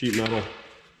sheet metal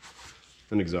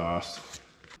and exhaust.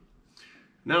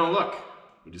 Now look,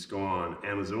 we just go on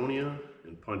Amazonia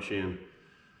and punch in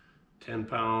 10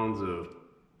 pounds of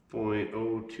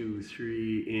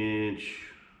 0.023 inch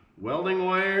welding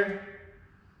wire,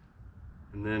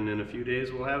 and then in a few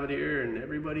days we'll have it here and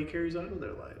everybody carries on with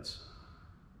their lives.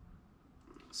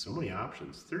 So many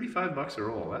options. 35 bucks a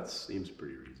roll, that seems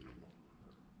pretty reasonable.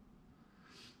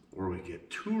 Or we get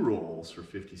 2 rolls for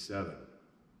 57.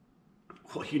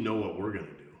 Well, you know what we're gonna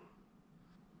do.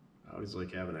 I always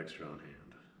like having extra on hand.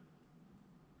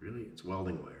 Really, it's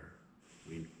welding wire. I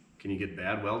mean, can you get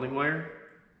bad welding wire?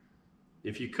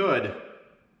 If you could,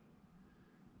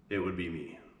 it would be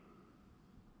me.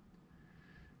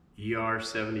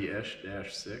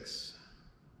 ER70-6.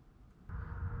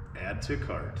 Add to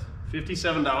cart.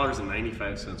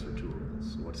 $57.95 for 2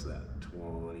 rolls. So what's that?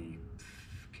 20,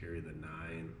 carry the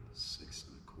 9, 6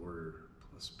 1/4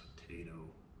 plus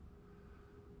potato.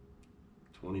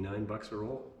 29 bucks a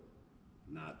roll?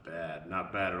 Not bad.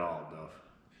 Not bad at all, Duff.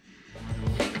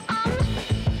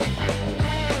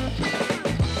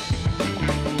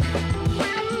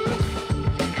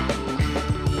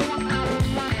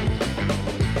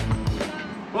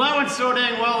 Well, that went so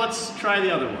dang well, let's try the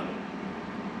other one.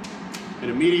 And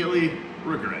immediately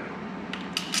regret it.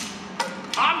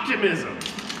 Optimism!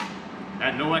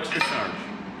 At no extra charge.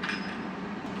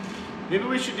 Maybe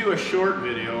we should do a short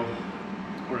video,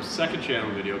 or a second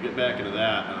channel video, get back into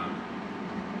that,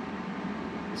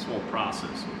 this whole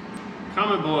process.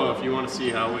 Comment below if you want to see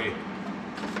how we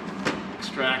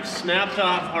extract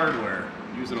snap-top hardware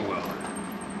using a welder,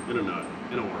 and a nut,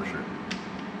 and a washer,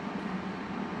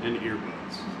 and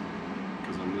earbuds,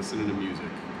 because I'm listening to music,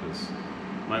 because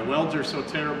my welds are so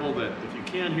terrible that if you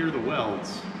can't hear the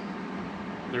welds,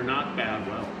 they're not bad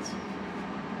welds.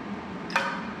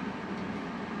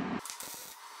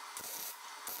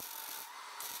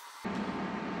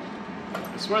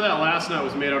 I swear that last nut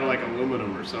was made out of like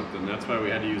aluminum or something. That's why we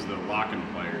had to use the locking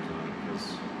pliers on it,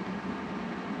 because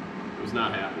it was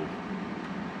not happy.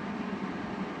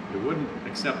 It wouldn't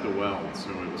accept the weld, so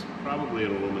it was probably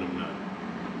an aluminum nut.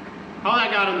 How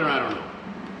that got in there, I don't know.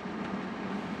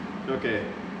 Okay,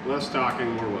 less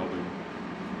talking, more welding.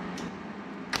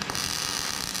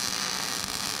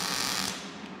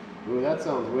 Ooh, that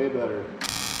sounds way better.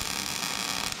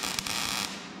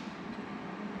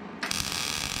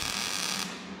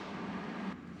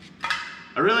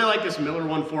 I really like this Miller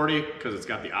 140 because it's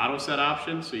got the auto set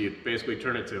option, so you basically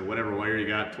turn it to whatever wire you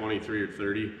got, 23 or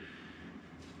 30,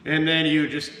 and then you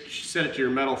just set it to your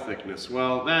metal thickness.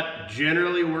 Well, that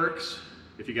generally works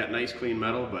if you got nice clean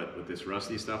metal, but with this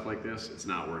rusty stuff like this, it's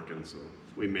not working, so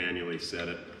we manually set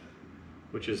it,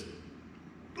 which is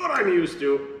what I'm used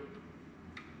to.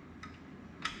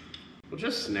 We'll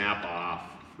just snap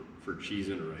off for cheese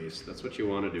and rice. That's what you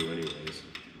want to do anyways,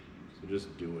 so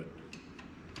just do it.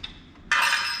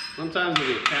 Sometimes when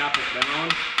you tap it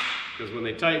down, because when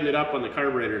they tighten it up on the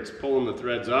carburetor, it's pulling the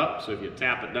threads up, so if you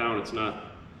tap it down, it's not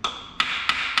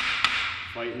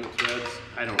fighting the threads.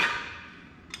 I don't know.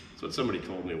 That's what somebody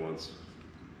told me once.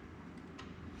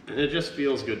 And it just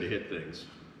feels good to hit things.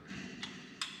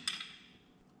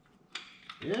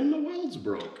 And the weld's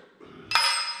broke.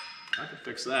 I could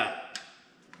fix that.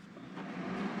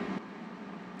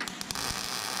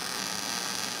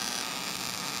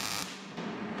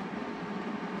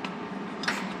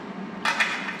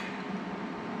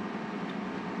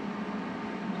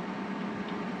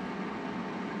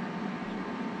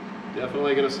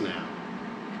 Definitely gonna snap.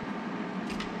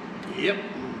 Yep.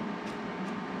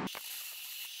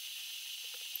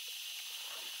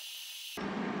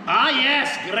 Ah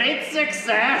yes, great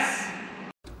success!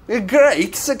 A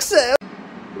great success!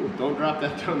 Ooh, don't drop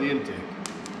that down the intake.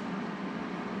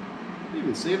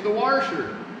 Even saved the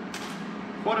washer.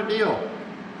 What a deal.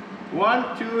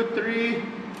 1, 2, 3.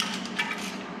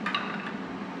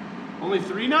 Only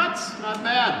 3 nuts? Not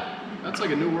bad. That's like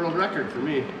a new world record for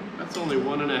me. That's only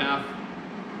 1.5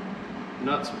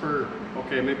 nuts per,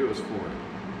 okay, maybe it was 4.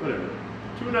 Whatever.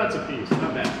 2 nuts a piece,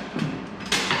 not bad.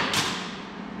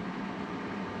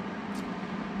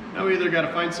 Now we either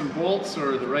gotta find some bolts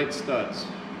or the right studs.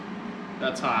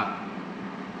 That's hot.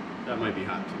 That might be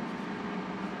hot too.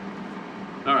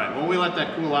 All right, well, we let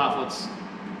that cool off. Let's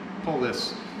pull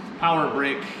this power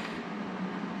brake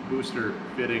booster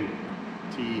fitting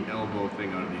T elbow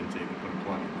thing out of the intake and put a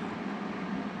plug in.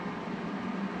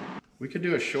 We could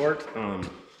do a short on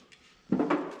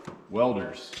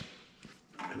welders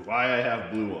and why I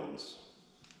have blue ones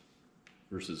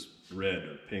versus red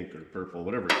or pink or purple,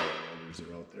 whatever color welders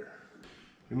are out there.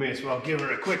 We may as well give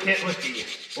her a quick hit with the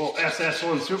old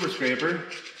SS1 Super Scraper.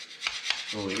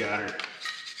 Oh, we got her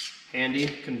handy,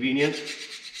 convenient.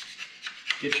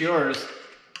 Get yours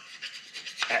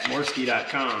at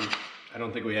mortske.com. I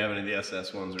don't think we have any of the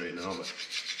SS ones right now, but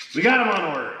we got them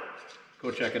on order.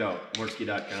 Go check it out,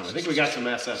 mortske.com. I think we got some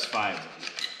SS5s on there.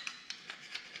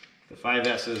 The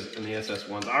 5S's and the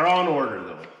SS1s are on order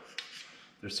though.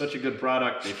 They're such a good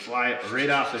product, they fly right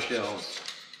off the shelves.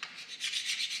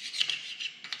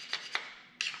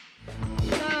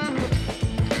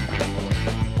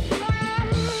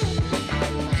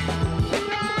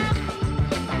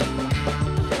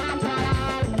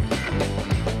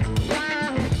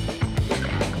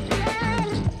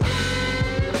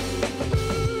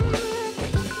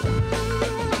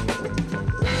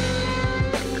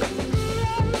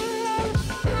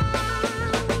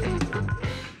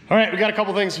 All right, we got a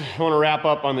couple things I want to wrap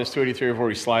up on this 283 before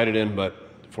we slide it in,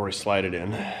 but before we slide it in,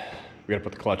 we got to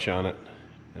put the clutch on it.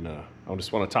 And I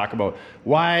just want to talk about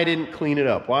why I didn't clean it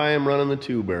up, why I'm running the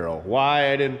 2-barrel,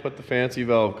 why I didn't put the fancy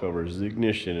valve covers, the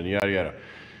ignition, and yada yada.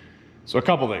 So a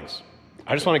couple things.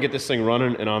 I just want to get this thing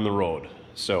running and on the road.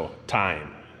 So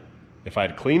time. If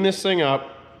I'd clean this thing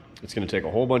up, it's going to take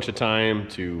a whole bunch of time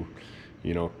to,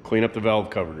 you know, clean up the valve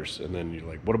covers. And then you're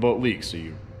like, what about leaks? So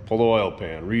you pull the oil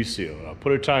pan, reseal it, I'll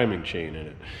put a timing chain in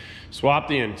it, swap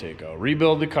the intake out,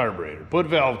 rebuild the carburetor, put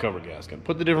valve cover gasket,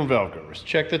 put the different valve covers,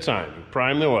 check the timing,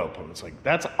 prime the oil pump. It's like,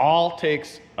 that's all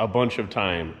takes a bunch of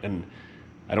time, and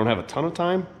I don't have a ton of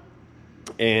time,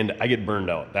 and I get burned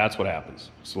out. That's what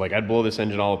happens. So like, I'd blow this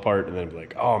engine all apart and then be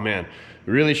like, oh man,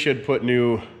 we really should put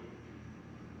new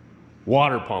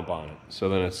water pump on it. So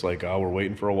then it's like, oh, we're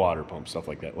waiting for a water pump, stuff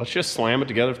like that. Let's just slam it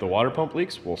together. If the water pump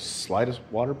leaks, we'll slide a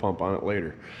water pump on it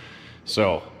later.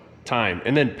 So time.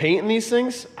 And then painting these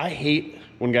things, I hate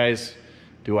when guys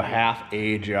do a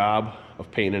half-a job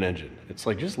of painting an engine. It's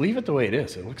like, just leave it the way it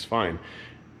is. It looks fine.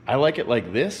 I like it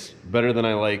like this better than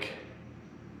I like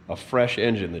a fresh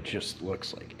engine that just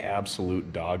looks like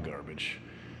absolute dog garbage.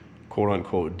 Quote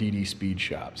unquote DD Speed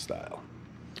Shop style.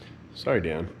 Sorry,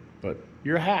 Dan, but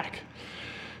you're a hack.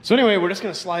 So anyway, we're just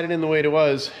gonna slide it in the way it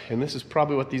was, and this is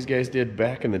probably what these guys did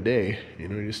back in the day. You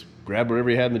know, you just grab whatever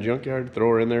you had in the junkyard, throw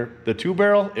her in there. The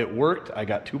 2-barrel, it worked. I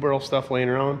got 2-barrel stuff laying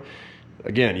around.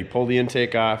 Again, you pull the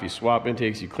intake off, you swap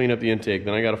intakes, you clean up the intake,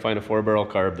 then I gotta find a 4-barrel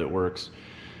carb that works.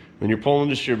 Then you're pulling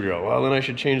the distributor out. Well, then I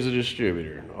should change the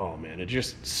distributor. Oh man, it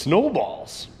just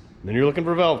snowballs. Then you're looking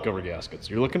for valve cover gaskets.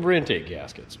 You're looking for intake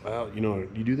gaskets. Well, you know,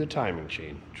 you do the timing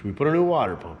chain. Should we put a new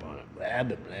water pump on it? Blah,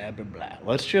 blah, blah, blah, blah.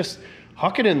 Let's just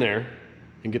huck it in there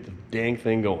and get the dang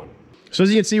thing going. So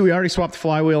as you can see, we already swapped the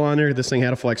flywheel on there. This thing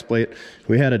had a flex plate.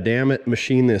 We had to damn it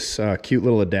machine this cute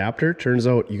little adapter. Turns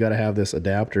out you got to have this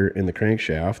adapter in the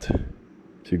crankshaft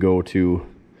to go to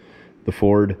the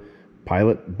Ford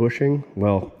pilot bushing.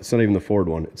 Well, it's not even the Ford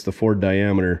one, it's the Ford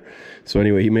diameter. So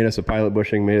anyway, he made us a pilot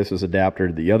bushing, made us this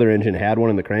adapter. The other engine had one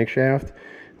in the crankshaft.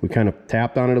 We kind of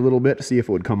tapped on it a little bit to see if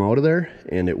it would come out of there,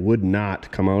 and it would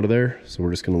not come out of there. So we're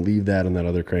just going to leave that in that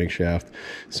other crankshaft.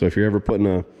 So if you're ever putting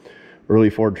a early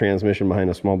Ford transmission behind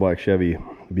a small black Chevy,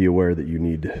 be aware that you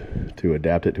need to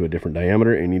adapt it to a different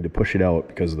diameter, and you need to push it out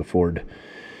because the Ford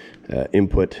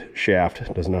input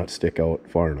shaft does not stick out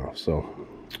far enough. So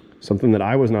something that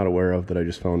I was not aware of that I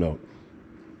just found out.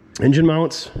 Engine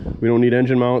mounts, we don't need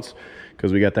engine mounts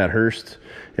because we got that Hurst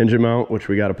engine mount, which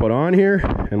we got to put on here.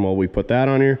 And while we put that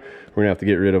on here, we're gonna have to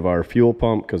get rid of our fuel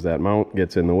pump because that mount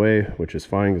gets in the way, which is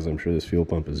fine because I'm sure this fuel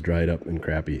pump is dried up and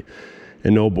crappy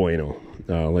and no bueno.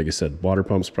 Like I said, water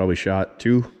pump's probably shot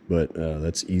too, but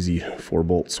that's easy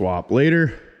 4-bolt swap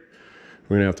later.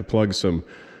 We're gonna have to plug some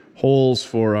holes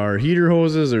for our heater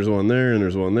hoses. There's one there and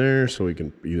there's one there, so we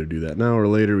can either do that now or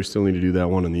later. We still need to do that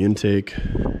one in the intake.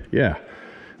 Yeah,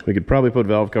 we could probably put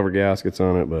valve cover gaskets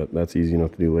on it, but that's easy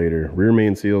enough to do later. Rear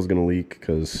main seal is going to leak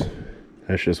because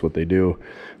that's just what they do.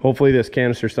 Hopefully this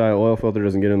canister style oil filter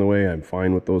doesn't get in the way. I'm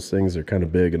fine with those things. They're kind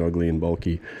of big and ugly and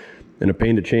bulky and a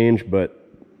pain to change, but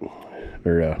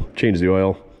change the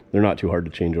oil. They're not too hard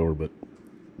to change over, but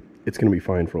it's going to be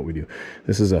fine for what we do.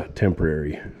 This is a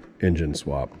temporary engine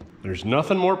swap. There's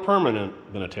nothing more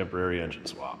permanent than a temporary engine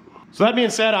swap. So that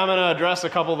being said, I'm gonna address a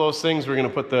couple of those things. We're gonna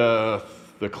put the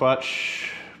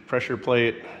clutch, pressure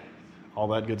plate, all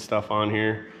that good stuff on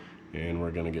here. And we're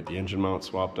gonna get the engine mount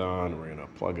swapped on. We're gonna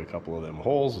plug a couple of them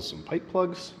holes with some pipe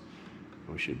plugs.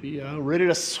 We should be ready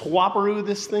to swapperoo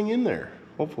this thing in there.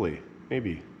 Hopefully,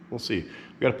 maybe, we'll see.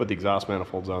 We gotta put the exhaust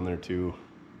manifolds on there too.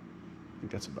 I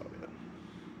think that's about it.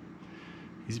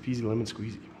 Easy peasy lemon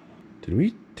squeezy. Did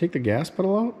we take the gas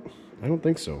pedal out? I don't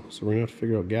think so. So we're gonna have to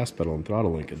figure out gas pedal and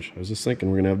throttle linkage. I was just thinking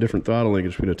we're gonna have different throttle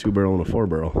linkage between a 2-barrel and a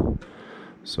 4-barrel.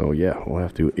 So yeah, we'll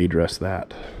have to address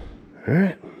that. All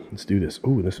right, let's do this.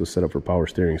 Oh, this was set up for power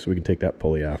steering, so we can take that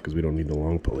pulley off because we don't need the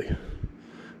long pulley.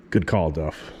 Good call,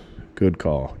 Duff. Good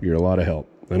call. You're a lot of help.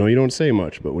 I know you don't say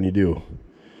much, but when you do,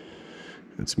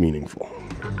 it's meaningful.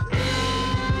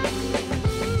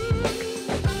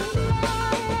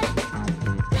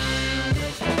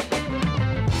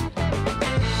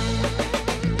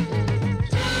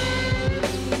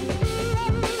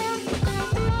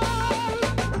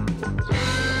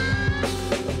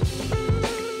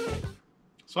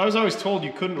 So I was always told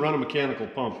you couldn't run a mechanical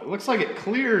pump. It looks like it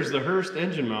clears the Hurst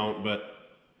engine mount,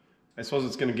 but I suppose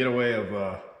it's going to get away of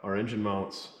our engine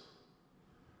mounts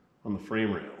on the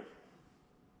frame rail.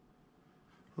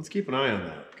 Let's keep an eye on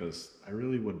that, because I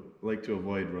really would like to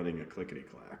avoid running a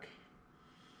clickety-clack.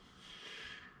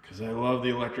 Because I love the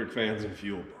electric fans and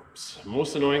fuel pumps.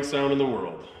 Most annoying sound in the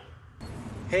world.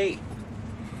 Hey,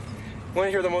 want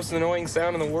to hear the most annoying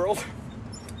sound in the world?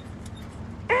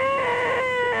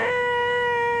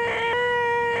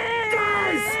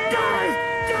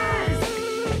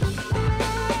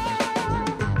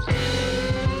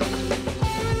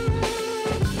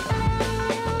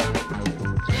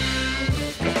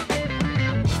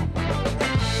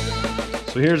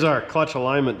 So here's our clutch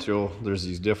alignment tool. There's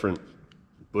these different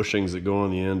bushings that go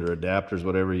on the end, or adapters,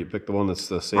 whatever. You pick the one that's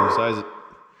the same size.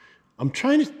 I'm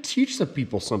trying to teach the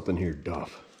people something here,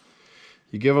 Duff.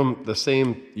 You give them the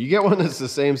same, you get one that's the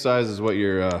same size as what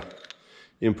your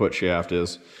input shaft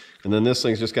is. And then this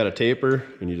thing's just got a taper,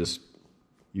 and you just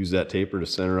use that taper to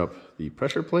center up the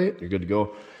pressure plate. You're good to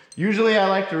go. Usually I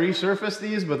like to resurface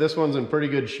these, but this one's in pretty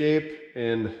good shape.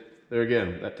 And there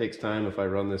again, that takes time if I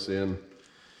run this in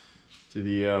to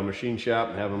the machine shop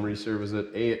and have them resurface it.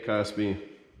 A, it costs me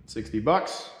 60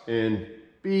 bucks, and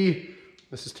B,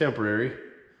 this is temporary.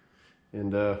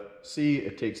 And C,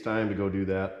 it takes time to go do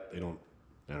that. They don't,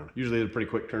 I don't know, usually they're a pretty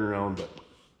quick turnaround, but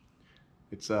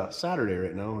it's Saturday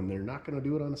right now, and they're not gonna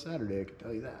do it on a Saturday, I can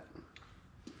tell you that.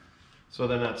 So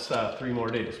then that's 3 more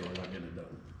days where we're not getting it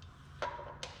done.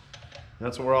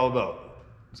 That's what we're all about,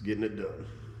 is getting it done.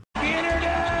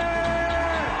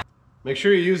 Make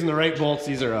sure you're using the right bolts.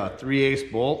 These are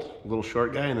 3/8 bolt, a little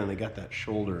short guy, and then they got that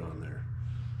shoulder on there.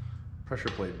 Pressure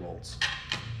plate bolts.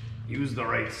 Use the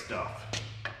right stuff.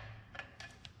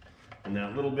 And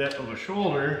that little bit of a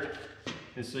shoulder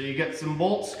is so you get some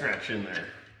bolt stretch in there.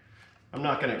 I'm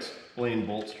not gonna explain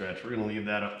bolt stretch. We're gonna leave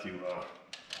that up to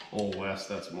Old West.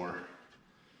 That's more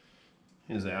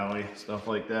his alley, stuff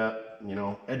like that. You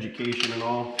know, education and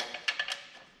all.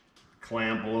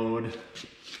 Clamp load.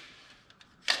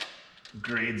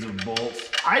 Grades of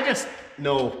bolts. I just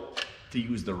know to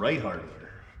use the right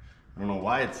hardware. I don't know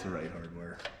why it's the right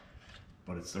hardware,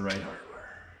 but it's the right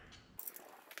hardware.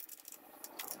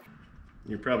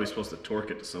 You're probably supposed to torque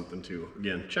it to something too.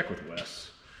 Again, check with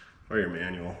Wes or your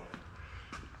manual.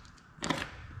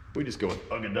 We just go with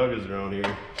ugga-duggas around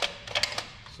here.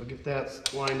 So get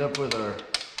that lined up with our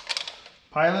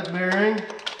pilot bearing.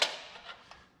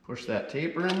 Push that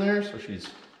taper in there so she's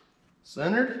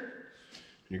centered.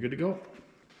 You're good to go.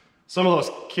 Some of those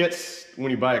kits,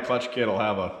 when you buy a clutch kit, will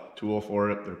have a tool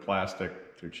for it. They're plastic,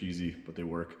 they're cheesy, but they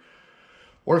work.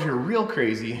 Or if you're real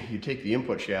crazy, you take the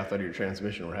input shaft out of your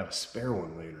transmission or have a spare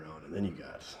one laying around, and then you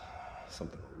got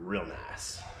something real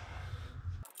nice.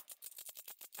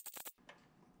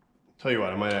 Tell you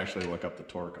what, I might actually look up the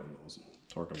torque on those and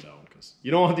torque them down, because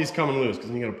you don't want these coming loose,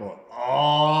 because then you gotta pull it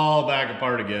all back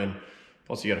apart again.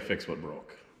 Plus you gotta fix what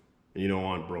broke. And you don't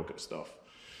want broken stuff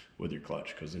with your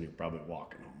clutch, because then you're probably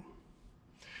walking them.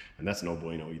 And that's no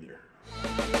bueno either.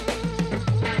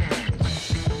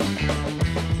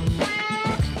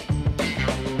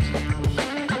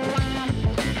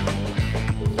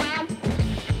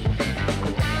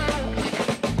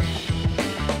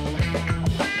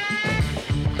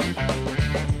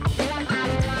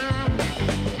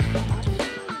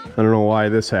 I don't know why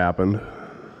this happened.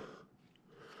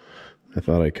 I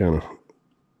thought I kind of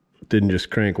didn't just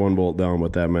crank one bolt down,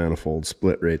 but that manifold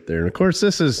split right there. And of course,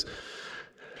 this is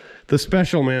the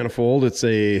special manifold. It's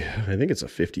a, I think it's a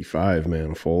 55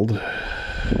 manifold,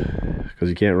 because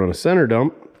you can't run a center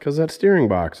dump because that steering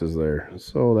box is there.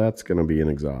 So that's going to be an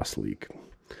exhaust leak.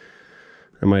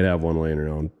 I might have one laying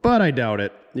around, but I doubt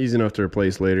it. Easy enough to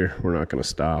replace later. We're not going to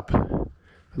stop.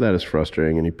 That is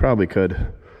frustrating, and you probably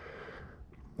could,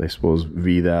 I suppose,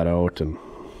 V that out and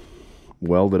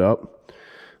weld it up.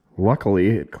 Luckily,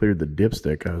 it cleared the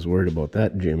dipstick. I was worried about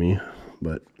that, Jimmy.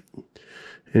 But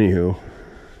anywho,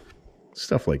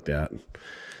 stuff like that.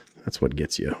 That's what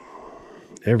gets you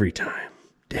every time.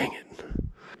 Dang it.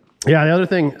 Yeah, the other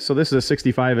thing, so this is a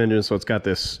 65 engine, so it's got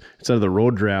this, instead of the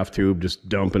road draft tube just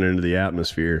dumping into the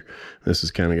atmosphere, this has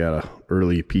kind of got a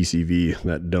early PCV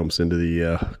that dumps into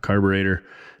the carburetor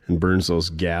and burns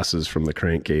those gases from the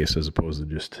crankcase as opposed to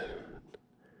just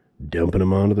dumping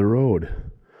them onto the road.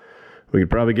 We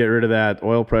could probably get rid of that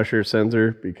oil pressure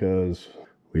sensor because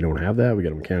we don't have that. We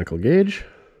got a mechanical gauge,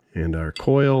 and our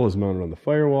coil is mounted on the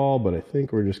firewall, but I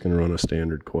think we're just going to run a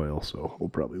standard coil, so we'll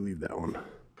probably leave that one.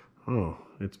 Oh,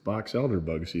 it's box elder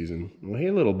bug season. Well,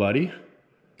 hey, little buddy.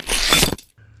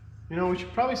 You know, we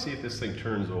should probably see if this thing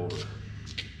turns over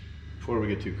before we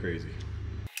get too crazy.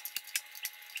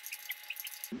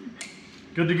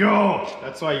 Good to go.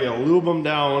 That's why you gotta lube them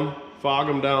down, fog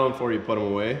them down before you put them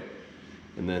away,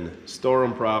 and then store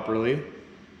them properly.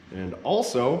 And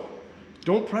also,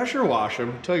 don't pressure wash them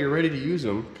until you're ready to use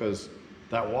them, because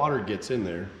that water gets in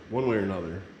there one way or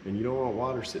another, and you don't want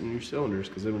water sitting in your cylinders,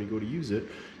 because then when you go to use it,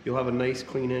 you'll have a nice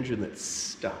clean engine that's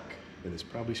stuck, and it's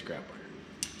probably scrap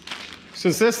iron.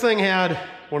 Since this thing had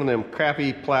one of them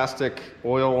crappy plastic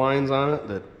oil lines on it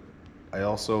that I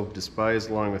also despise,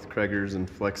 along with Krager's and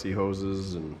flexi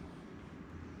hoses and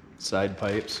side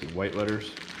pipes and white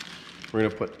letters, we're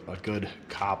gonna put a good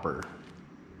copper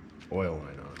oil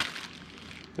line on.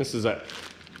 This is a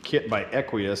kit by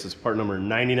Equius. It's part number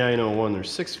 9901.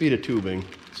 There's 6 feet of tubing,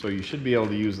 so you should be able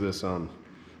to use this on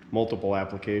multiple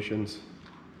applications.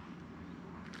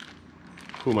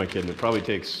 Who am I kidding? It probably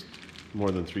takes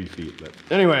more than 3 feet, but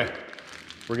anyway,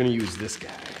 we're gonna use this guy.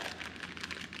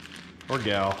 Or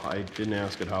gal. I didn't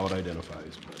ask it how it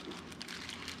identifies, but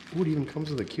ooh, it even comes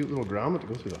with a cute little grommet to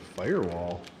go through the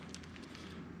firewall.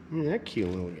 That cute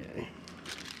little guy.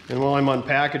 And while I'm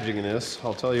unpackaging this,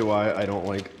 I'll tell you why I don't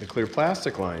like the clear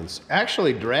plastic lines.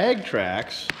 Actually, drag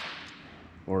tracks,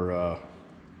 or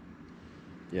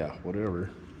yeah, whatever,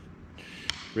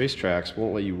 racetracks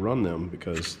won't let you run them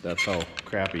because that's how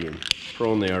crappy and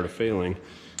prone they are to failing.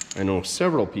 I know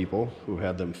several people who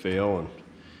had them fail and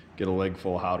get a leg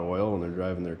full of hot oil when they're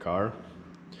driving their car.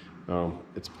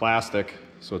 It's plastic,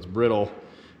 so it's brittle,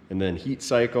 and then heat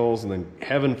cycles, and then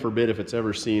heaven forbid if it's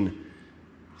ever seen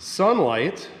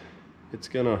sunlight, it's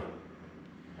gonna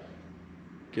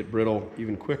get brittle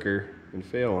even quicker and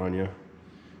fail on you.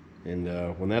 And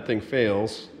when that thing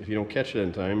fails, if you don't catch it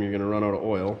in time, you're gonna run out of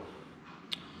oil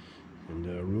and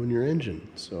ruin your engine.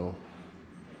 So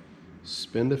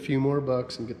spend a few more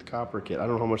bucks and get the copper kit. I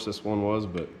don't know how much this one was,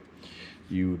 but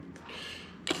you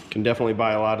can definitely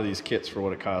buy a lot of these kits for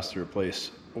what it costs to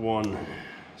replace one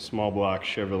small block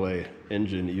Chevrolet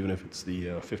engine, even if it's the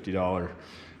 $50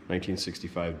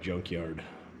 1965 junkyard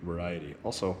variety.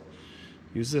 Also,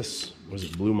 use this, was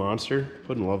it Blue Monster?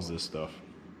 Puddin loves this stuff.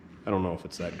 I don't know if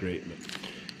it's that great, but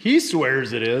he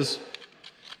swears it is.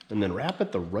 And then wrap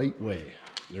it the right way.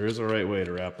 There is a right way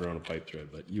to wrap around a pipe thread,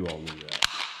 but you all knew that.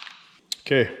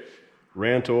 Okay,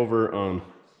 rant over on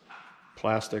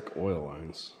plastic oil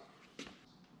lines.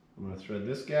 I'm gonna thread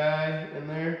this guy in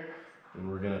there, and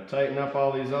we're gonna tighten up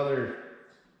all these other,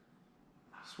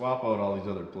 swap out all these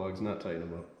other plugs, not tighten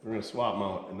them up. We're gonna swap them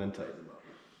out and then tighten them up.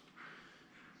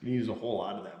 You can use a whole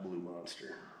lot of that Blue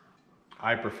Monster.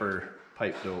 I prefer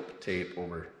pipe dope tape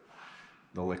over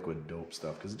the liquid dope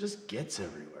stuff because it just gets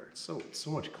everywhere. It's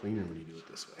so much cleaner when you do it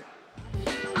this way.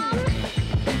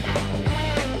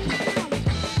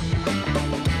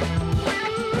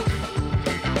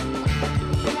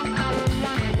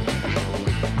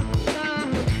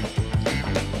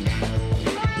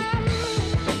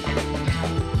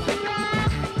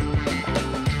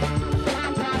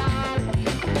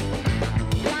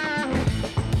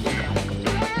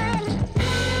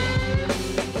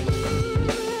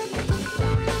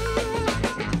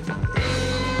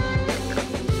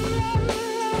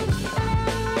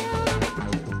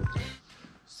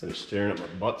 Instead of staring at my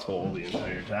butthole the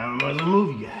entire time, I might as well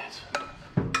move you guys.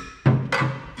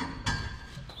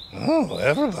 Oh,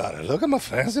 everybody, look at my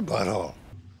fancy butthole.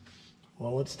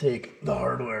 Well, let's take the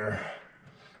hardware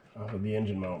off of the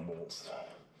engine mount bolts.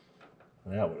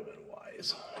 That would have been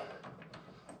wise.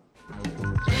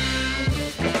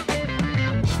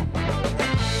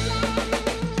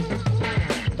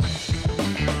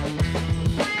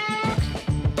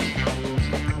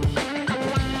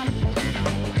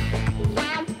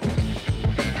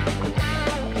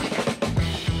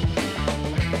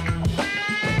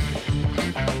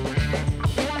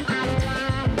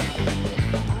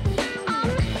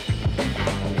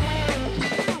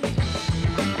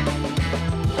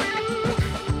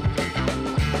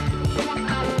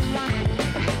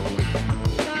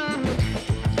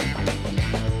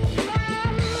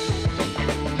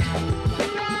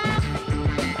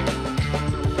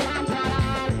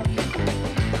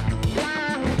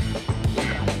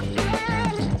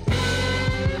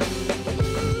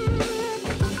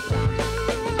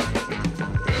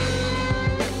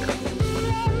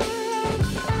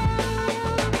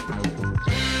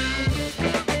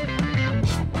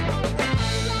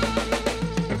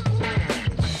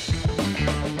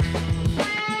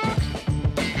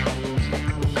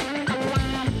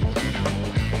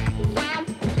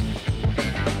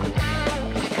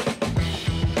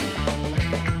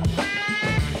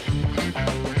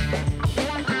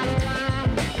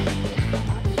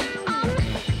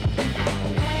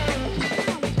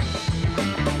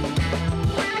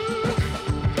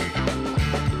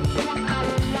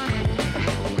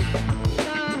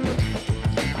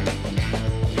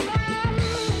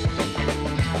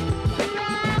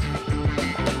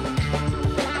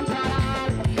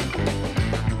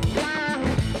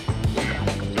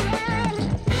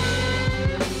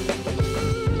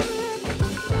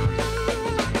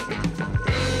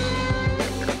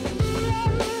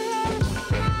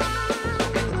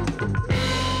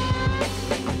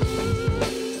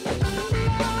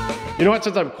 You know what,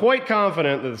 since I'm quite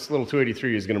confident that this little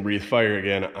 283 is gonna breathe fire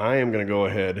again, I am gonna go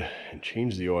ahead and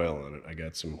change the oil on it. I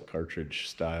got some cartridge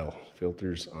style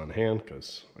filters on hand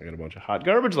because I got a bunch of hot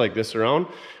garbage like this around,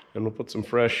 and we'll put some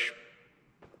fresh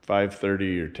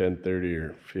 530 or 1030 or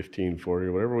 1540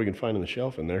 or whatever we can find on the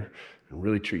shelf in there and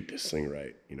really treat this thing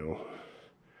right, you know.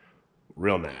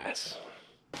 Real nice.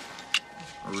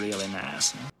 Really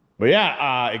nice. But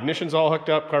yeah, ignition's all hooked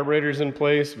up, carburetor's in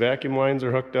place, vacuum lines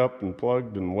are hooked up and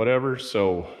plugged and whatever.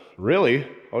 So really,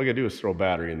 all we gotta do is throw a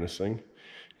battery in this thing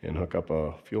and hook up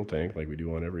a fuel tank like we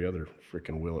do on every other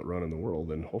freaking Will It Run in the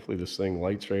world. And hopefully this thing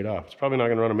lights right off. It's probably not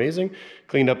gonna run amazing.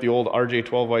 Cleaned up the old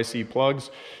RJ12YC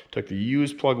plugs, took the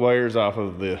used plug wires off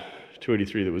of the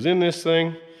 283 that was in this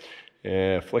thing,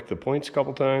 and flicked the points a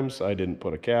couple times. I didn't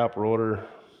put a cap, rotor,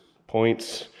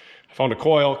 points. I found a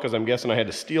coil because I'm guessing I had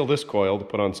to steal this coil to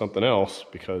put on something else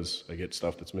because I get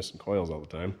stuff that's missing coils all the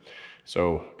time.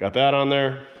 So got that on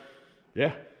there.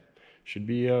 Yeah, should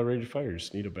be ready to fire.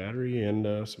 Just need a battery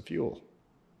and some fuel.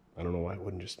 I don't know why it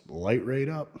wouldn't just light right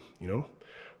up, you know,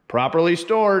 properly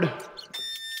stored.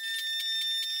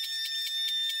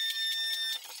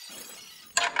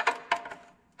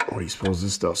 What do you suppose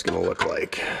this stuff's gonna look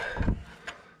like?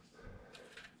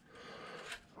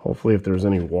 Hopefully if there's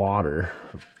any water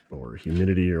or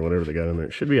humidity or whatever they got in there,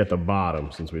 it should be at the bottom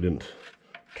since we didn't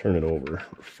turn it over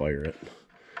or fire it.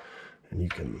 And you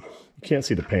can't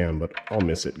see the pan, but I'll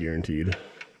miss it guaranteed.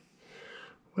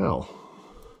 Well,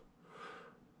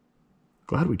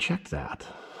 glad we checked that.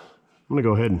 I'm gonna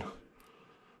go ahead and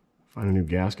find a new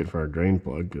gasket for our drain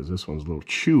plug because this one's a little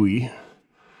chewy.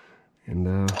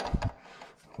 And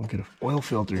we'll get an oil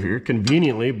filter here.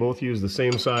 Conveniently, both use the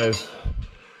same size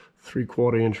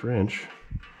 3/4 inch wrench.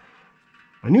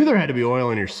 I knew there had to be oil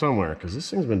in here somewhere because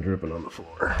this thing's been dripping on the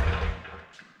floor.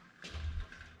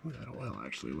 Ooh, that oil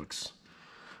actually looks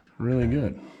really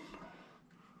good.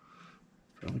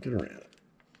 Probably could have ran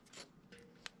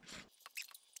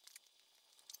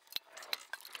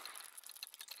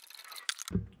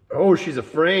it. Oh, she's a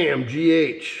Fram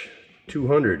GH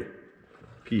 200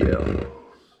 PL.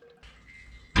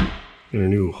 Got a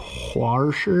new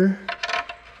washer.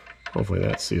 Hopefully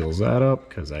that seals that up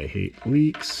because I hate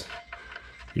leaks.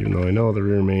 Even though I know the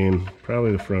rear main,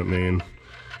 probably the front main,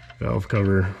 valve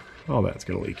cover, all that's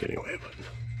gonna leak anyway, but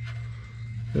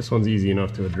this one's easy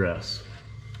enough to address.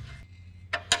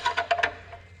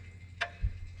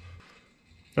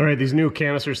 All right, these new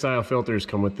canister style filters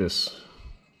come with this,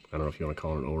 I don't know if you want to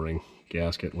call it an O-ring,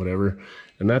 gasket, whatever.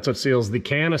 And that's what seals the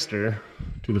canister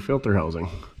to the filter housing.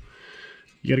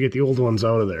 You gotta get the old ones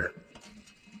out of there.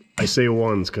 I say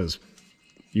ones because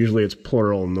usually it's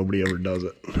plural and nobody ever does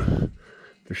it.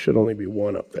 There should only be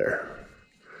one up there.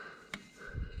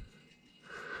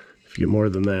 If you get more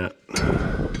than that,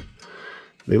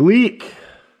 they leak.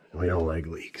 We don't like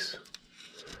leaks.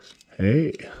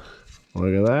 Hey,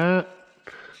 look at that.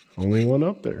 Only one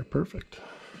up there, perfect.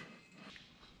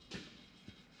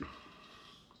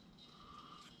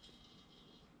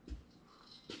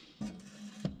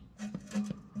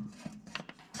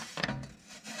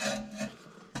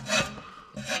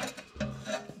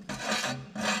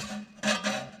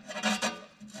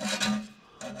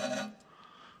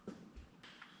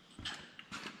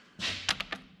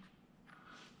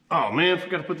 Oh man,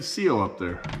 forgot to put the seal up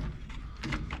there.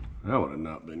 That would have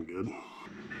not been good.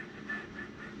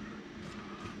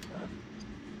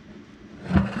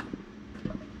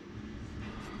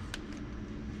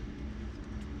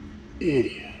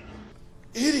 Idiot.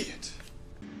 Idiot.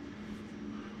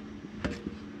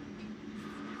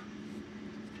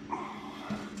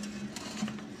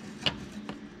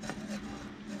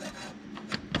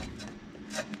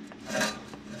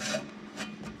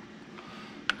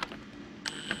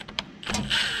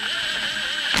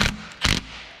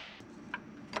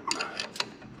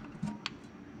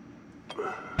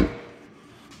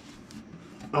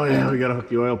 Oh yeah, we gotta hook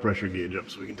the oil pressure gauge up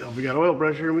so we can tell if we got oil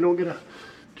pressure and we don't get a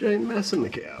giant mess in the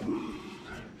cab.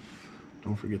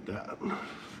 Don't forget that. We're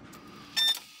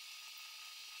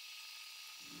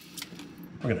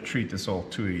gonna treat this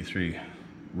old 283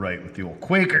 right with the old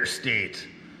Quaker State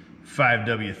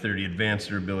 5W30 Advanced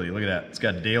Durability. Look at that, it's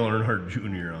got Dale Earnhardt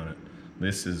Jr. on it.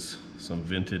 This is some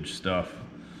vintage stuff.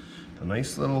 A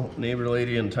nice little neighbor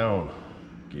lady in town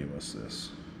gave us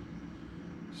this.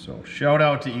 So shout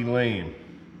out to Elaine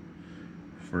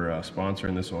for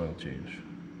sponsoring this oil change.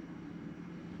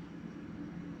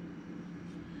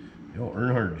 The old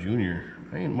Earnhardt Jr.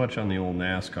 I ain't much on the old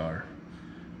NASCAR.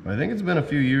 But I think it's been a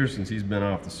few years since he's been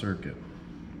off the circuit.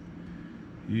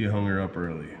 He hung her up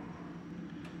early.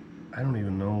 I don't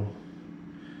even know.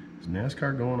 Is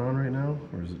NASCAR going on right now?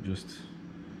 Or is it just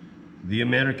the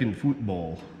American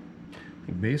football. I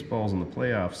think baseball's in the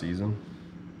playoff season.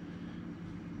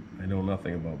 I know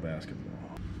nothing about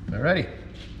basketball. Alrighty.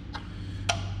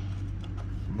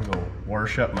 I'm gonna go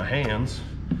wash up my hands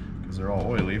because they're all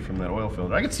oily from that oil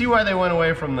filter. I can see why they went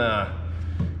away from the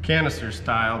canister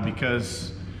style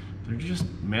because they're just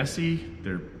messy.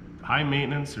 They're high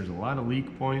maintenance. There's a lot of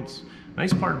leak points.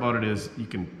 Nice part about it is you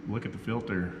can look at the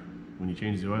filter when you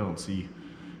change the oil and see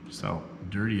just how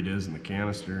dirty it is in the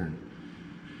canister and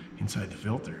inside the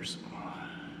filters.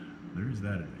 There is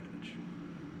that advantage,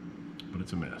 but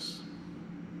it's a mess.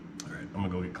 All right, I'm gonna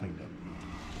go get cleaned up.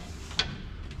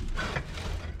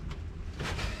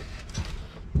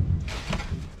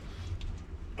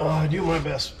 I do my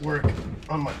best work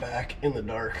on my back in the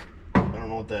dark. I don't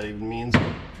know what that even means, but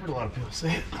I've heard a lot of people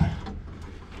say it.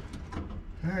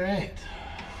 All right.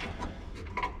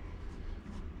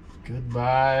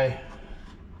 Goodbye,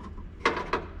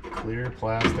 clear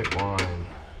plastic line.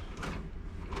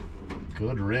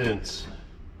 Good riddance.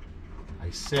 I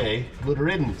say good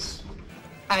riddance.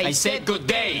 I said good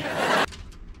day.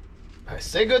 I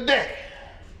say good day.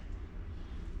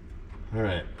 All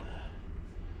right.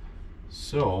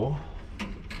 So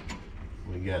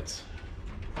we got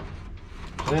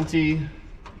plenty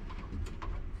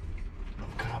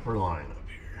of copper line up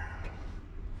here.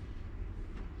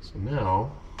 So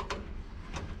now,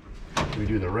 do we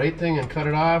do the right thing and cut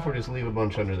it off or just leave a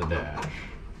bunch under the dash?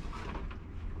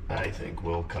 I think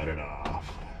we'll cut it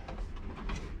off.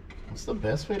 What's the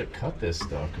best way to cut this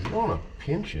stuff? Because you don't want to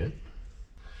pinch it.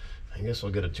 I guess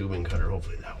I'll get a tubing cutter.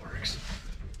 Hopefully that works.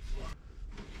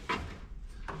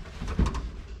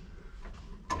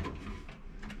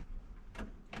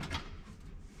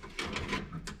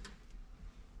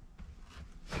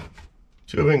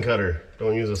 Tubing cutter.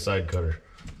 Don't use a side cutter.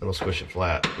 That'll squish it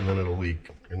flat and then it'll leak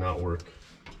and not work.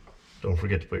 Don't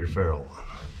forget to put your ferrule on.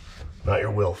 Not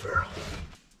your wheel ferrule.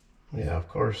 Yeah, of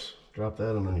course. Drop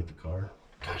that underneath the car.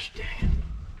 Gosh dang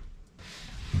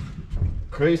it.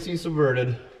 Crazy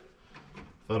subverted.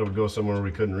 Thought it would go somewhere where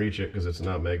we couldn't reach it because it's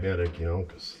not magnetic, you know,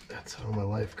 because that's how my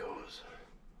life goes.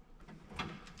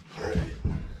 All right.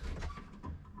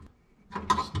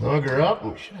 Snug her up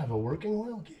and we should have a working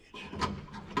oil gauge.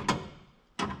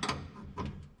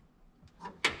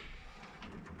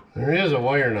 There is a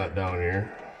wire nut down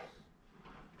here.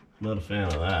 Not a fan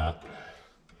of that.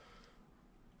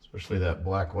 Especially that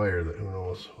black wire that who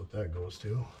knows what that goes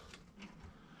to.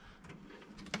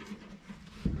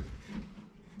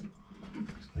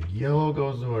 So the yellow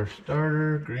goes to our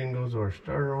starter, green goes to our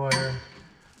starter wire.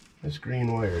 This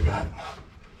green wire got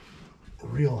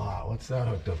real hot. What's that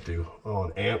hooked up to? Oh,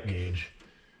 an amp gauge.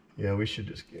 Yeah, we should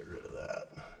just get rid of that.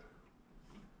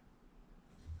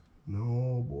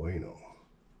 No bueno.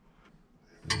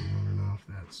 Running off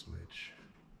that switch.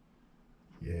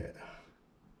 Yeah.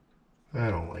 I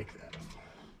don't like that.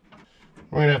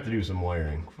 We're gonna have to do some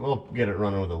wiring. We'll get it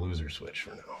running with a loser switch for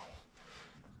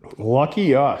now.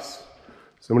 Lucky us.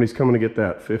 Somebody's coming to get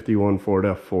that 51 Ford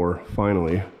F4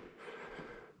 finally.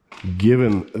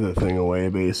 Giving the thing away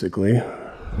basically.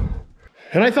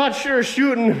 And I thought sure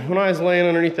shooting when I was laying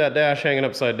underneath that dash hanging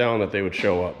upside down that they would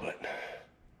show up, but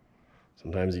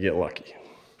sometimes you get lucky.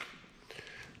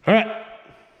 All right.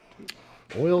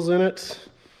 Oil's in it.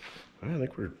 I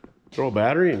think we're throw a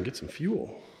battery and get some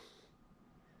fuel.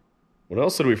 What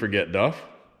else did we forget, Duff?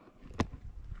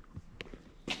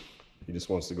 He just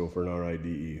wants to go for an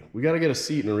RIDE. We got to get a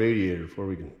seat and a radiator before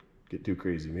we can get too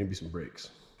crazy. Maybe some brakes.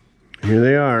 Here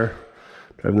they are,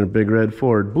 driving their big red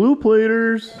Ford. Blue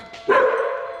platers.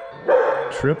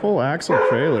 Triple axle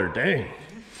trailer. Dang.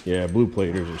 Yeah, blue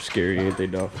platers are scary, ain't they,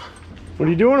 Duff? What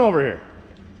are you doing over here?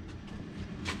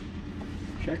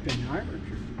 Checking the armature.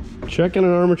 Checking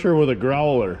an armature with a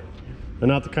growler. And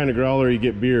not the kind of growler you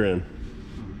get beer in.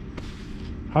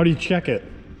 How do you check it?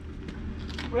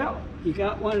 Well, you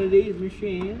got one of these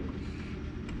machines.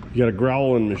 You got a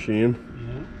growling machine.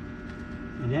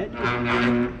 Yeah. And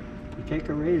then you take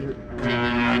a razor.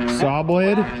 Saw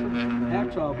blade?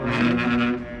 Hacksaw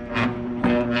blade.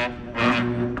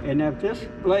 And if this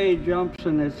blade jumps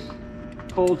and it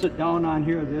holds it down on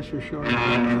here, this is short.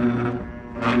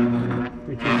 But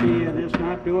you see it is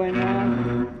not doing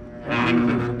that. That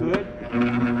means it's good.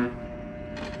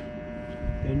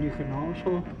 Then you can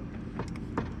also...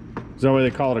 Is that why they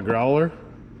call it a growler?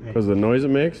 Because of the noise it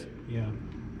makes? Yeah.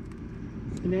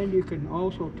 And then you can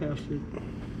also test it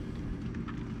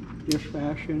this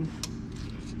fashion,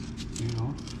 you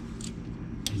know,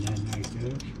 and then like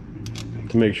this. And then like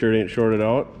to make sure it ain't shorted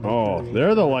out? Oh,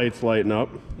 there the lights lighting up.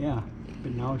 Yeah,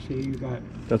 but now see you got...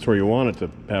 That's where you want it to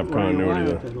have continuity.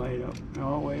 You want it to light up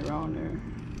all the way around there.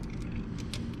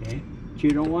 Okay. But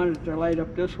you don't want it to light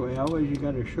up this way, otherwise you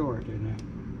got to show it in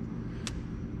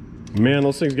there. Man,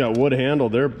 those things got wood handle.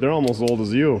 They're almost old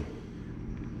as you.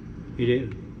 It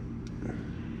is.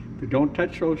 But don't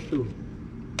touch those two.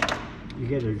 You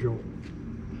get a jolt.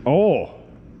 Oh,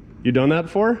 you done that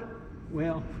before?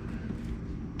 Well,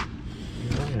 you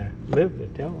gotta live to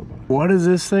tell about it. What is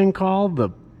this thing called? The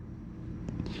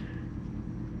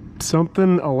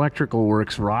something Electrical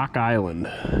Works Rock Island.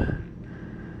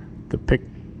 The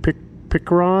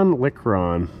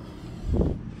Licron.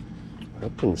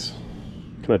 That thing's.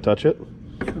 Can I touch it?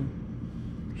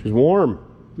 She's warm.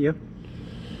 Yep.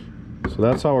 So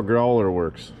that's how a growler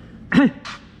works. And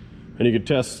you can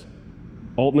test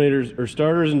alternators or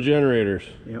starters and generators.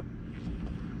 Yep.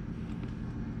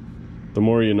 The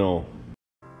more you know.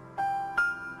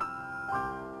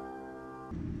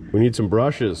 We need some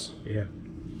brushes. Yeah.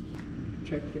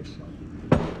 Check this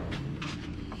out.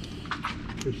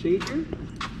 Procedure?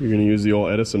 You're gonna use the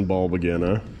old Edison bulb again,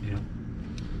 huh? Yeah.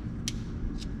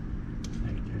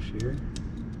 Like this here.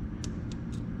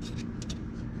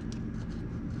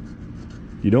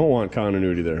 You don't want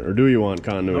continuity there, or do you want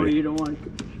No, continuity? you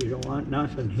don't want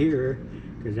nothing here,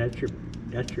 because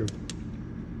that's your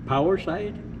power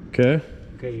side. Okay.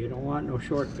 Okay, you don't want no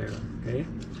short there. Okay.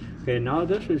 Okay, now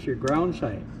this is your ground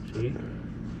side. See?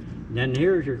 And then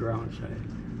here's your ground side.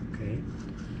 Okay.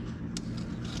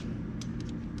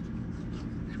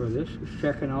 So this is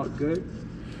checking out good.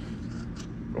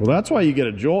 Well, that's why you get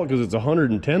a jolt, because it's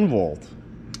 110 volt.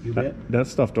 You bet. That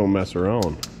stuff don't mess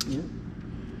around. Yeah.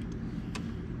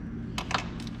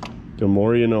 The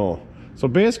more you know. So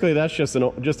basically, that's just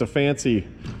a fancy,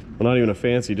 well, not even a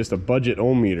fancy, just a budget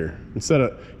ohm meter. Instead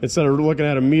of looking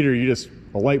at a meter,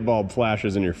 a light bulb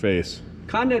flashes in your face.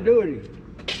 Continuity.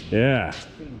 Yeah.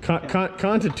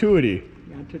 Continuity.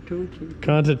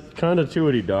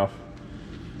 Continuity, Duff.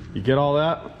 You get all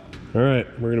that? All right,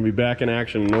 we're gonna be back in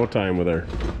action in no time with our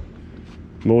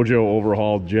Mojo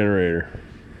overhauled generator.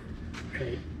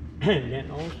 Okay. And then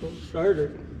also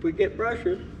starter. If we get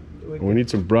brushes, We need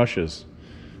some brushes.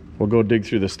 We'll go dig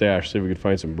through the stash, see if we can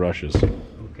find some brushes.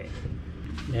 okay.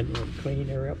 Then we'll clean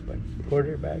her up and put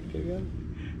her back together.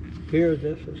 Here,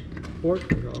 this is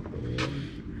forked off the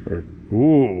way.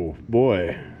 Ooh,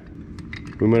 boy.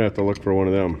 We might have to look for one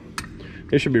of them.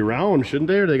 They should be round, shouldn't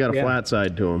they? Or they got a flat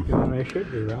side to them? Yeah, they should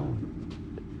be round.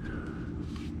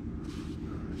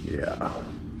 Yeah.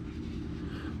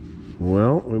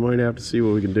 Well, we might have to see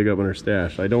what we can dig up in our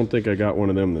stash. I don't think I got one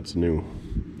of them that's new.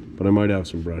 But I might have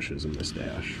some brushes in the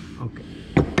stash. Okay.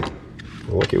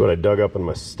 Look at what I dug up in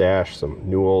my stash. Some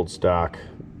new old stock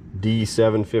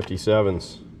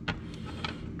D757s.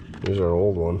 Here's our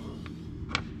old one.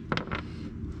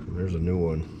 There's a new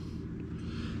one.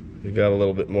 You got a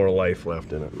little bit more life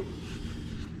left in it.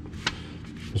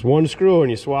 Just one screw and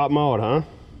you swap them out, huh?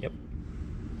 Yep.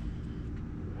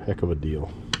 Heck of a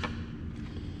deal.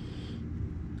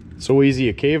 So easy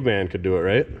a caveman could do it,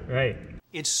 right? Right.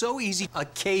 It's so easy a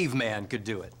caveman could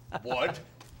do it. What?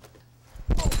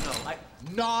 Oh no,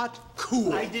 Not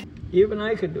cool. Even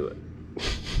I could do it.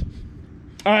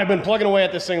 All right, I've been plugging away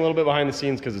at this thing a little bit behind the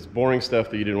scenes because it's boring stuff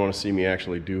that you didn't want to see me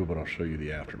actually do, but I'll show you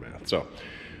the aftermath. So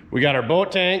we got our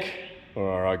boat tank, or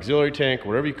our auxiliary tank,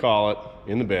 whatever you call it,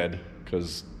 in the bed,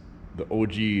 because the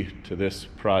OG to this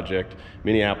project,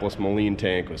 Minneapolis Moline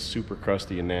tank, was super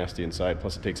crusty and nasty inside,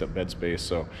 plus it takes up bed space.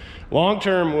 So long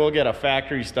term, we'll get a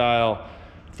factory style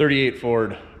 38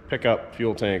 Ford pickup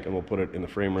fuel tank, and we'll put it in the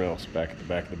frame rails back at the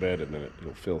back of the bed, and then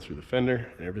it'll fill through the fender,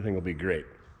 and everything will be great.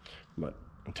 But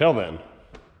until then,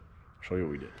 I'll show you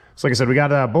what we did. So like I said, we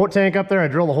got a boat tank up there. I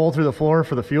drilled a hole through the floor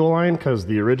for the fuel line because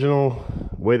the original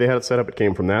way they had it set up, it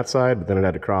came from that side, but then it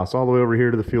had to cross all the way over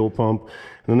here to the fuel pump.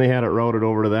 And then they had it routed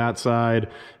over to that side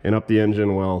and up the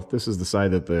engine. Well, this is the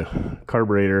side that the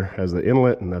carburetor has the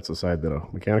inlet, and that's the side that a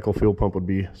mechanical fuel pump would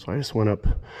be. So I just went up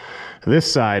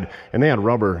this side, and they had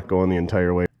rubber going the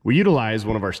entire way. We utilized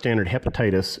one of our standard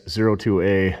Hepatitis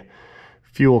 02A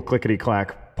fuel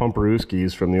clickety-clack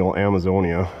pumperooskies from the old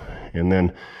Amazonia. And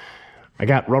then I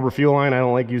got rubber fuel line. I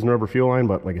don't like using rubber fuel line,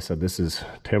 but like I said, this is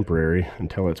temporary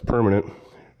until it's permanent.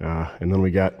 And then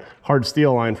we got hard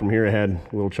steel line from here ahead,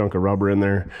 a little chunk of rubber in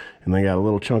there. And then got a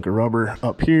little chunk of rubber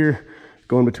up here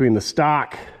going between the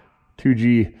stock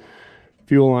 2G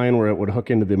fuel line where it would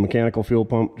hook into the mechanical fuel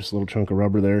pump. Just a little chunk of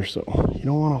rubber there. So you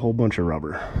don't want a whole bunch of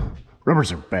rubber.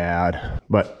 Rubbers are bad.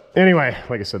 But anyway,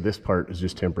 like I said, this part is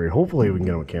just temporary. Hopefully we can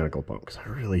get a mechanical pump because I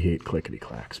really hate clickety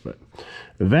clacks. But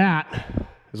that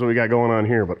is what we got going on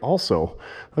here. But also,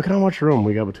 look at how much room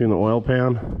we got between the oil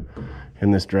pan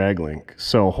and this drag link.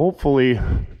 So hopefully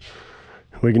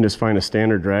we can just find a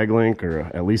standard drag link or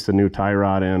at least a new tie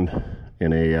rod end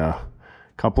and a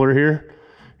coupler here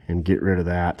and get rid of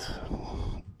that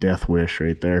death wish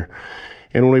right there.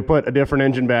 And when we put a different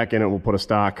engine back in it, we'll put a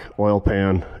stock oil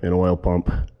pan and oil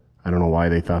pump. I don't know why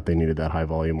they thought they needed that high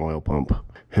volume oil pump.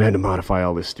 And I had to modify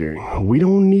all this steering. We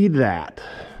don't need that.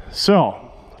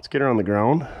 So let's get her on the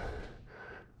ground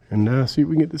and see if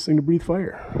we can get this thing to breathe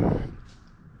fire.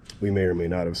 We may or may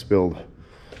not have spilled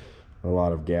a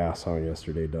lot of gas on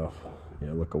yesterday, Duff.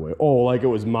 Yeah, look away. Oh, like it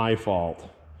was my fault.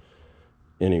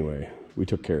 Anyway, we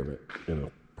took care of it in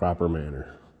a proper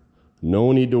manner.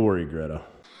 No need to worry, Greta.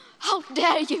 How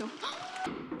dare you!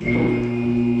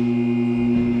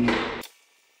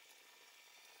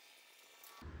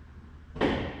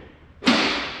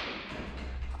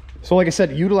 So like I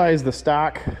said, utilize the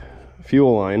stock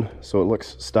fuel line so it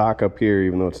looks stock up here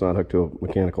even though it's not hooked to a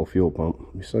mechanical fuel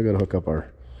pump. We still got to hook up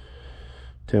our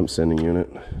temp sending unit.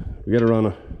 We got to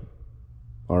run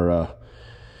our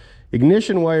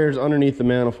ignition wires underneath the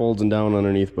manifolds and down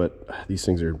underneath, but these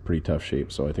things are in pretty tough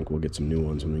shape, so I think we'll get some new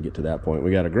ones when we get to that point.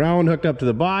 We got a ground hooked up to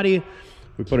the body.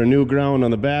 We put a new ground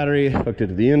on the battery, hooked it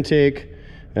to the intake.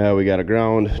 We got a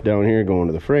ground down here going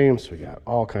to the frame, so we got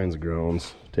all kinds of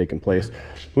grounds taking place.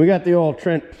 We got the old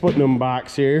Trent Putnam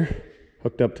box here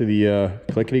hooked up to the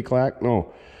clickety-clack.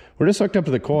 No, we're just hooked up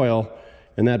to the coil,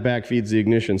 and that back feeds the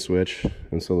ignition switch,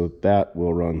 and so that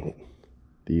will run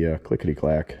the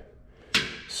clickety-clack.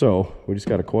 So we just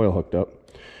got a coil hooked up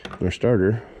and our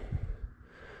starter.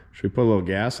 Should we put a little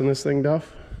gas in this thing,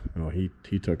 Duff? Oh, he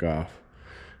took off.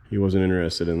 He wasn't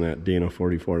interested in that Dana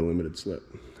 44 limited slip.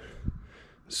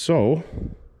 So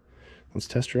let's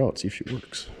test her out, see if she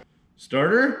works.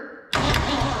 Starter.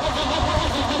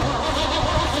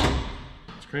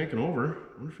 It's cranking over.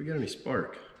 I wonder if we got any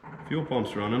spark. Fuel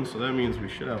pump's running, so that means we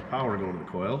should have power going to the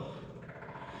coil.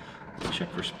 Let's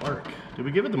check for spark. Did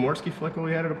we give it the Mortske flick when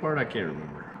we had it apart? I can't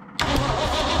remember.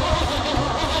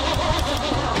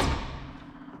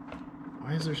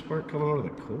 Why is there spark coming out of the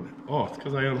coil? Oh, it's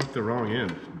because I unhooked the wrong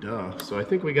end. Duh. So I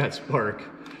think we got spark,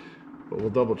 but we'll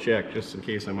double check just in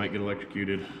case I might get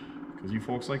electrocuted because you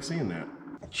folks like seeing that.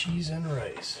 Cheese and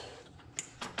rice.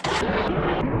 By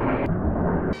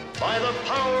the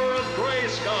power of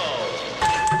Grayskull.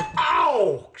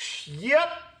 Ow! Yep,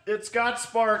 it's got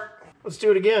spark. Let's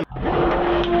do it again.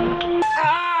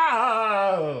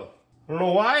 Ah! I don't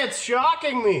know why it's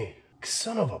shocking me.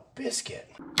 Son of a biscuit.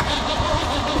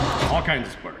 All kinds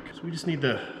of spark. So we just need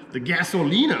the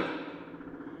gasolina.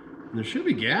 And there should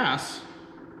be gas.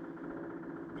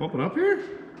 Pump it up here.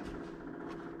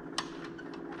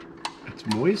 It's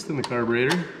moist in the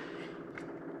carburetor.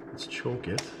 Let's choke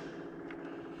it.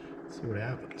 Let's see what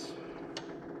happens.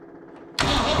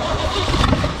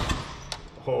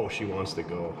 Oh, she wants to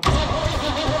go.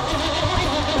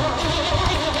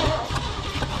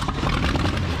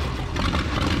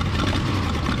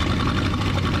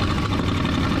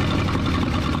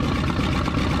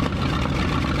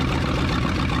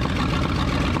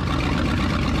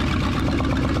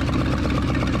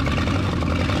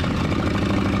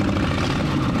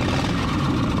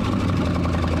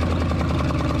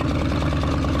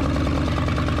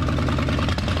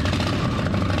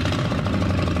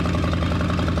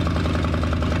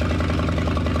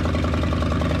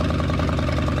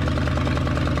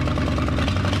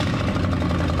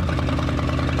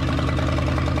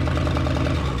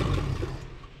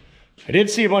 I did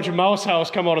see a bunch of mouse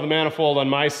house come out of the manifold on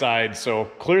my side, so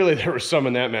clearly there was some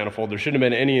in that manifold. There shouldn't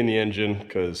have been any in the engine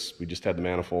because we just had the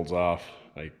manifolds off.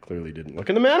 I clearly didn't look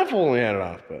in the manifold when we had it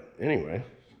off, but anyway.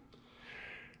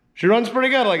 She runs pretty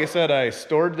good. Like I said, I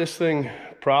stored this thing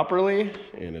properly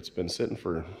and it's been sitting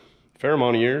for a fair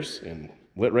amount of years and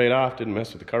lit right off, didn't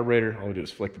mess with the carburetor. All we did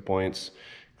was flick the points,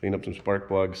 clean up some spark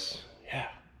plugs. Yeah,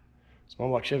 small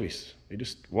block Chevys, they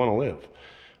just want to live.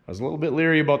 I was a little bit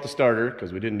leery about the starter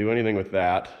because we didn't do anything with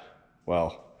that.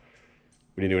 Well,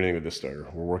 we didn't do anything with this starter.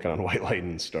 We're working on white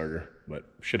lighting the starter, but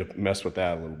should have messed with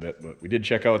that a little bit. But we did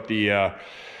check out the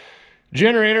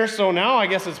generator. So now I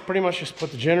guess it's pretty much just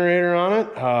put the generator on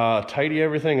it, tidy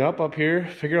everything up here,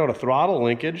 figure out a throttle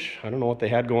linkage. I don't know what they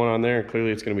had going on there.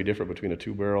 Clearly it's going to be different between the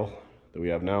 2-barrel that we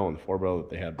have now and the 4-barrel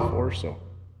that they had before. So,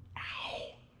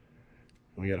 ow.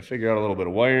 We got to figure out a little bit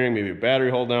of wiring, maybe a battery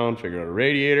hold down, figure out a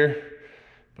radiator.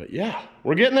 But yeah,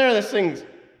 we're getting there. This thing's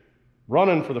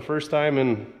running for the first time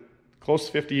in close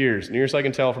to 50 years. Nearest I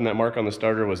can tell from that mark on the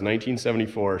starter was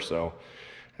 1974, so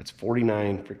that's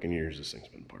 49 freaking years this thing's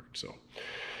been parked. So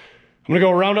I'm gonna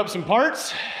go round up some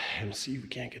parts and see if we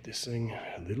can't get this thing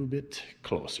a little bit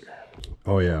closer.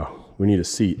 Oh yeah, we need a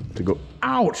seat to go.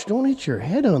 Ouch, don't hit your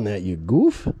head on that, you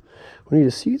goof. We need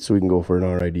a seat so we can go for an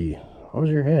RID. How's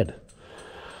your head?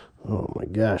 Oh my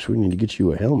gosh, we need to get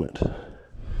you a helmet.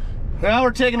 Well,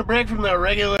 we're taking a break from the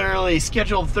regularly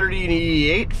scheduled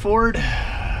 38 Ford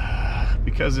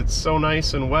because it's so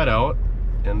nice and wet out,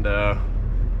 and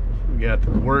we got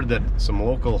word that some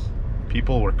local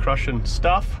people were crushing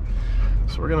stuff,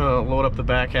 so we're gonna load up the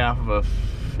back half of a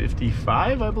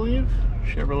 55, I believe,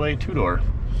 Chevrolet two-door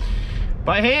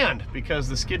by hand because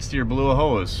the skid steer blew a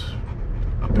hose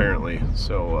apparently.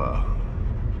 So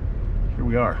here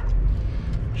we are.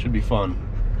 Should be fun.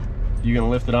 You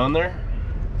gonna lift it on there?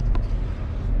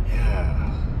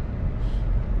 Yeah.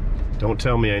 Don't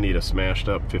tell me I need a smashed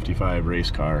up 55 race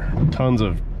car. Tons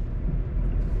of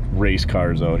race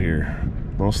cars out here.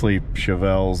 Mostly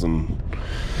Chevelles and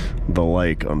the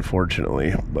like,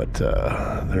 unfortunately. But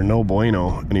they're no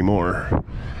bueno anymore.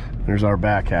 There's our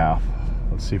back half.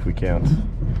 Let's see if we can't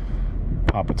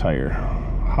pop a tire.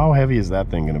 How heavy is that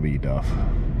thing gonna be, Duff?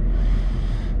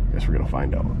 Guess we're gonna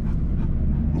find out.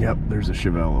 Yep, there's a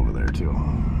Chevelle over there too.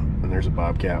 And there's a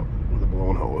Bobcat with a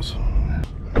blown hose.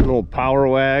 An old Power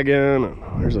Wagon.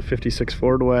 There's a 56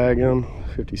 Ford wagon.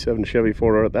 57 Chevy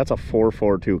 4-door. That's a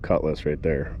 442 Cutlass right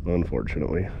there,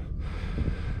 unfortunately.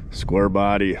 Square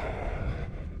body.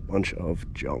 Bunch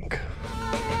of junk.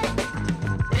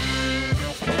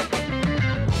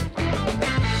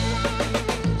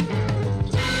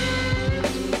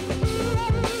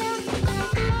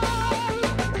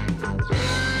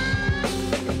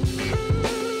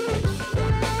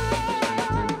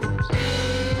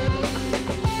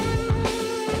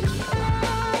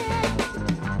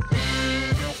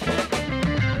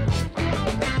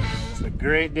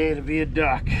 Great day to be a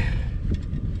duck.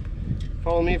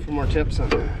 Follow me for more tips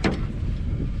on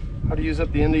how to use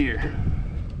up the end of your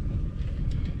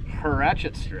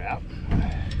ratchet strap.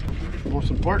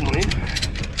 Most importantly,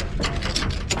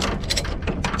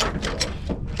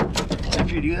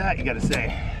 after you do that, you gotta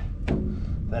say,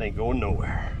 that ain't going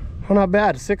nowhere. Well, not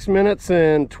bad. 6 minutes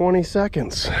and 20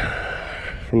 seconds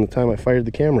from the time I fired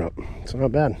the camera up. So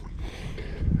not bad.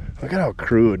 Look at how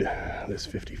crude this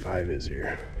 55 is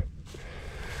here.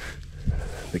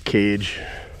 The cage,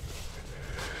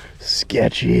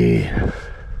 sketchy.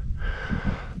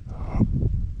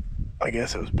 I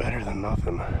guess it was better than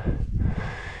nothing.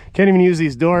 Can't even use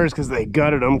these doors because they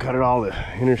gutted them, cut all the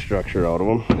inner structure out of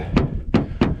them.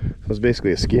 It was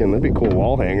basically a skin. That'd be a cool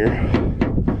wall hanger.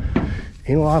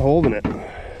 Ain't a lot holding it.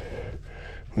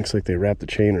 Looks like they wrapped the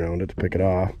chain around it to pick it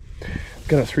off.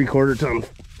 Got a 3/4 ton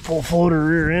full floater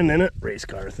rear end in it. Race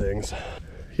car things.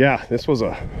 Yeah, this was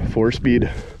a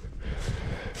 4-speed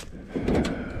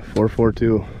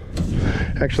 442.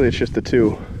 Actually, it's just the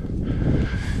 2.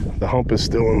 The hump is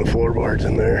still in the floorboards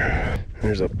in there.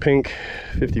 There's a pink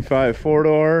 55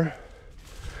 4-door.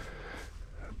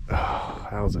 Oh,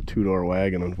 that was a 2-door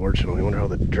wagon, unfortunately. I wonder how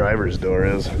the driver's door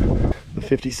is. The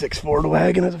 56 Ford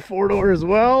wagon is a 4-door as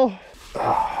well.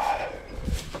 Oh,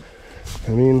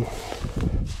 I mean,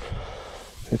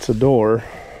 it's a door.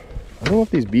 I don't know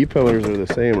if these B-pillars are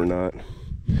the same or not.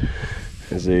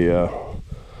 As a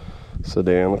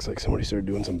sedan. Looks like somebody started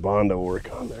doing some Bondo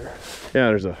work on there. Yeah,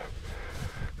 there's a,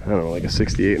 I don't know, like a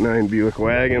 68.9 Buick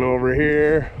wagon over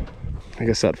here. I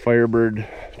guess that Firebird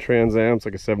Trans Am's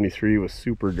like a 73, was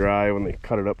super dry when they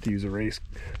cut it up to use a race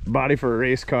body for a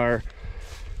race car.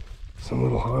 Some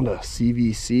little Honda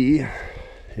CVC.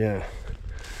 Yeah,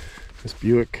 this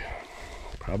Buick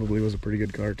probably was a pretty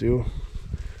good car too.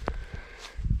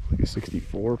 Like a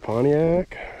 64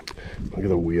 Pontiac. Look at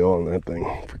the wheel on that thing,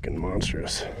 freaking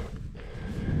monstrous.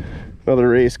 Another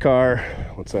race car.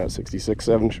 What's that?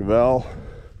 66.7 Chevelle.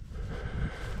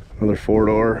 Another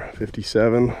 4-door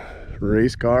 57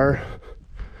 race car.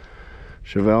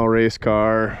 Chevelle race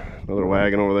car. Another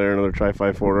wagon over there. Another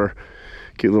Tri-5 4-door.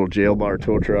 Cute little jail bar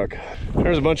tow truck.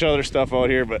 There's a bunch of other stuff out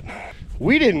here, but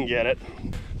we didn't get it.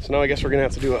 So now I guess we're gonna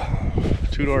have to do a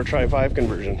 2-door Tri-5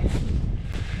 conversion.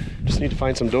 Just need to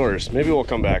find some doors. Maybe we'll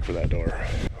come back for that door.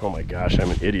 Oh my gosh,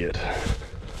 I'm an idiot.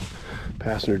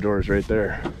 Passenger doors right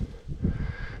there.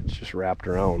 It's just wrapped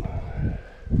around.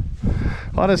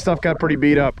 A lot of stuff got pretty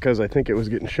beat up because I think it was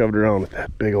getting shoved around with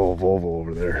that big old Volvo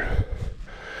over there.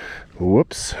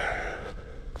 Whoops.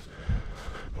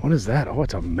 What is that? Oh,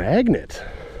 it's a magnet.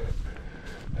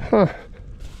 Huh.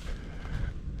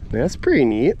 That's pretty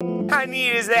neat. How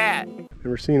neat is that?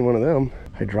 Never seen one of them.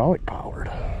 Hydraulic powered.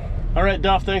 All right,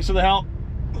 Duff, thanks for the help.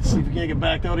 Let's see if we can't get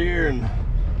back out of here and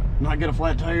not get a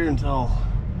flat tire until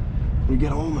we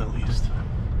get home at least.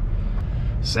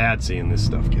 Sad seeing this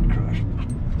stuff get crushed.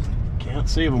 Can't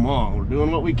save them all. We're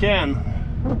doing what we can.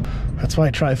 That's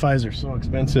why Tri-5s are so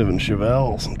expensive, and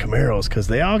Chevelles and Camaros, because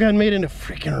they all got made into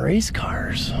freaking race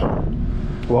cars.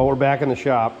 Well, we're back in the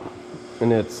shop,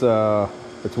 and it's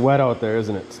wet out there,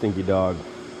 isn't it, stinky dog?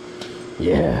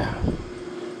 Yeah,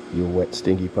 you wet,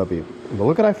 stinky puppy. But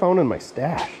look what I found in my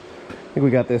stash. I think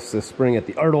we got this spring at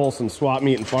the Art Olson swap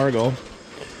meet in Fargo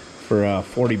for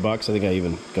 40 bucks. I think I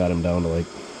even got him down to like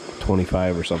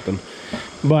 25 or something.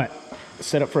 But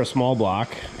set up for a small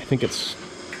block. I think it's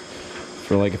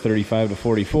for like a 35 to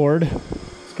 40 Ford.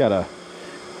 It's got a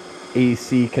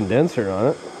AC condenser on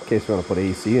it in case you want to put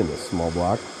AC in this small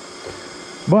block.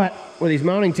 But where these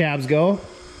mounting tabs go,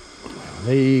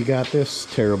 they got this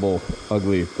terrible,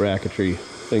 ugly bracketry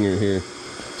thinger here.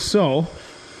 So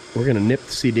we're gonna nip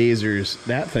C-dazers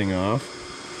that thing off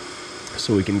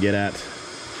so we can get at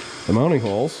the mounting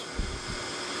holes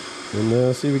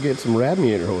and see if we get some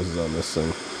radiator hoses on this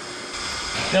thing.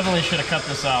 Definitely should have cut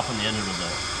this off when the engine was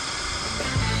out.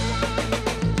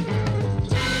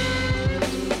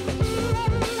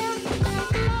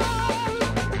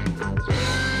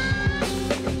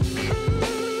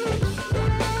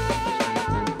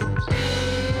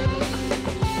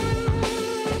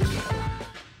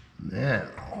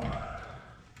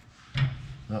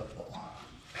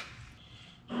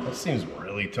 That seems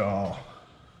really tall.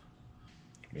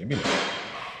 Maybe not.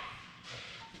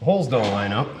 The holes don't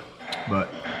line up, but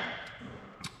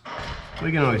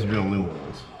we can always drill new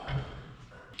holes.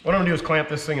 What I'm gonna do is clamp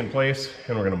this thing in place,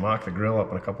 and we're gonna mock the grill up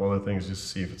and a couple other things just to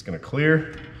see if it's gonna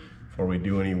clear before we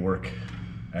do any work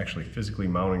actually physically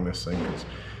mounting this thing, because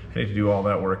I hate to do all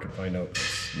that work and find out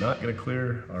it's not gonna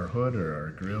clear our hood or our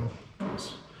grill.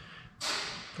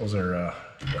 Those are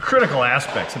critical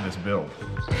aspects of this build.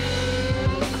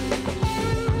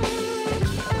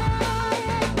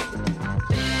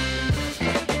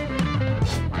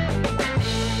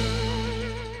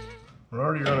 We're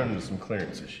already running into some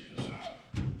clearance issues.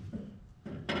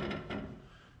 I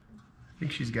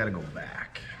think she's got to go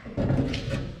back.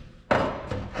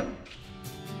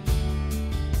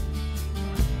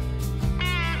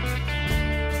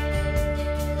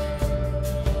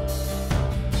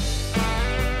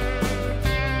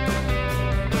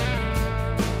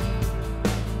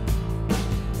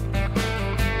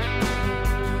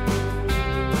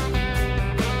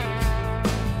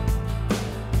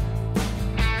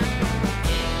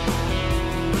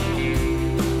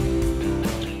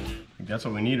 That's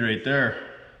what we need right there.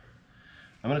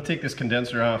 I'm gonna take this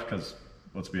condenser off because,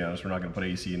 let's be honest, we're not gonna put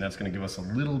AC, and that's gonna give us a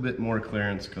little bit more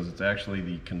clearance because it's actually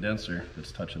the condenser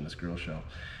that's touching this grill shell.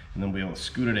 And then we'll be able to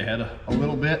scoot it ahead a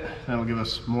little bit. That'll give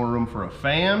us more room for a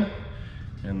fan,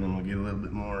 and then we'll get a little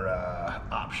bit more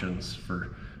options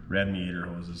for radiator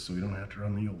hoses, so we don't have to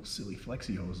run the old silly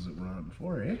flexi hoses that were on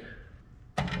before, eh?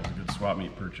 That was a good swap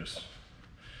meet purchase.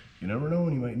 You never know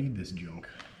when you might need this junk.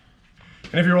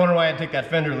 And if you're wondering why I take that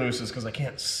fender loose, is because I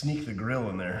can't sneak the grill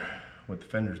in there with the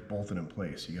fenders bolted in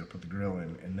place. You gotta put the grill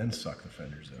in and then suck the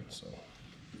fenders in, so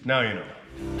now you know.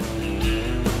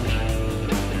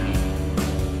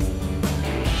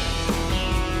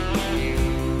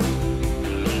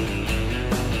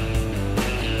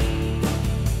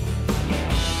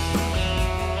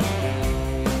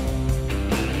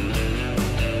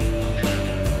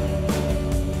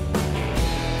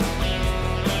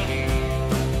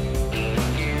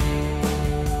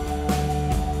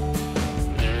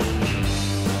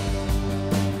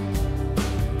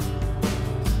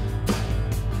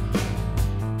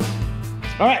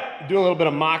 All right, doing a little bit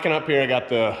of mocking up here. I got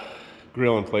the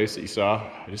grill in place that you saw.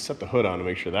 I just set the hood on to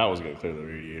make sure that was gonna clear the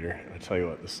radiator. And I tell you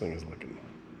what, this thing is looking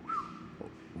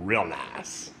real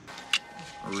nice.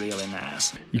 Really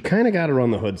nice. You kind of got to run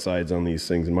the hood sides on these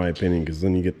things, in my opinion, because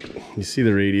then you see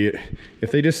the radiator. If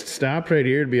they just stopped right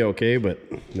here, it'd be okay, but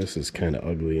this is kind of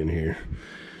ugly in here.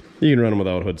 You can run them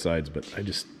without hood sides, but I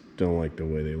just don't like the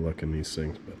way they look in these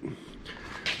things. But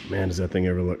man, does that thing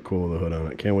ever look cool with a hood on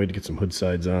it. Can't wait to get some hood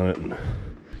sides on it and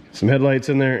some headlights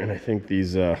in there, and I think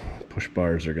these push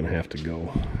bars are gonna have to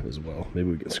go as well.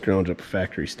 Maybe we can scrounge up a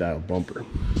factory style bumper.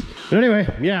 But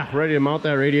anyway, yeah, ready to mount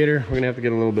that radiator. We're gonna have to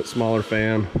get a little bit smaller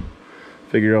fan,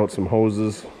 figure out some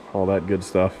hoses, all that good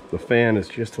stuff. The fan is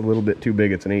just a little bit too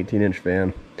big. It's an 18-inch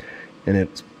fan, and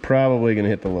it's probably gonna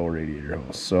hit the low radiator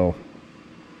hose. So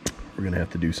we're gonna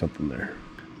have to do something there.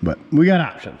 But we got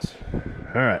options.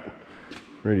 All right.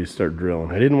 Ready to start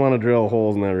drilling. I didn't want to drill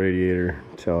holes in that radiator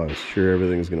until I was sure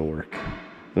everything's gonna work.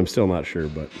 And I'm still not sure,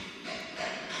 but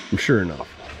I'm sure enough.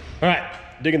 All right,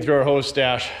 digging through our hose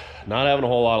stash, not having a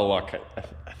whole lot of luck.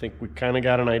 I think we kind of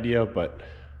got an idea, but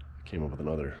I came up with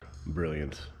another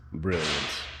brilliant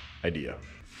idea.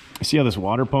 You see how this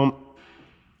water pump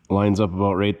lines up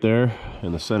about right there,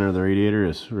 and the center of the radiator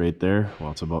is right there?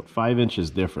 Well, it's about 5 inches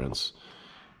difference.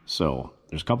 So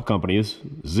there's a couple companies.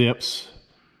 Zips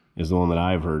is the one that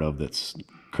I've heard of that's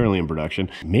currently in production.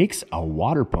 Makes a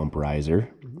water pump riser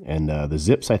And the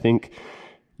Zips, I think,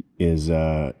 is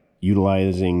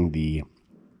utilizing the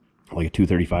like a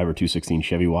 235 or 216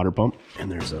 Chevy water pump.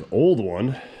 And there's an old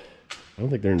one. I don't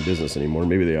think they're in business anymore.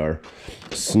 Maybe they are.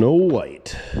 Snow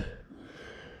White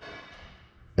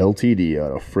LTD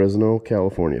out of Fresno,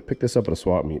 California. Picked this up at a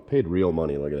swap meet. Paid real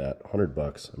money. Look at that.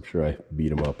 $100. I'm sure I beat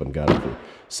them up and got it for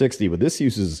 60. But this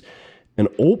uses an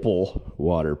Opal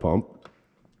water pump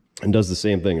and does the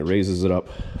same thing. It raises it up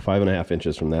 5.5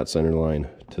 inches from that center line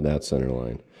to that center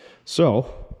line.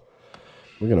 So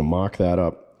we're going to mock that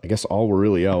up. I guess all we're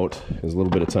really out is a little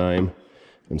bit of time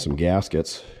and some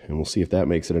gaskets, and we'll see if that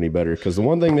makes it any better. Because the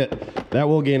one thing that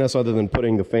will gain us, other than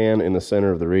putting the fan in the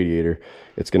center of the radiator,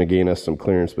 it's going to gain us some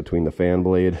clearance between the fan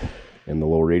blade and the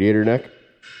low radiator neck.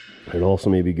 It'll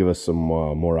also maybe give us some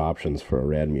more options for a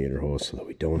radiator hose, so that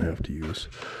we don't have to use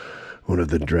one of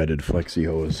the dreaded flexi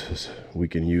hoses. We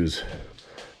can use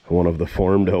one of the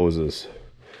formed hoses,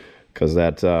 because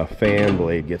that fan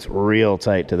blade gets real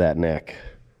tight to that neck.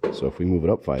 So if we move it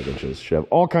up 5 inches, should have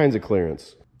all kinds of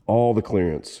clearance. All the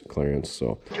clearance,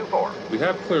 so. 2-4. We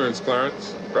have clearance,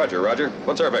 Clarence. Roger, Roger.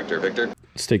 What's our vector, Victor?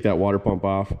 Let's take that water pump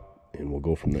off, and we'll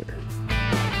go from there.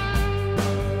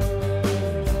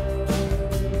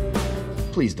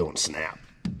 Please don't snap.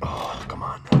 Oh, come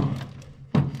on. I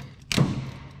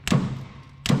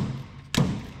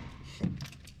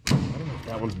don't know if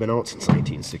that one's been out since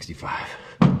 1965.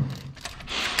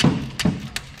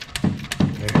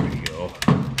 There we go.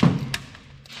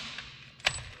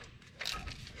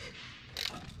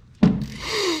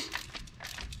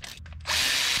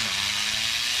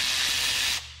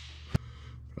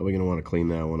 Probably going to want to clean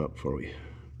that one up before we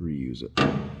reuse it.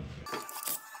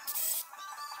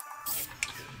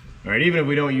 All right, even if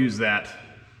we don't use that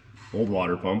old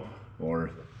water pump or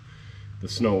the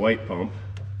Snow White pump,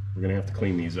 we're going to have to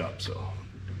clean these up. So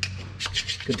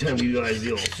good time to utilize the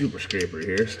old super scraper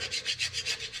here.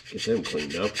 Get them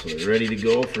cleaned up so they're ready to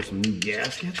go for some new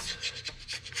gaskets.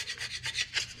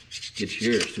 Get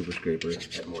your super scraper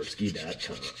at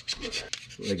mortske.com.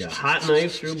 Like a hot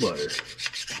knife through butter.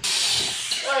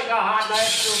 Like a hot knife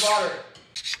through butter.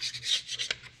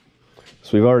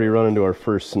 So we've already run into our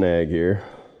first snag here.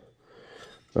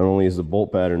 Not only is the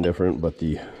bolt pattern different, but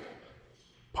the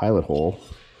pilot hole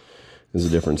is a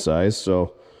different size.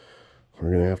 So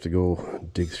we're gonna have to go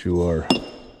dig through our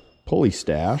pulley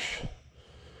stash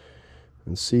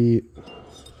and see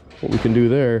what we can do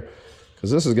there,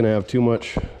 because this is gonna have too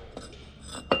much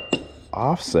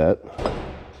offset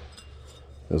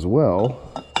as well.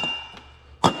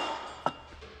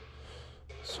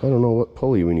 I don't know what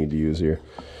pulley we need to use here.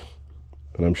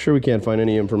 And I'm sure we can't find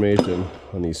any information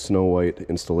on these Snow White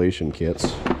installation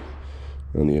kits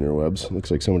on the interwebs.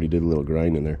 Looks like somebody did a little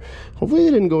grind in there. Hopefully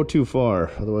they didn't go too far.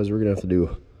 Otherwise we're gonna have to do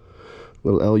a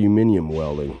little aluminum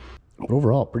welding. But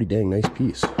overall, pretty dang nice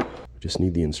piece. Just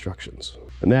need the instructions.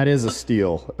 And that is a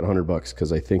steal at $100,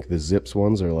 because I think the Zips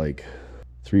ones are like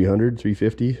 $300,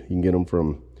 $350. You can get them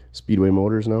from Speedway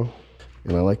Motors now.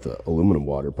 And I like the aluminum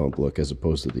water pump look as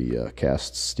opposed to the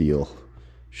cast steel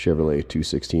Chevrolet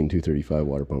 216, 235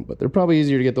 water pump. But they're probably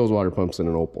easier to get those water pumps than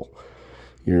an Opal.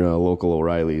 Your local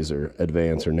O'Reilly's or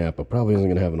Advance or Napa probably isn't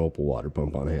going to have an Opal water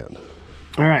pump on hand.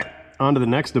 All right, on to the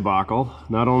next debacle.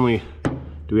 Not only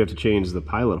do we have to change the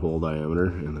pilot hole diameter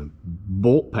and the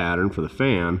bolt pattern for the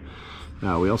fan,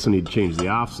 we also need to change the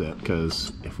offset,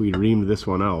 because if we reamed this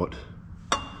one out,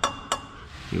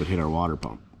 it would hit our water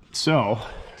pump. So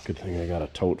good thing I got a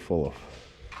tote full of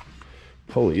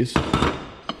pulleys.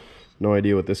 No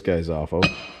idea what this guy's off of.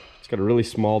 It's got a really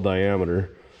small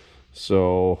diameter,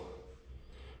 so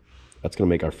that's gonna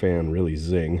make our fan really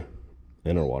zing,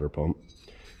 and our water pump.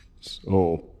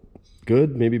 So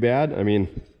good, maybe bad. I mean,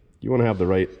 you want to have the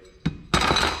right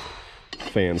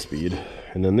fan speed.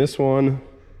 And then this one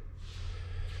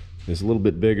is a little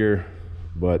bit bigger,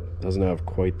 but doesn't have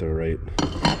quite the right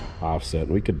offset.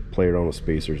 We could play around with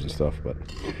spacers and stuff, but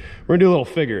we're gonna do a little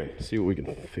figuring, see what we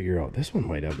can figure out. This one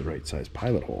might have the right size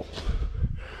pilot hole.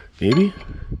 Maybe?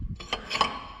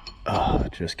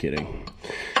 Just kidding.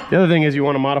 The other thing is you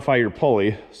want to modify your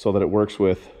pulley so that it works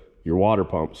with your water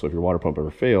pump. So if your water pump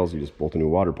ever fails, you just bolt a new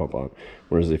water pump on.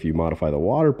 Whereas if you modify the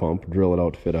water pump, drill it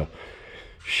out to fit a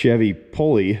Chevy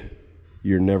pulley,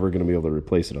 you're never going to be able to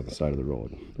replace it on the side of the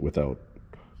road without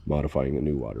modifying a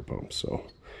new water pump. So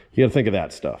you got to think of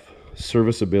that stuff.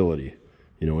 Serviceability.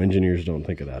 You know, engineers don't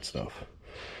think of that stuff.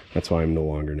 That's why I'm no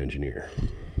longer an engineer.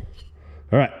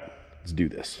 All right, let's do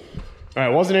this. All right,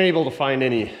 wasn't able to find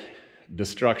any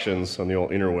destructions on the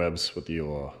old interwebs with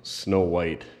the Snow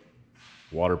White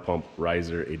water pump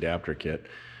riser adapter kit.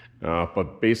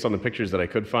 But based on the pictures that I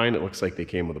could find, it looks like they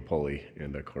came with a pulley.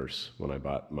 And of course, when I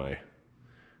bought my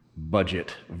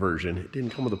budget version. It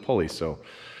didn't come with a pulley, so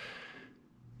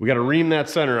we got to ream that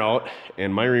center out,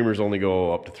 and my reamers only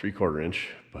go up to 3/4 inch,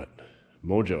 but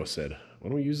Mojo said, why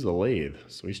don't we use the lathe?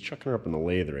 So he's chucking her up in the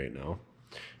lathe right now,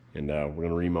 and we're going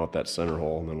to ream out that center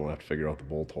hole, and then we'll have to figure out the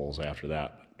bolt holes after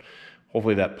that. But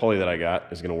hopefully that pulley that I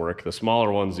got is going to work. The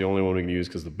smaller one's the only one we can use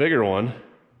because the bigger one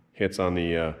hits on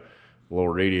the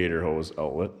lower radiator hose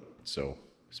outlet. So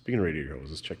speaking of radiator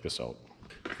hoses, check this out.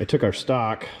 I took our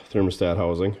stock thermostat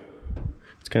housing.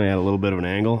 It's kind of at a little bit of an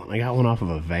angle. I got one off of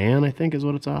a van, I think is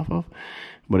what it's off of.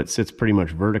 But it sits pretty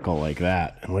much vertical like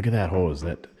that. And look at that hose.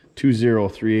 That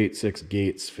 20386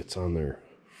 Gates fits on there.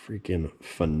 Freaking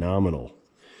phenomenal.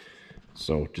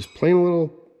 So just playing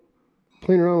around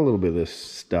a little bit of this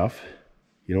stuff.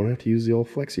 You don't have to use the old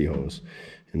flexi hose.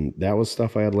 And that was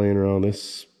stuff I had laying around.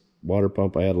 This water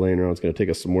pump I had laying around. It's going to take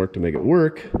us some work to make it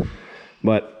work.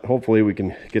 But hopefully we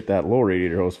can get that low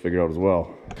radiator hose figured out as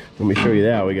well. Let me show you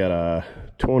that. We got a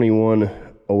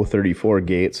 21034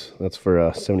 Gates. That's for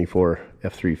a 74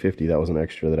 F350. That was an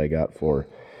extra that I got for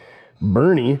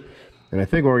Bernie. And I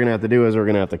think what we're going to have to do is we're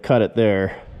going to have to cut it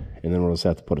there, and then we'll just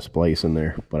have to put a splice in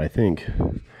there. But I think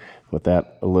with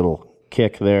that, a little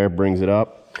kick there brings it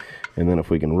up. And then if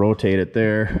we can rotate it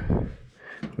there,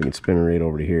 we can spin it right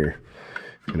over to here.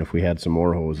 And if we had some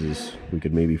more hoses, we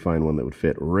could maybe find one that would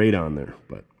fit right on there.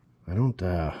 But I don't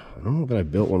know that I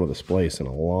built one with a splice in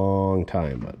a long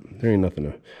time, but there ain't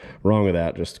nothing wrong with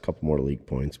that. Just a couple more leak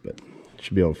points, but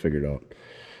should be able to figure it out.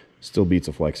 Still beats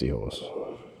a flexi hose,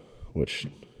 which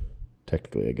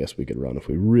technically I guess we could run if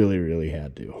we really, really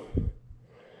had to.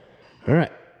 All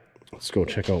right, let's go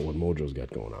check out what Mojo's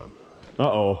got going on.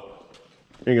 Uh-oh.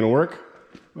 Ain't gonna work?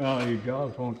 Well, your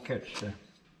jaws won't catch the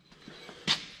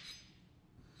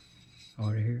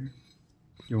out of here.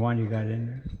 The one you got in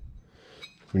there.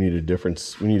 We need a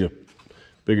difference. We need a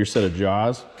bigger set of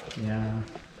jaws. Yeah,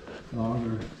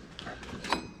 longer.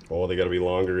 Oh, they got to be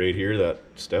longer right here. That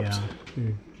steps.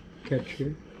 Yeah. Catch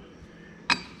here.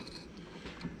 Oh,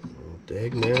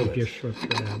 dag man. It just slips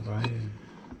right out by you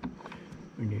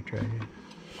when you try to.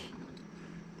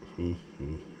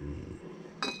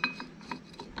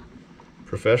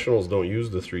 Professionals don't use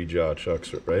the 3-jaw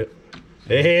chucks, right?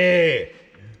 Hey!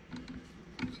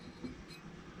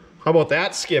 How about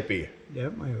that, Skippy?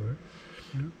 That might work.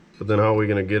 Yeah. But then how are we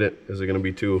going to get it? Is it going to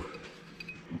be too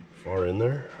far in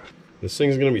there? This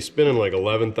thing's going to be spinning like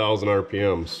 11,000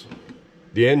 RPMs.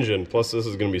 The engine, plus this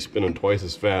is going to be spinning twice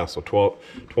as fast. So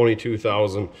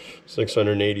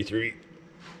 22,683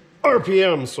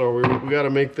 RPMs. So we got to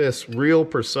make this real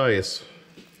precise.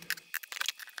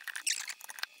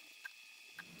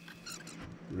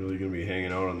 Really going to be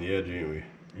hanging out on the edge, ain't we?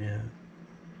 Yeah.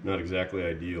 Not exactly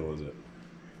ideal, is it?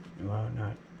 Well,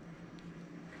 not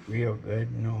real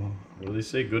good, no. What do they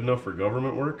say? Good enough for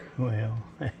government work? Well.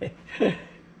 Here,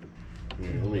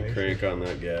 let me crank on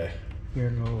that guy.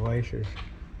 Your little vices.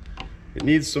 It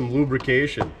needs some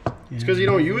lubrication. It's because you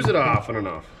don't use it often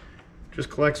enough.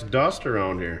 Just collects dust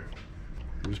around here.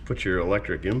 You just put your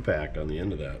electric impact on the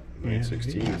end of that.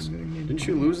 916s. Didn't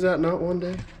you lose that nut one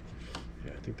day?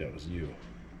 Yeah, I think that was you.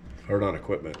 Hard on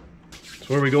equipment. So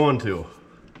where are we going to?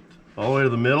 All the way to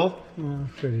the middle? Well,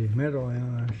 to the middle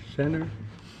and the center.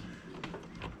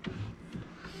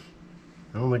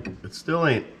 I don't think it still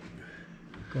ain't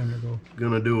gonna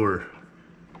do her.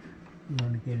 You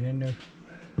want to get in there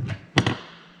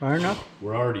far enough?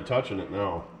 We're already touching it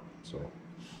now, so.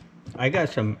 I got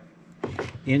some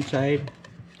inside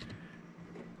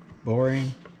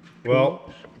boring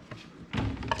well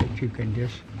that you can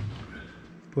just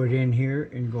put in here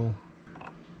and go.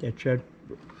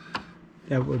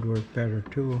 That would work better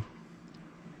too.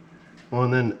 Well,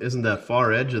 and then isn't that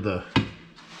far edge of the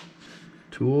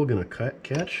tool gonna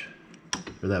catch?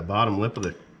 Or that bottom lip of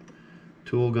the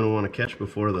tool gonna want to catch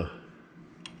before the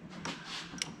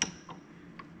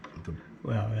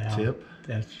tip?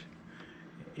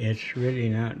 It's really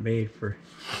not made for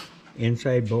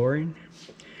inside boring.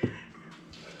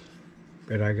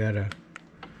 But I got a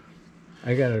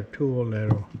tool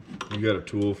that'll. You got a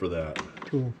tool for that.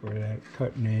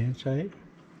 Cutting the inside.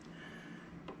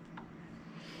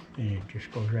 And it just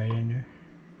goes right in there.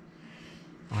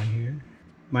 On here.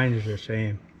 Mine is the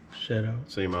same setup.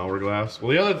 Same hourglass.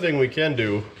 Well, the other thing we can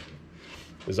do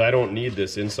is I don't need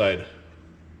this inside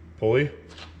pulley,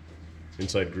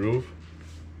 inside groove.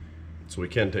 So we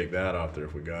can take that off there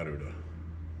if we got to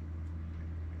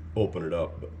open it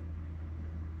up. But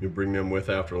you bring them with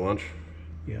after lunch?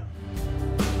 Yeah.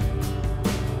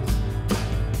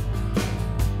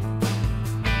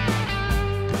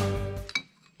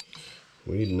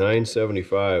 We need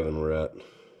 975 and we're at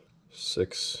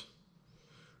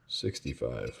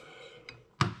 665.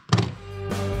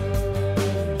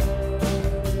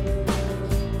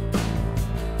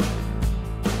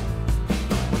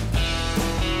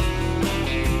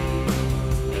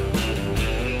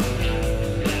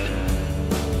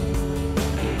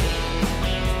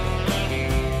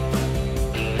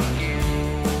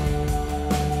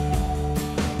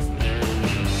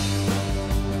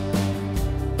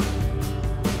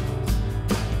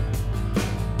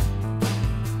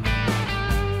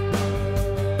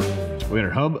 We got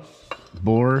our hub,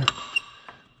 bore,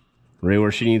 right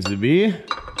where she needs to be,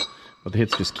 but the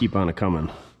hits just keep on coming.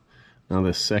 Now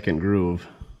this second groove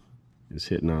is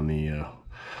hitting on the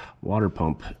water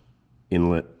pump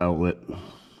inlet, outlet,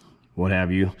 what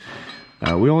have you.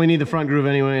 We only need the front groove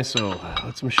anyway, so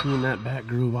let's machine that back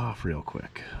groove off real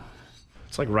quick.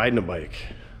 It's like riding a bike.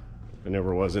 I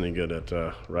never was any good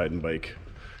at riding a bike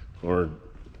or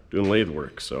doing lathe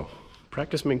work, so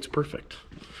practice makes perfect.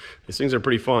 These things are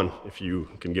pretty fun if you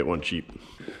can get one cheap.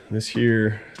 This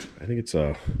here, I think it's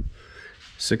a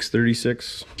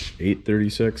 636,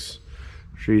 836.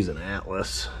 She's an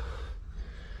Atlas.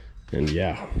 And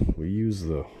yeah, we use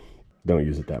don't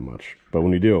use it that much, but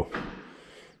when we do,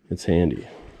 it's handy.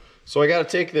 So I gotta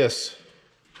take this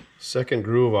second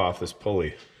groove off this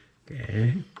pulley.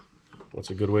 Okay. What's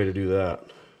a good way to do that?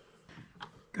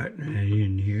 Cutting that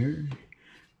in here.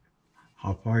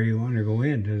 How far you want to go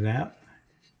into that?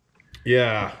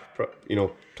 Yeah, you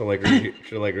know, to like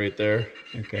right there.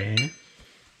 Okay.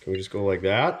 Can we just go like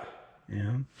that?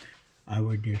 Yeah. I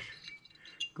would just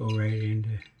go right into.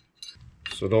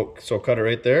 So cut it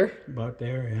right there? About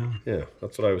there, yeah. Yeah,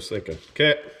 that's what I was thinking.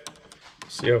 Okay.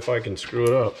 See if I can screw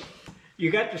it up. You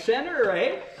got the center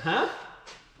right, huh?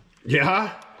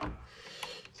 Yeah.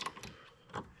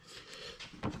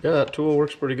 Yeah, that tool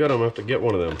works pretty good. I'm gonna have to get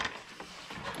one of them.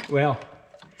 Well.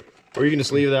 Or you can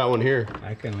just leave that one here.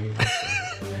 I can leave it.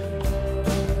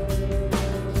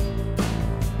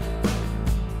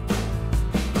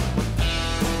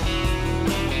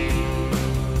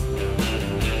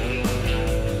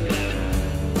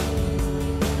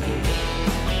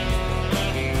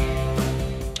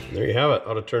 There you have it.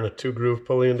 How to turn a 2-groove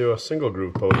pulley into a single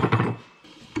groove pulley.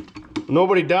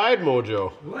 Nobody died,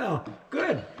 Mojo. Well,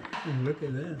 good. Look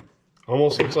at that.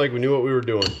 Almost looks like we knew what we were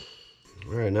doing.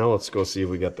 All right, now let's go see if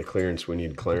we got the clearance we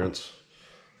need clearance.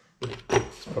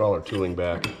 Let's put all our tooling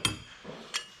back.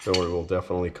 Don't worry, we'll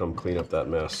definitely come clean up that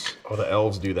mess. Oh, the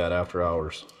elves do that after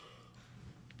hours.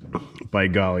 By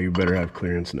golly, you better have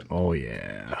clearance. Oh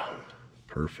yeah,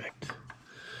 perfect.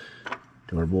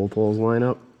 Do our bolt holes line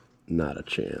up? Not a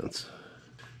chance.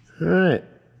 All right,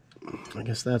 I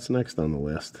guess that's next on the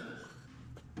list.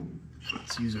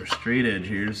 Let's use our straight edge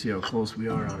here to see how close we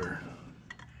are on our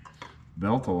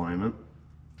belt alignment.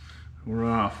 We're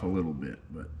off a little bit,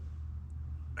 but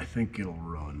I think it'll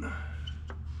run.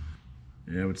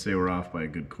 Yeah, I would say we're off by a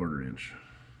good 1/4 inch.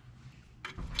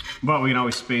 But we can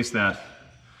always space that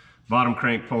bottom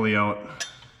crank pulley out.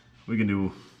 We can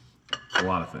do a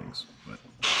lot of things, but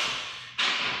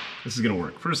this is gonna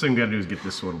work. First thing we gotta do is get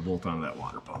this sort of bolt onto that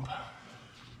water pump.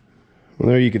 Well,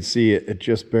 there you can see it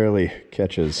just barely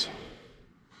catches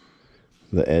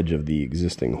the edge of the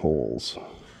existing holes.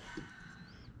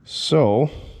 So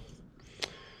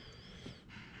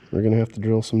we're gonna have to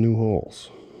drill some new holes.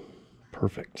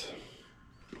 Perfect.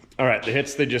 All right, the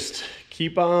hits, they just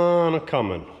keep on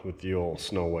coming with the old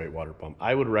Snow White water pump.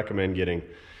 I would recommend getting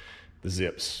the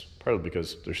zips, partly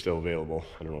because they're still available.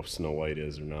 I don't know if Snow White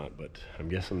is or not, but I'm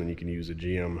guessing then you can use a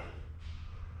GM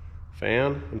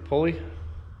fan and pulley.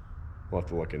 We'll have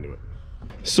to look into it.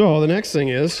 So the next thing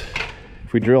is,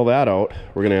 if we drill that out,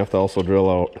 we're gonna have to also drill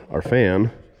out our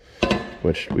fan,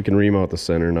 which we can remount the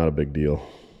center, not a big deal.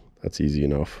 That's easy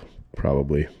enough,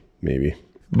 probably, maybe.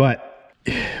 But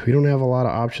we don't have a lot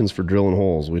of options for drilling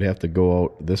holes. We'd have to go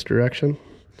out this direction.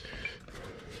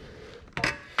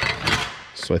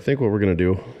 So I think what we're gonna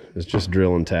do is just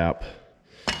drill and tap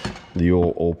the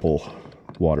old Opal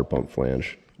water pump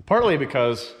flange. Partly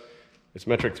because it's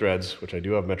metric threads, which I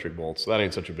do have metric bolts, so that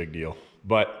ain't such a big deal.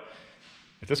 But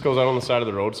if this goes out on the side of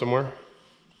the road somewhere,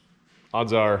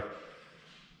 odds are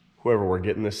whoever we're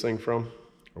getting this thing from,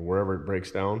 or wherever it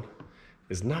breaks down,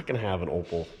 is not gonna have an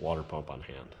Opal water pump on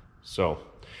hand. So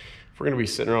if we're gonna be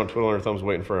sitting around twiddling our thumbs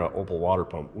waiting for an Opal water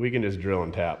pump, we can just drill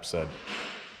and tap said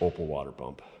Opal water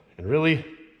pump. And really,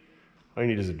 all you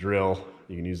need is a drill.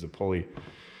 You can use the pulley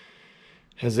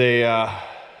as a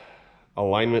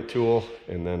alignment tool,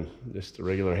 and then just a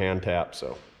regular hand tap,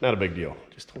 so not a big deal.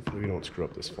 Just hopefully we don't screw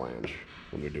up this flange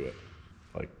when we do it,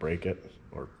 like break it,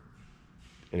 or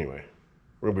anyway,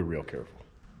 we're gonna be real careful.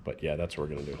 But yeah, that's what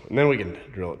we're gonna do. And then we can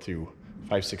drill it to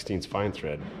 5/16 fine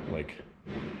thread, like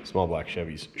small black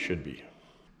Chevys should be.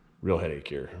 Real headache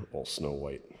here, old Snow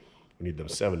White. We need them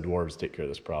 7 dwarves to take care of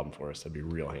this problem for us. That'd be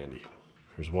real handy.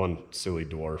 There's one silly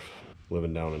dwarf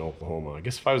living down in Oklahoma. I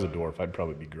guess if I was a dwarf, I'd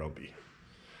probably be grumpy.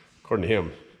 According to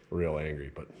him, real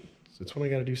angry, but it's when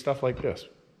I gotta do stuff like this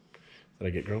that I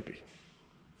get grumpy.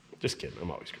 Just kidding,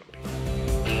 I'm always grumpy.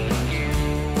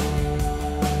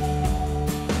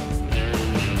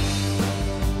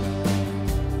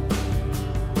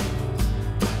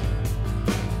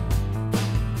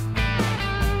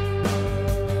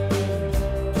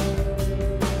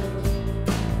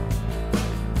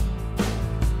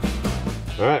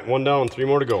 one down, 3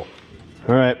 more to go.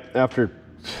 All right, after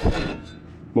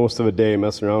most of a day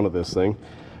messing around with this thing,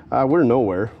 we're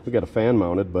nowhere. We got a fan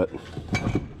mounted, but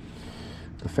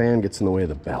the fan gets in the way of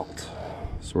the belt.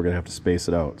 So we're gonna have to space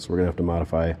it out. So we're gonna have to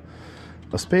modify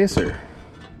a spacer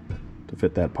to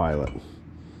fit that pilot.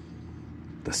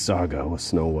 The saga with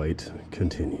Snow White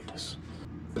continues.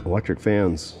 Electric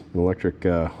fans and electric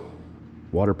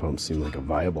water pumps seem like a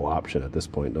viable option at this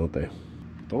point, don't they?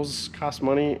 Those cost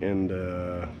money, and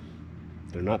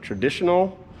they're not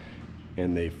traditional,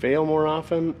 and they fail more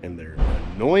often, and they're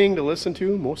annoying to listen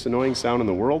to. Most annoying sound in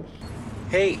the world.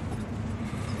 Hey,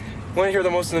 want to hear the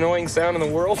most annoying sound in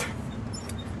the world?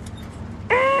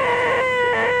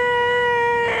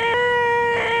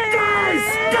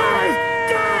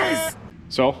 Guys!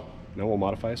 So, now we'll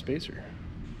modify a spacer.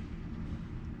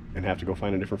 And have to go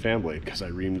find a different fan blade because I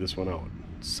reamed this one out.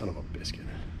 Son of a biscuit.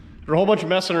 After a whole bunch of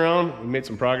messing around, we made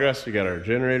some progress. We got our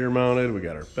generator mounted, we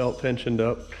got our belt tensioned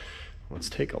up. Let's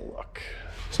take a look.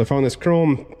 So I found this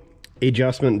chrome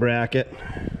adjustment bracket.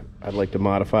 I'd like to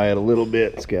modify it a little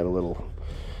bit. It's got a little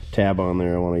tab on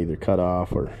there I want to either cut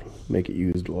off or make it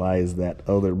utilize that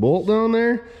other bolt down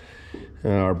there.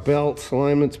 Our belt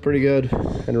alignment's pretty good. I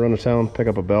had to run to town, pick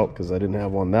up a belt because I didn't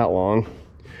have one that long.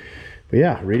 But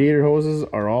yeah, radiator hoses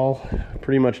are all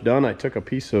pretty much done. I took a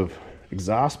piece of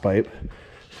exhaust pipe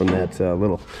from that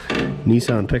little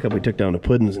Nissan pickup we took down to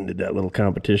Puddin's and did that little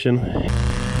competition.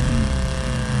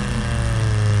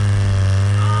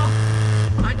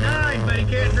 Oh, I died, but he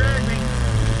can't drag me.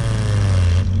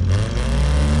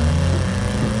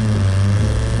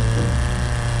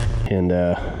 And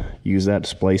use that to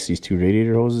splice these 2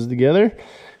 radiator hoses together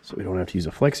so we don't have to use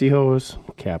a flexi hose.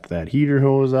 Cap that heater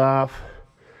hose off.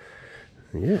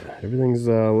 Yeah, everything's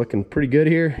looking pretty good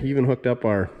here. Even hooked up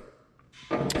our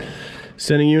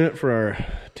sending unit for our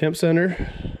temp center.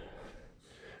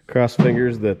 Cross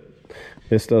fingers that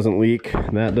this doesn't leak,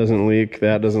 that doesn't leak,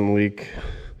 that doesn't leak.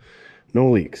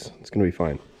 No leaks. It's gonna be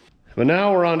fine. But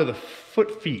now we're on to the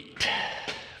foot feet.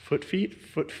 Foot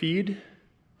feed.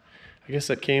 I guess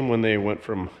that came when they went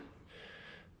from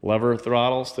lever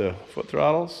throttles to foot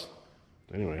throttles.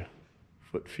 Anyway,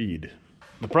 foot feed.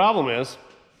 The problem is,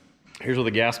 here's where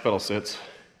the gas pedal sits.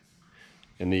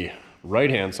 In the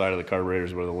right-hand side of the carburetor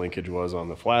is where the linkage was on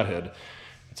the flathead.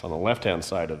 It's on the left-hand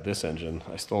side of this engine.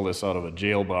 I stole this out of a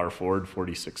jail bar Ford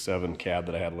 46.7 cab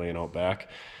that I had laying out back.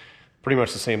 Pretty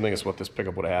much the same thing as what this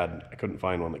pickup would have had. I couldn't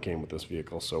find one that came with this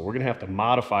vehicle. So we're gonna have to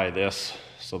modify this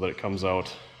so that it comes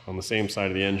out on the same side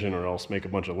of the engine, or else make a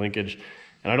bunch of linkage.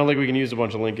 And I don't think we can use a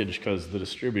bunch of linkage because the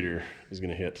distributor is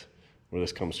gonna hit where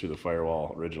this comes through the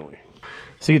firewall originally.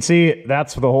 So you can see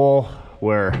that's the hole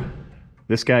where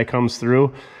this guy comes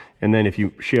through. And then if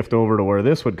you shift over to where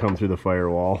this would come through the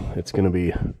firewall, it's gonna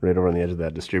be right over on the edge of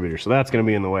that distributor. So that's gonna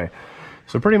be in the way.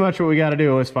 So pretty much what we gotta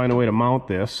do is find a way to mount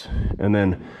this and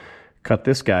then cut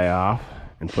this guy off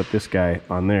and put this guy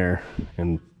on there.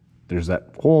 And there's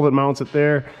that hole that mounts it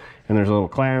there. And there's a little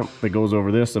clamp that goes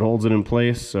over this that holds it in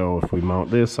place. So if we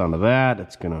mount this onto that,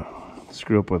 it's gonna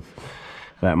screw up with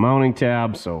that mounting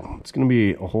tab. So it's gonna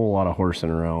be a whole lot of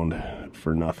horsing around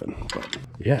for nothing. But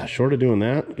yeah, short of doing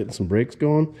that, getting some brakes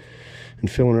going and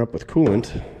filling her up with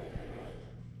coolant,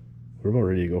 we're about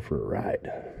ready to go for a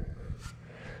ride.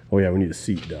 Oh yeah, we need a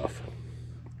seat, Duff.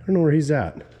 I don't know where he's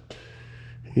at.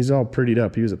 He's all prettied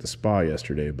up. He was at the spa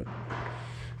yesterday, but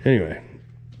anyway,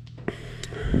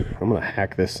 I'm gonna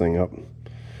hack this thing up,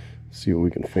 see what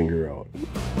we can figure out.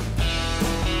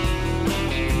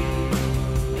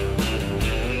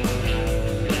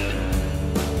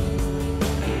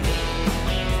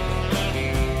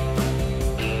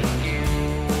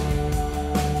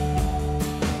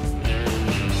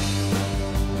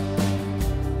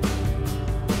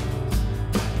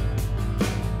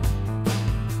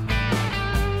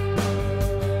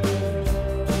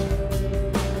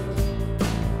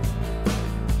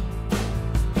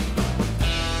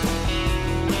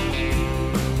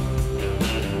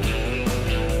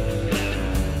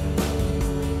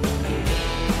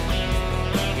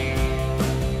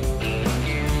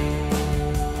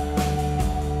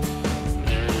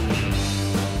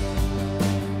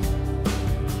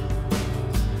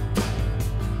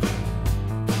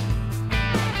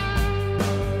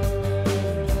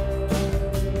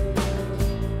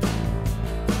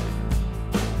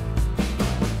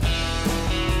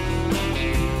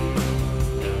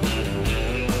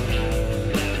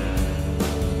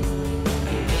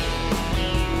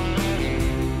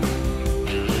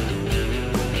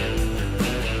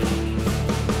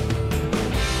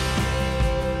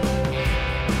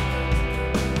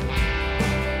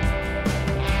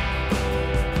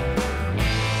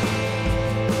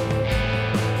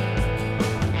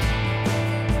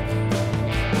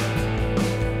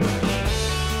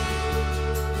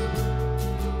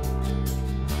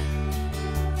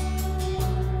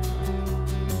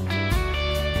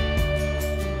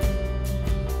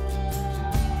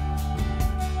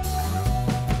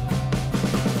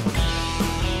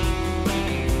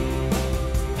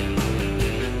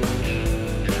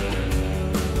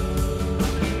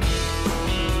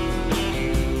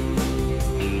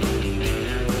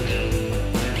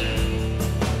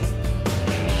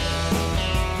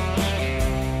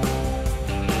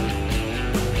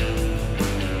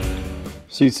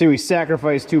 So you see we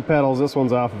sacrificed 2 pedals. This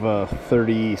one's off of a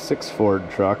 36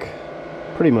 Ford truck.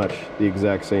 Pretty much the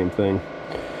exact same thing.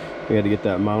 We had to get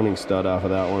that mounting stud off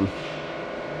of that one.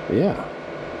 But yeah,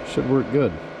 should work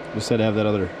good. Just had to have that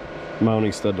other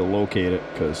mounting stud to locate it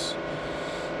because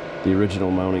the original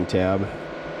mounting tab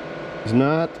is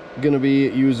not going to be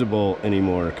usable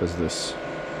anymore because this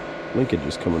linkage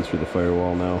is coming through the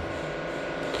firewall now.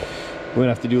 We're going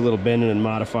to have to do a little bending and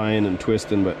modifying and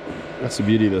twisting, but that's the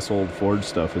beauty of this old Ford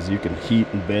stuff is you can heat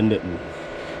and bend it and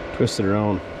twist it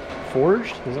around.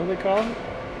 Forged? Is that what they call it?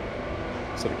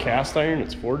 Instead of cast iron,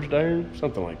 it's forged iron?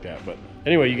 Something like that. But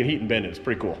anyway, you can heat and bend it. It's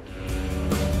pretty cool.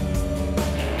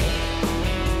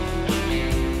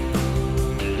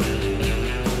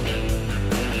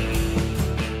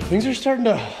 Things are starting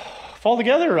to fall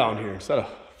together around here instead of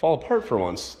fall apart for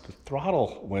once. The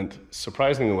throttle went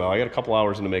surprisingly well. I got a couple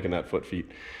hours into making that foot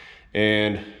feet.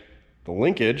 And the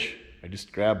linkage, I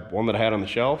just grabbed one that I had on the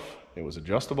shelf. It was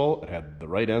adjustable. It had the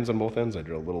right ends on both ends. I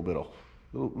drilled a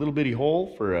little bitty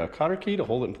hole for a cotter key to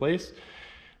hold it in place.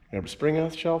 Grabbed a spring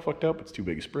off the shelf, hooked up. It's too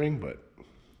big a spring, but I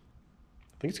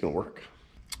think it's gonna work.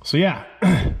 So yeah,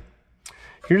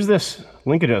 here's this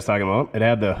linkage I was talking about. It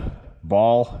had the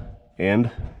ball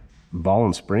and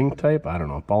spring type, I don't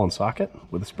know, ball and socket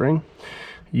with a spring.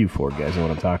 You Ford guys know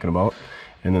what I'm talking about.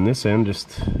 And then this end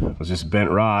was just bent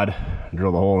rod.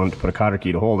 Drilled a hole in it to put a cotter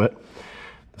key to hold it.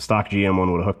 The stock GM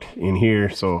one would have hooked in here.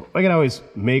 So I can always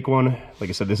make one. Like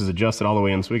I said, this is adjusted all the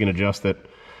way in, so we can adjust it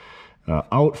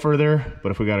out further.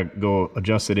 But if we gotta go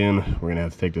adjust it in, we're gonna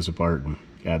have to take this apart and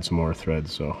add some more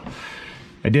threads. So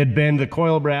I did bend the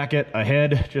coil bracket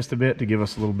ahead just a bit to give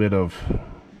us a little bit of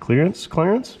clearance.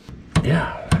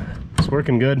 Yeah, it's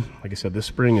working good. Like I said, this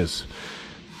spring is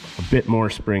a bit more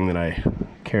spring than I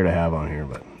care to have on here,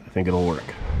 but I think it'll work.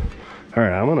 All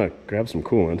right, I'm gonna grab some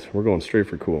coolant. We're going straight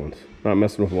for coolant. Not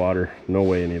messing with water. No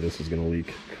way any of this is gonna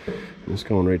leak. I'm just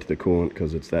going right to the coolant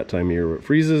because it's that time of year where it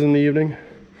freezes in the evening.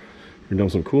 We're dumping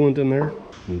some coolant in there.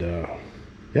 And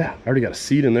yeah, I already got a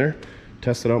seat in there.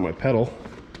 Tested out my pedal.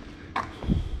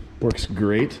 Works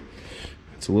great.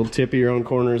 It's a little tippy around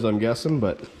corners, I'm guessing,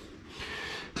 but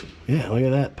yeah, look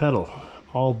at that pedal.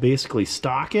 All basically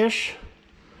stockish.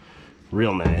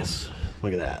 Real nice.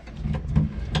 Look at that.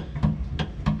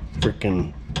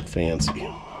 Freaking fancy.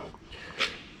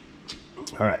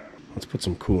 All right, let's put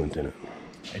some coolant in it.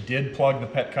 I did plug the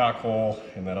petcock hole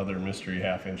in that other mystery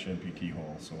 1/2-inch NPT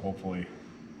hole, so hopefully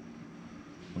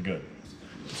we're good.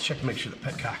 Let's check to make sure the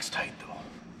petcock's tight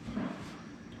though.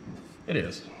 It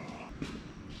is.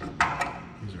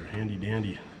 These are handy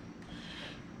dandy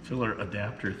filler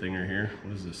adapter thinger here.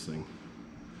 What is this thing?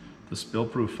 The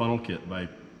Spill-Proof Funnel Kit by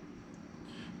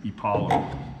Apollo.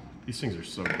 These things are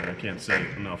so good. I can't say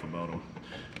enough about them.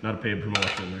 Not a paid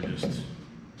promotion. They're just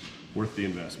worth the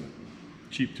investment.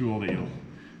 Cheap tool that you'll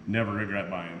never regret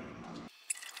buying.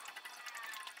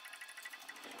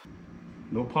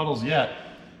 No puddles yet.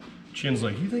 Chin's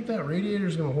like, you think that radiator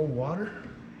is gonna hold water?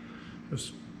 It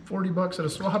was 40 bucks at a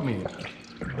swap meet.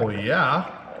 Well,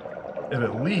 yeah. If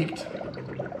it leaked,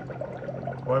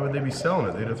 why would they be selling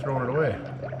it? They'd have thrown it away.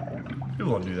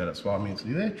 People don't do that at swap meets,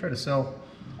 do they? Try to sell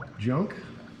junk?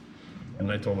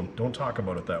 And I told them, don't talk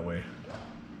about it that way.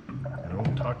 You know,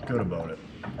 talk good about it.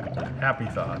 Happy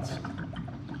thoughts.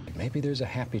 Maybe there's a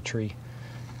happy tree,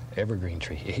 evergreen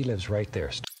tree. He lives right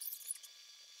there.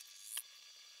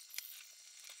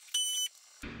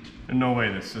 And no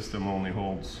way this system only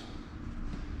holds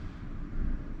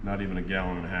not even 1.5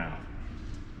 gallons.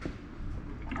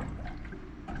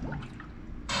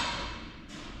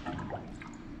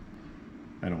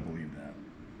 I don't believe that.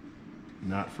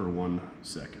 Not for 1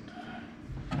 second.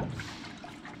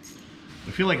 I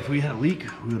feel like if we had a leak,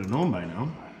 we would have known by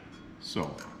now.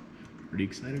 So, pretty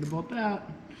excited about that.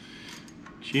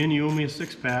 Chin, you owe me a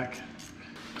 6-pack.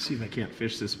 Let's see if I can't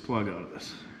fish this plug out of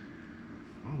this.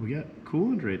 Oh, we got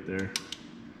coolant right there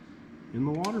in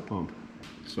the water pump.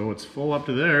 So it's full up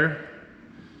to there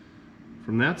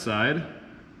from that side.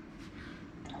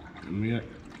 And we got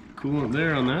coolant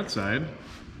there on that side.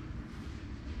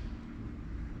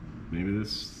 Maybe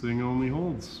this thing only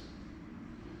holds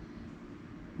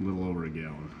a little over 1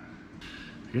 gallon.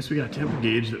 I guess we got a temper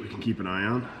gauge that we can keep an eye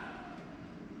on.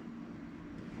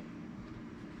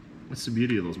 That's the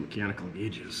beauty of those mechanical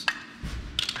gauges.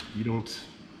 You don't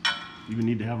even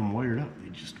need to have them wired up, they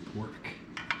just work.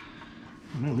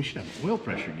 Oh man, we should have an oil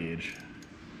pressure gauge.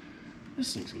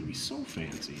 This thing's gonna be so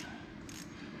fancy.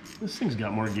 This thing's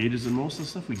got more gauges than most of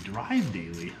the stuff we drive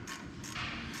daily.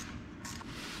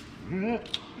 All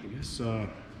right, I guess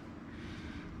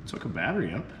let's hook a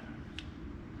battery up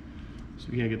so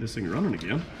we can get this thing running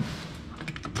again.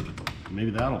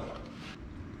 Maybe that'll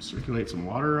Circulate some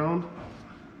water around.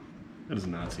 That does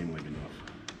not seem like enough.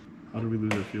 How did we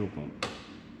lose our fuel pump?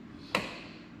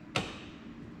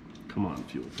 Come on,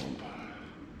 fuel pump.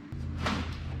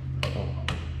 Oh.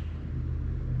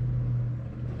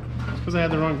 It's because I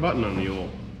had the wrong button on the old,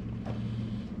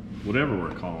 whatever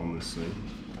we're calling this thing.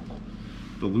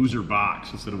 The loser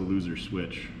box instead of a loser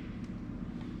switch.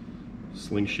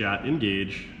 Slingshot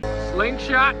engage.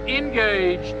 Slingshot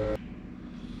engaged.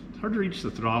 It's hard to reach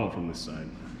the throttle from this side.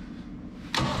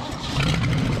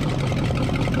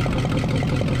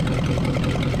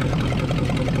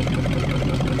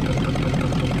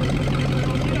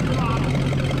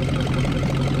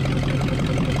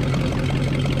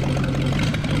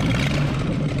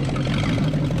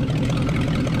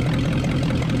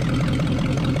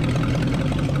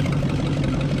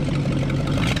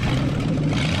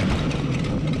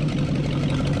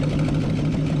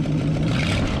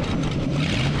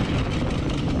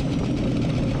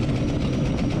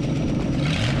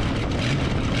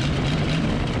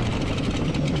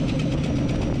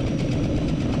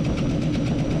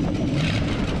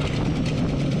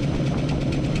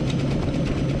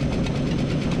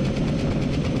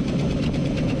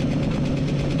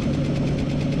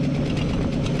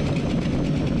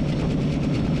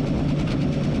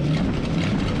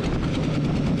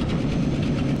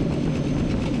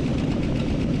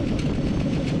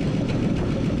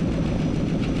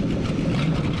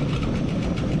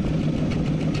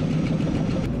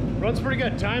 Runs pretty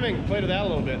good. Timing, played with that a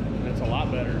little bit. That's a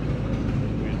lot better.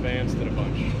 We advanced it a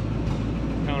bunch.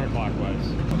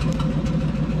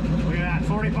 Counterclockwise. Look at that,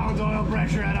 40 pounds oil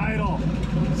pressure at idle.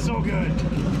 So good.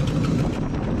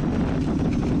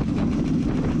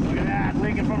 Look at that,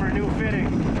 leaking from our new fitting.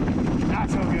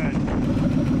 Not so good.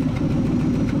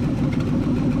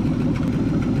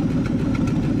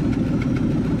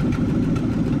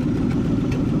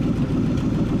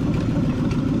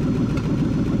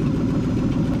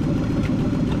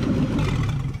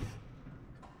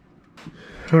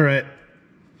 All right,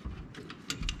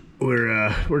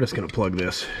 we're just gonna plug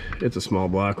this. It's a small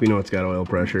block. We know it's got oil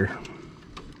pressure. I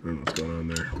don't know what's going on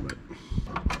there, but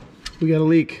we got a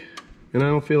leak, and I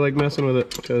don't feel like messing with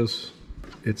it because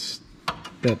it's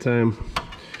that time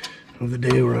of the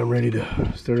day where I'm ready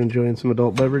to start enjoying some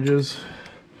adult beverages,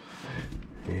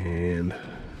 and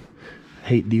I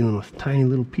hate dealing with tiny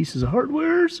little pieces of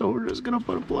hardware, so we're just gonna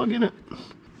put a plug in it.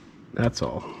 That's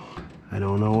all. I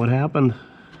don't know what happened.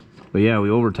 But yeah, we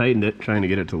over tightened it trying to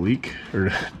get it to leak,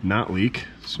 or not leak,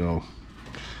 so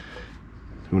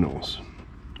who knows.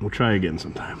 We'll try again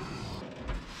sometime.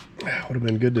 Would have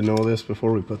been good to know this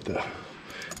before we put the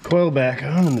coil back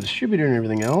on and the distributor and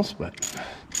everything else, but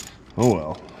oh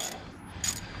well.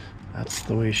 That's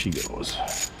the way she goes.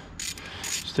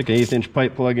 Stick an 1/8 inch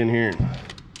pipe plug in here and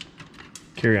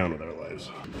carry on with our lives.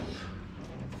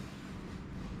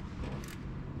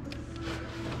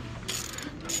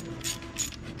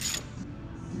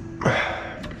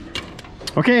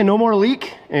 Okay, no more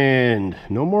leak and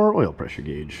no more oil pressure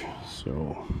gauge.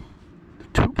 So,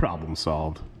 2 problems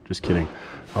solved. Just kidding.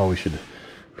 Oh, we should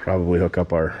probably hook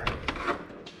up our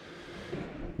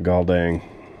galdang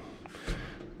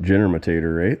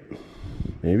generator, right?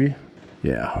 Maybe?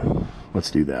 Yeah, let's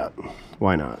do that.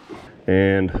 Why not?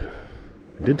 And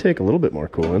I did take a little bit more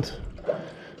coolant,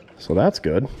 so that's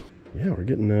good. Yeah, we're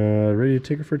getting ready to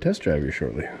take her for a test drive here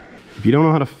shortly. If you don't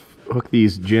know how to hook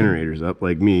these generators up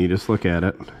like me, just look at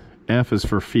it. F is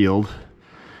for field.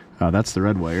 That's the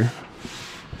red wire.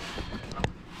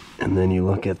 And then you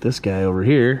look at this guy over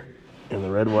here and the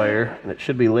red wire, and it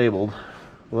should be labeled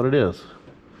what it is.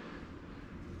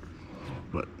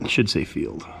 But it should say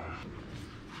field.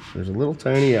 There's a little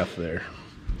tiny F there.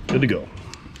 Good to go.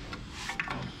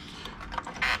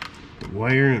 The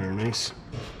wire and our nice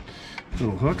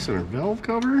little hooks and our valve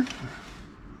cover.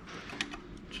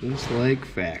 Just like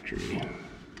factory.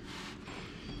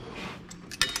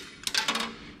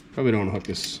 Probably don't hook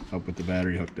this up with the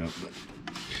battery hooked up, but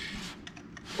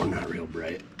we're not real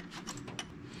bright.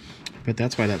 But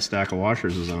that's why that stack of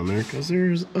washers is on there, because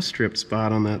there's a strip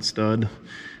spot on that stud.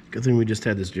 Good thing we just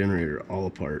had this generator all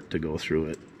apart to go through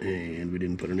it, and we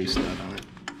didn't put a new stud on it.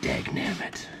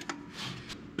 Dagnabbit.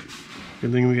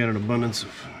 Good thing we got an abundance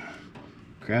of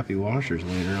crappy washers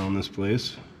laying around this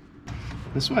place.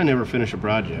 This is why I never finish a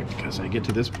project, because I get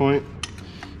to this point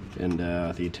and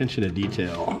the attention to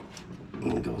detail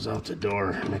goes out the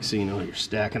door. Next thing you know, you're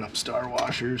stacking up star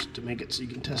washers to make it so you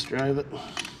can test drive it.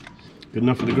 Good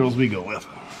enough for the girls we go with.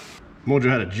 Mojo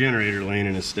had a generator laying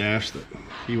in his stash that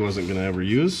he wasn't going to ever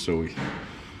use, so we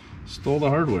stole the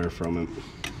hardware from him.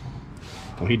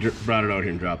 Well, he brought it out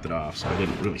here and dropped it off, so I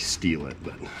didn't really steal it,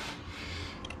 but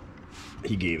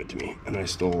he gave it to me, and I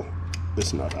stole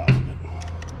this nut off of it.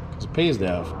 Because it pays to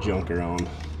have junk around.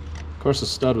 Of course, the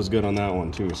stud was good on that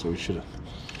one too, so we should have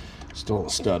stole the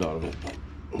stud out of it, but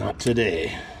not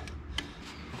today.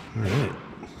 All right.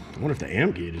 I wonder if the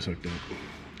amp gauge is hooked up.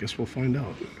 Guess we'll find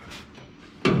out.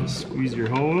 Squeeze your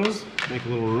hose, make a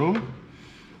little room.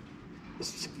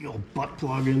 Stick the old butt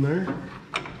plug in there.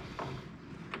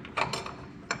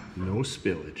 No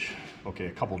spillage. Okay,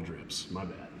 a couple drips, my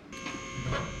bad.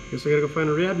 Guess I gotta go find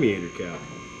a radiator cap.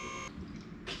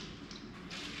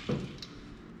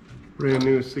 Brand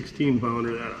new 16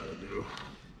 pounder, that ought to do.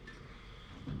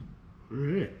 All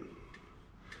right.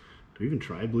 Do we even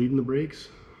try bleeding the brakes?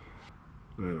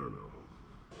 I don't know.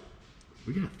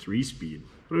 We got 3-speed.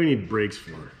 What do we need brakes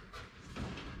for?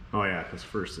 Oh yeah, because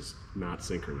first it's not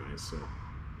synchronized, so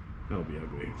that'll be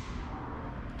ugly.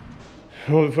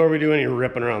 Well, before we do any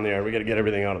ripping around the yard, we got to get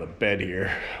everything out of the bed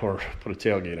here, or put a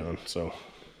tailgate on. So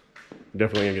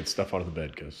definitely gonna get stuff out of the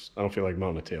bed because I don't feel like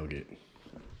mounting a tailgate.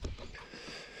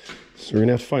 So we're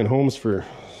gonna have to find homes for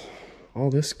all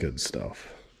this good stuff.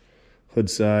 Hood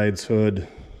sides, hood.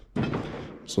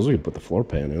 So we could put the floor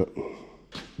pan in it.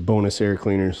 Bonus air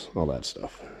cleaners, all that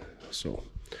stuff. So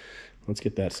let's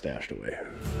get that stashed away.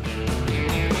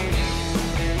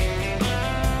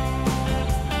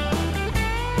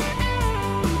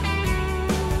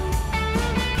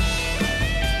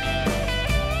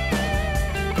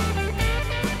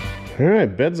 All right,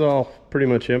 bed's all pretty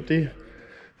much empty.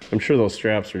 I'm sure those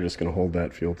straps are just gonna hold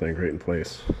that fuel tank right in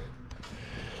place.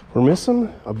 We're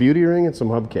missing a beauty ring and some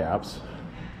hubcaps.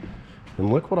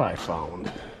 And look what I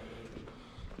found.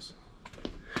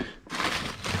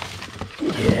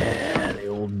 Yeah, the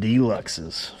old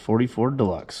Deluxes. 44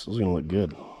 Deluxe. Those are gonna look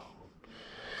good.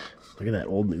 Look at that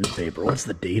old newspaper. What's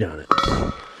the date on it?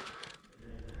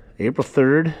 April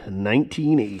 3rd,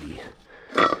 1980.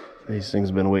 These things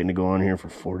have been waiting to go on here for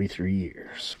 43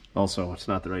 years. Also, it's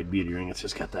not the right beauty ring. It's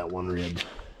just got that one rib.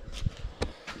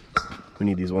 We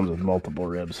need these ones with multiple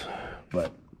ribs,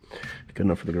 but good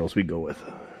enough for the girls we go with.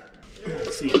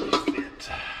 Let's see if they fit.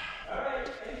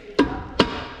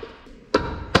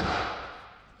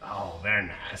 Oh, very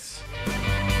nice.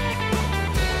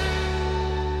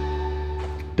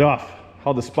 Duff,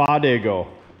 how'd the spa day go?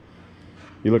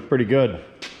 You look pretty good.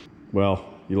 Well,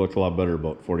 you looked a lot better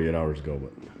about 48 hours ago,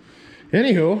 but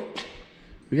anywho,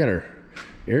 we got our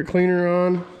air cleaner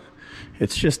on.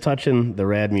 It's just touching the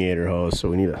radiator hose, so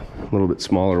we need a little bit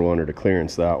smaller one or to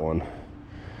clearance that one.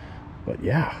 But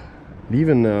yeah, it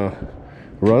even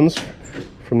runs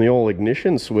from the old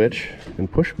ignition switch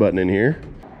and push button in here.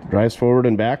 Drives forward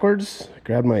and backwards.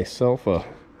 Grabbed myself a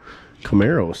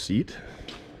Camaro seat.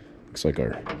 Looks like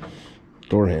our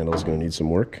door handle is going to need some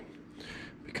work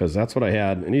because that's what I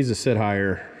had. It needs to sit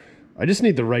higher. I just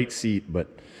need the right seat,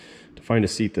 but to find a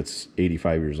seat that's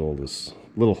 85 years old is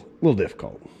a little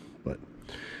difficult. But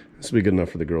this will be good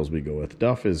enough for the girls we go with.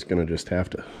 Duff is going to just have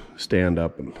to stand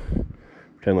up and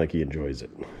pretend like he enjoys it.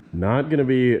 Not going to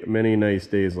be many nice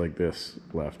days like this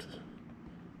left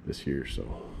this year,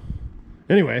 so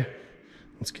anyway,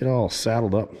 let's get all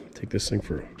saddled up. Take this thing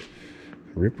for a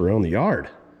rip around the yard.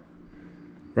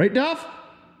 Right, Duff?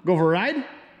 Go for a ride?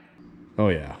 Oh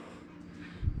yeah,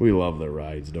 we love the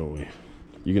rides, don't we?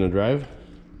 You gonna drive?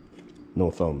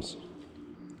 No thumbs.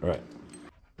 All right.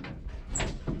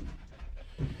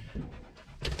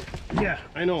 Yeah,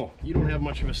 I know you don't have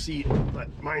much of a seat, but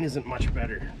mine isn't much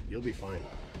better. You'll be fine.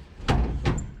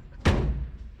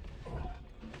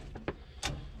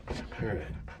 All right.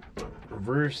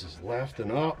 Reverse is left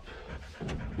and up.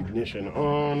 Ignition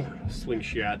on.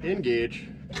 Slingshot engage.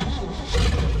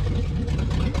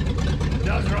 It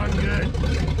does run good.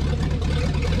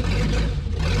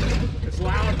 It's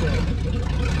loud though.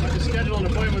 I have to schedule an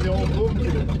appointment with the old boom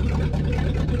tube.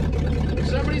 If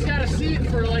somebody's got a seat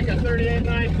for like a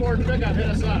 38.9 Ford pickup, hit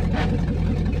us up.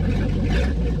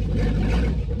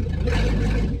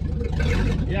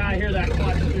 Yeah, I hear that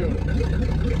clutch too.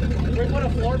 If we put a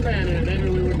floor fan in it, maybe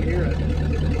we wouldn't hear it.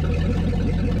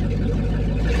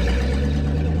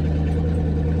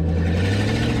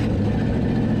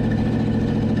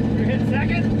 You hit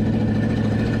second?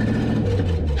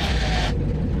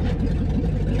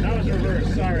 That was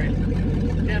reverse, sorry.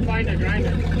 Can't find a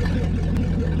grinder.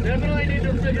 Definitely need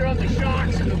to figure out the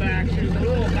shocks in the back. She was a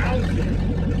little bouncy.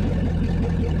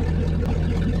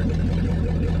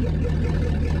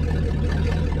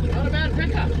 Not a bad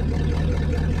pickup.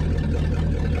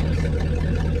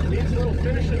 Needs a little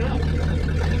finishing up.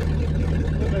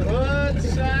 With the hood,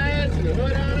 sides, and the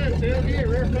hood on it, tailgate,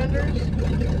 rear fenders.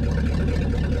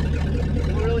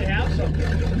 We'll really have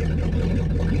something.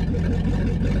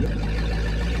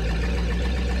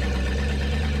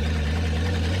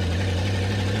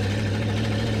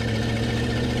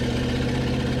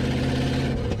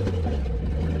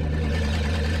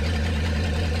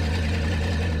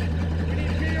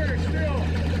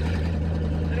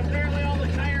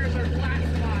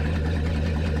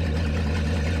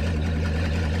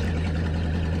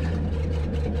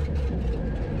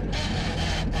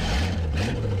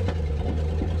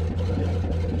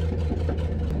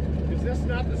 this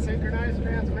not the synchronized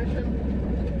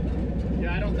transmission?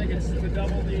 Yeah, I don't think it's the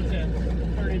double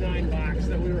D10 39 box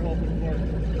that we were hoping for.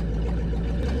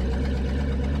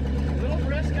 A little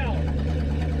brisk out.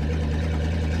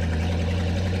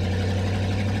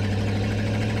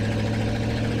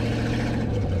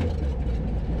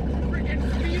 Freaking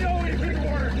speedo even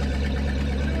works.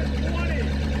 Doing 20.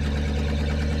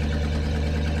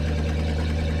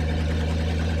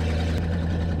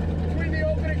 Between the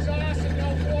open exhaust and no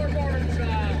floorboards,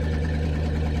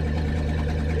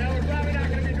 yeah, we're probably not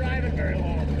going to be driving very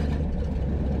long.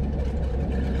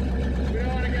 We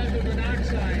don't want to get the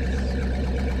monoxides.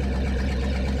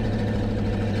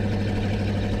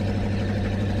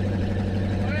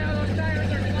 Oh yeah, those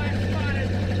tires are flat spotted.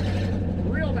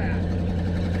 Real bad.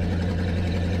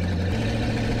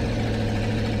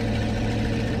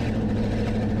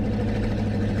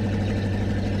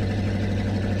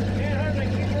 Can't hardly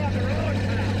keep her off the road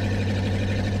now.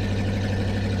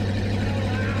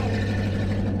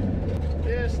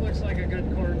 This looks like a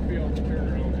good cornfield to turn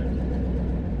around in.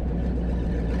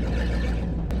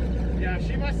 Yeah,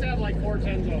 she must have like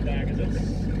 410s on back, because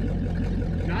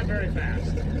it's not very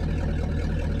fast.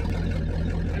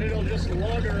 And it'll just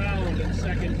lug around in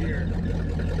second gear.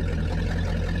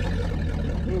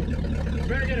 Ooh.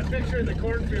 Better get a picture in the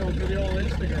cornfield for the old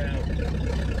Instagram.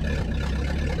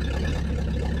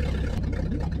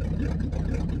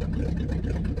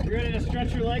 You ready to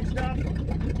stretch your legs, Duff?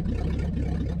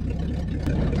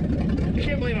 I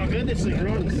can't believe how good this thing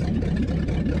runs. I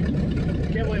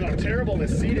can't believe how terrible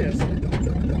this seat is.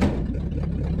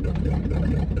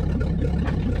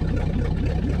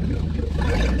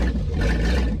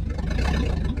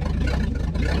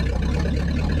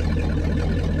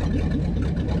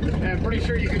 Yeah, I'm pretty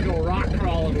sure you could go rock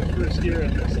crawling with first gear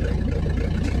in this thing.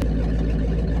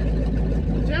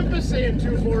 Temp is saying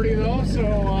 240 though, so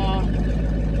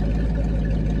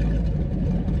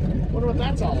wonder what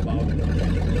that's all about.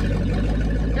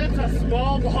 It's a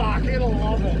small block, it'll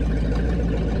love it.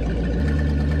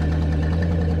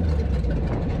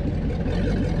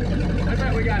 I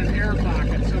bet we got an air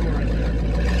pocket somewhere in there.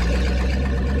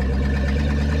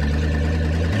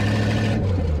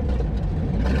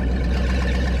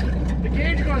 The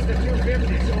gauge goes to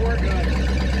 250, so we're good.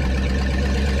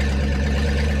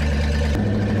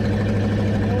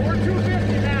 Well, we're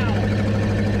 250 now.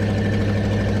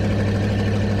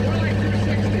 We're like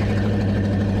 260.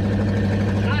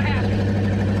 Not happy.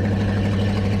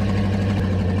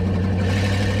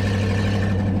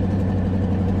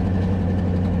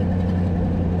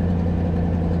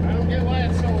 I don't get why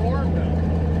it's so warm though.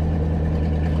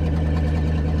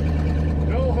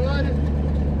 No hood.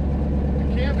 It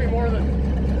can't be more than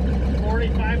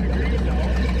 45 degrees though.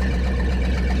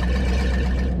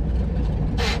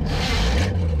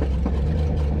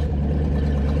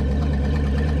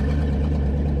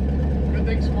 Good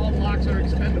thing small blocks are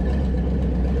expendable.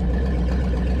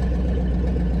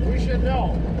 We should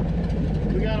know.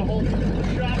 We got a whole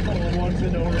shop full of ones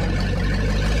that don't run.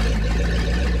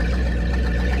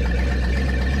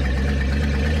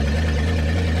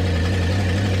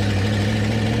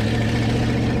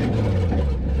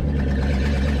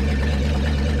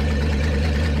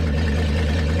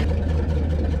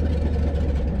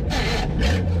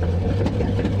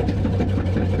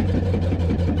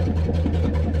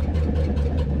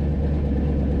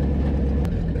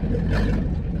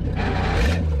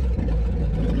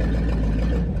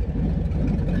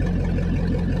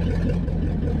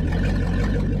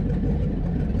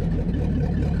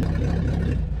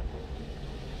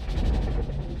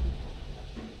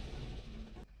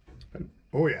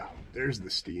 Oh yeah, there's the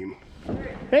steam.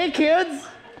 Hey kids!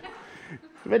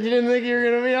 I bet you didn't think you were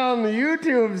gonna be on the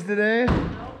YouTubes today.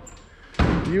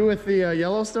 Nope. You with the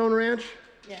Yellowstone Ranch?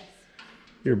 Yes.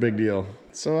 You're a big deal.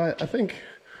 So I think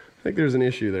there's an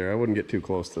issue there. I wouldn't get too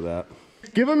close to that.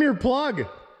 Give them your plug.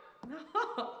 No,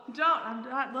 don't. I'm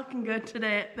not looking good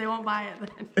today. They won't buy it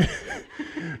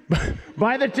then.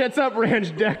 Buy the Tits Up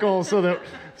Ranch decal so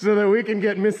that we can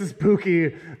get Mrs.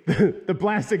 Pookie the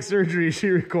plastic surgery she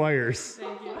requires.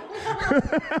 Thank you.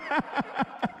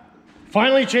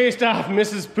 Finally chased off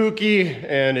Mrs. Pookie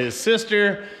and his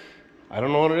sister. I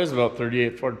don't know what it is about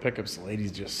 38 Ford pickups. The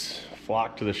ladies just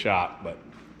flock to the shop. But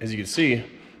as you can see,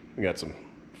 we got some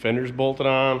fenders bolted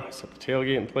on. I set the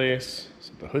tailgate in place,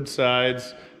 set the hood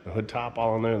sides, the hood top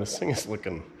all in there. This thing is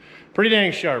looking pretty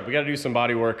dang sharp. We got to do some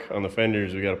body work on the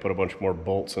fenders. We got to put a bunch more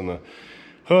bolts in the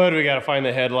hood. We got to find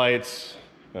the headlights.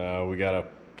 We got to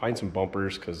find some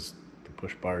bumpers because the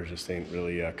push bars just ain't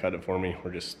really cut it for me.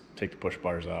 We're just take the push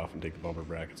bars off and take the bumper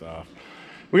brackets off.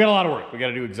 We got a lot of work. We got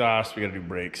to do exhaust. We got to do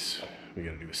brakes. We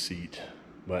got to do a seat.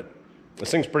 But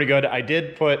This thing's pretty good. I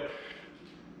did put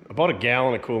about a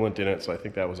gallon of coolant in it, so I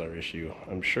think that was our issue.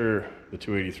 I'm sure the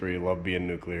 283 loved being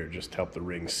nuclear, just helped the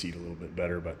ring seat a little bit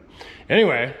better. But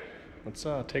anyway, let's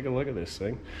take a look at this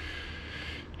thing.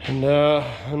 And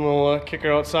we'll kick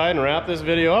her outside and wrap this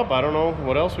video up. I don't know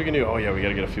what else we can do. Oh yeah, we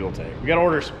gotta get a fuel tank. We gotta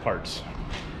order some parts.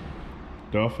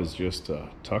 Duff is just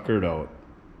tuckered out.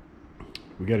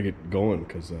 We gotta get going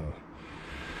because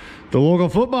the local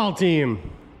football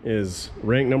team is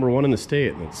ranked #1 in the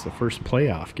state, and it's the first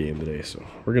playoff game today, so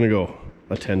we're gonna go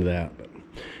attend that. But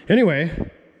anyway,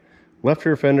 left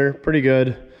rear fender, pretty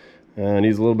good.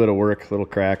 Needs a little bit of work, little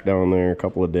crack down there, a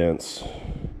couple of dents.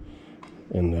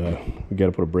 And we got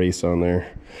to put a brace on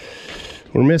there.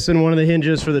 We're missing one of the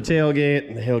hinges for the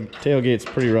tailgate. The tailgate's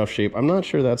pretty rough shape. I'm not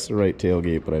sure that's the right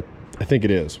tailgate, but I think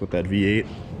it is with that V8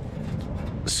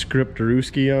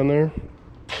 script-rooski on there.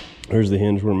 There's the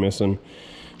hinge we're missing.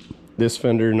 This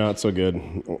fender, not so good.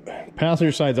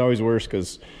 Passenger side's always worse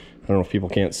because I don't know if people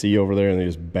can't see over there and they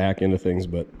just back into things,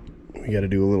 but we got to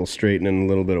do a little straightening, a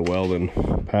little bit of welding,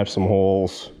 patch some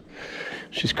holes.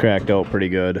 She's cracked out pretty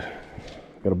good.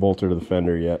 Got a bolter to the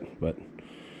fender yet, but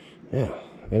yeah,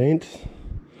 it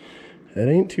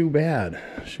ain't too bad.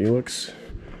 She looks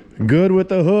good with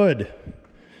the hood.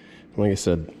 Like I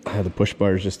said, the push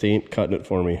bars just ain't cutting it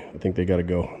for me. I think they gotta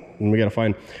go. And we gotta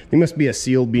find, they must be a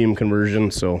sealed beam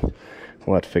conversion, so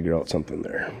we'll have to figure out something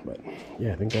there. But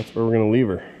yeah, I think that's where we're gonna leave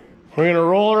her. We're gonna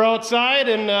roll her outside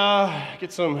and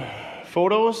get some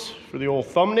photos for the old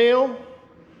thumbnail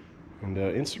and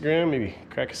Instagram, maybe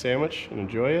crack a sandwich and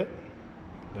enjoy it.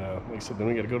 Like I said, then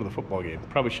we got to go to the football game.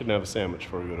 Probably shouldn't have a sandwich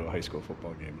before we go to a high school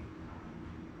football game.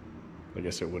 I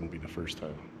guess it wouldn't be the first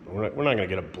time. We're not going to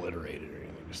get obliterated or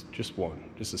anything. Just one.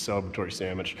 Just a celebratory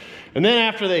sandwich. And then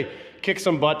after they kick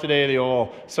some butt today, the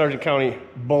old Sargent County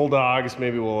Bulldogs,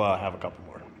 maybe we'll have a couple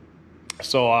more.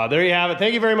 So there you have it.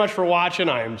 Thank you very much for watching.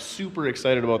 I am super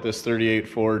excited about this 38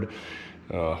 Ford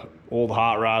old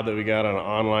hot rod that we got on an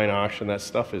online auction. That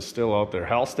stuff is still out there.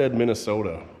 Halstead,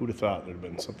 Minnesota. Who'd have thought there'd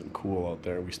been something cool out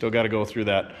there? We still got to go through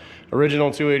that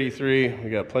original 283. We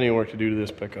got plenty of work to do to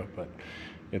this pickup, but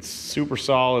it's super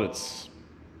solid.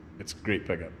 It's a great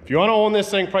pickup. If you want to own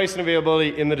this thing, price and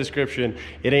availability in the description.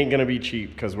 It ain't going to be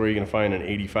cheap because where are you going to find an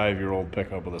 85-year-old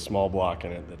pickup with a small block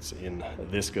in it that's in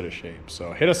this good a shape?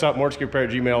 So hit us up,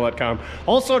 mortskerepair@gmail.com.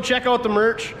 Also, check out the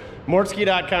merch,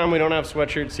 mortske.com. We don't have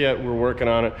sweatshirts yet. We're working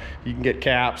on it. You can get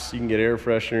caps. You can get air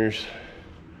fresheners.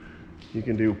 You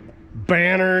can do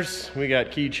banners. We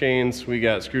got keychains. We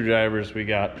got screwdrivers. We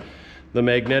got the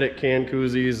magnetic can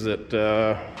koozies that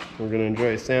we're going to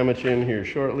enjoy a sandwich in here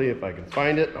shortly if I can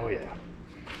find it. Oh yeah,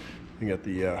 we got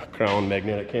the Crown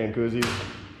magnetic can koozies.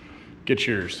 Get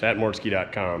yours at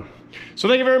mortske.com. So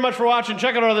thank you very much for watching.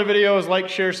 Check out our other videos. Like,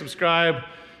 share, subscribe.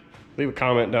 Leave a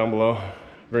comment down below.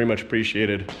 Very much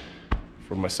appreciated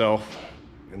for myself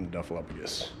and the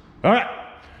Duffalopagus. All right,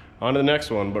 on to the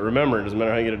next one. But remember, it doesn't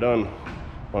matter how you get it done,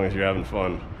 as long as you're having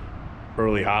fun.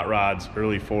 Early hot rods,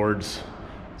 early Fords,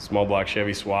 small block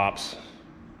Chevy swaps,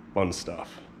 fun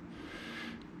stuff.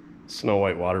 Snow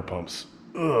White water pumps,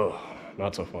 ugh,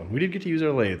 not so fun. We did get to use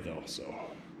our lathe though, so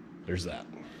there's that.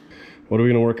 What are we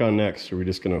gonna work on next? Or are we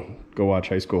just gonna go watch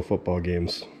high school football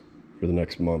games for the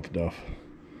next month, Duff?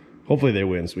 Hopefully they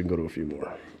win so we can go to a few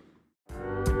more.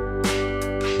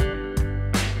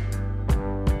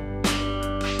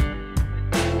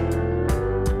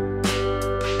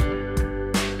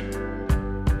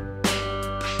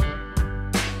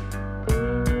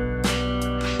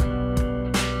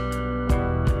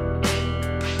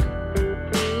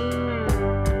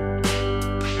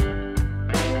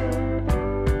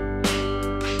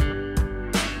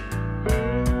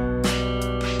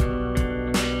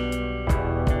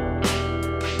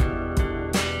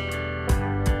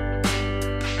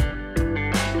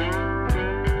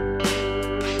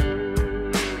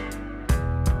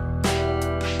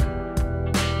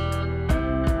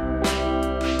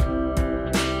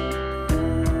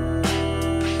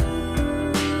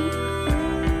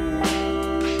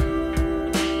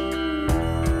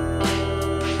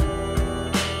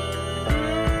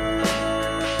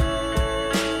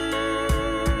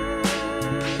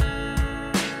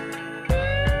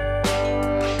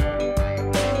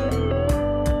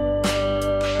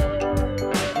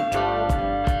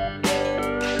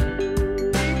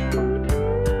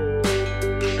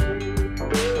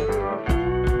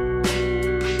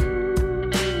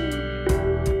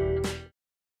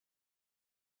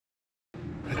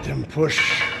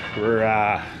 Push,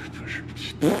 we're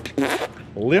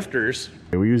lifters.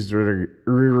 We used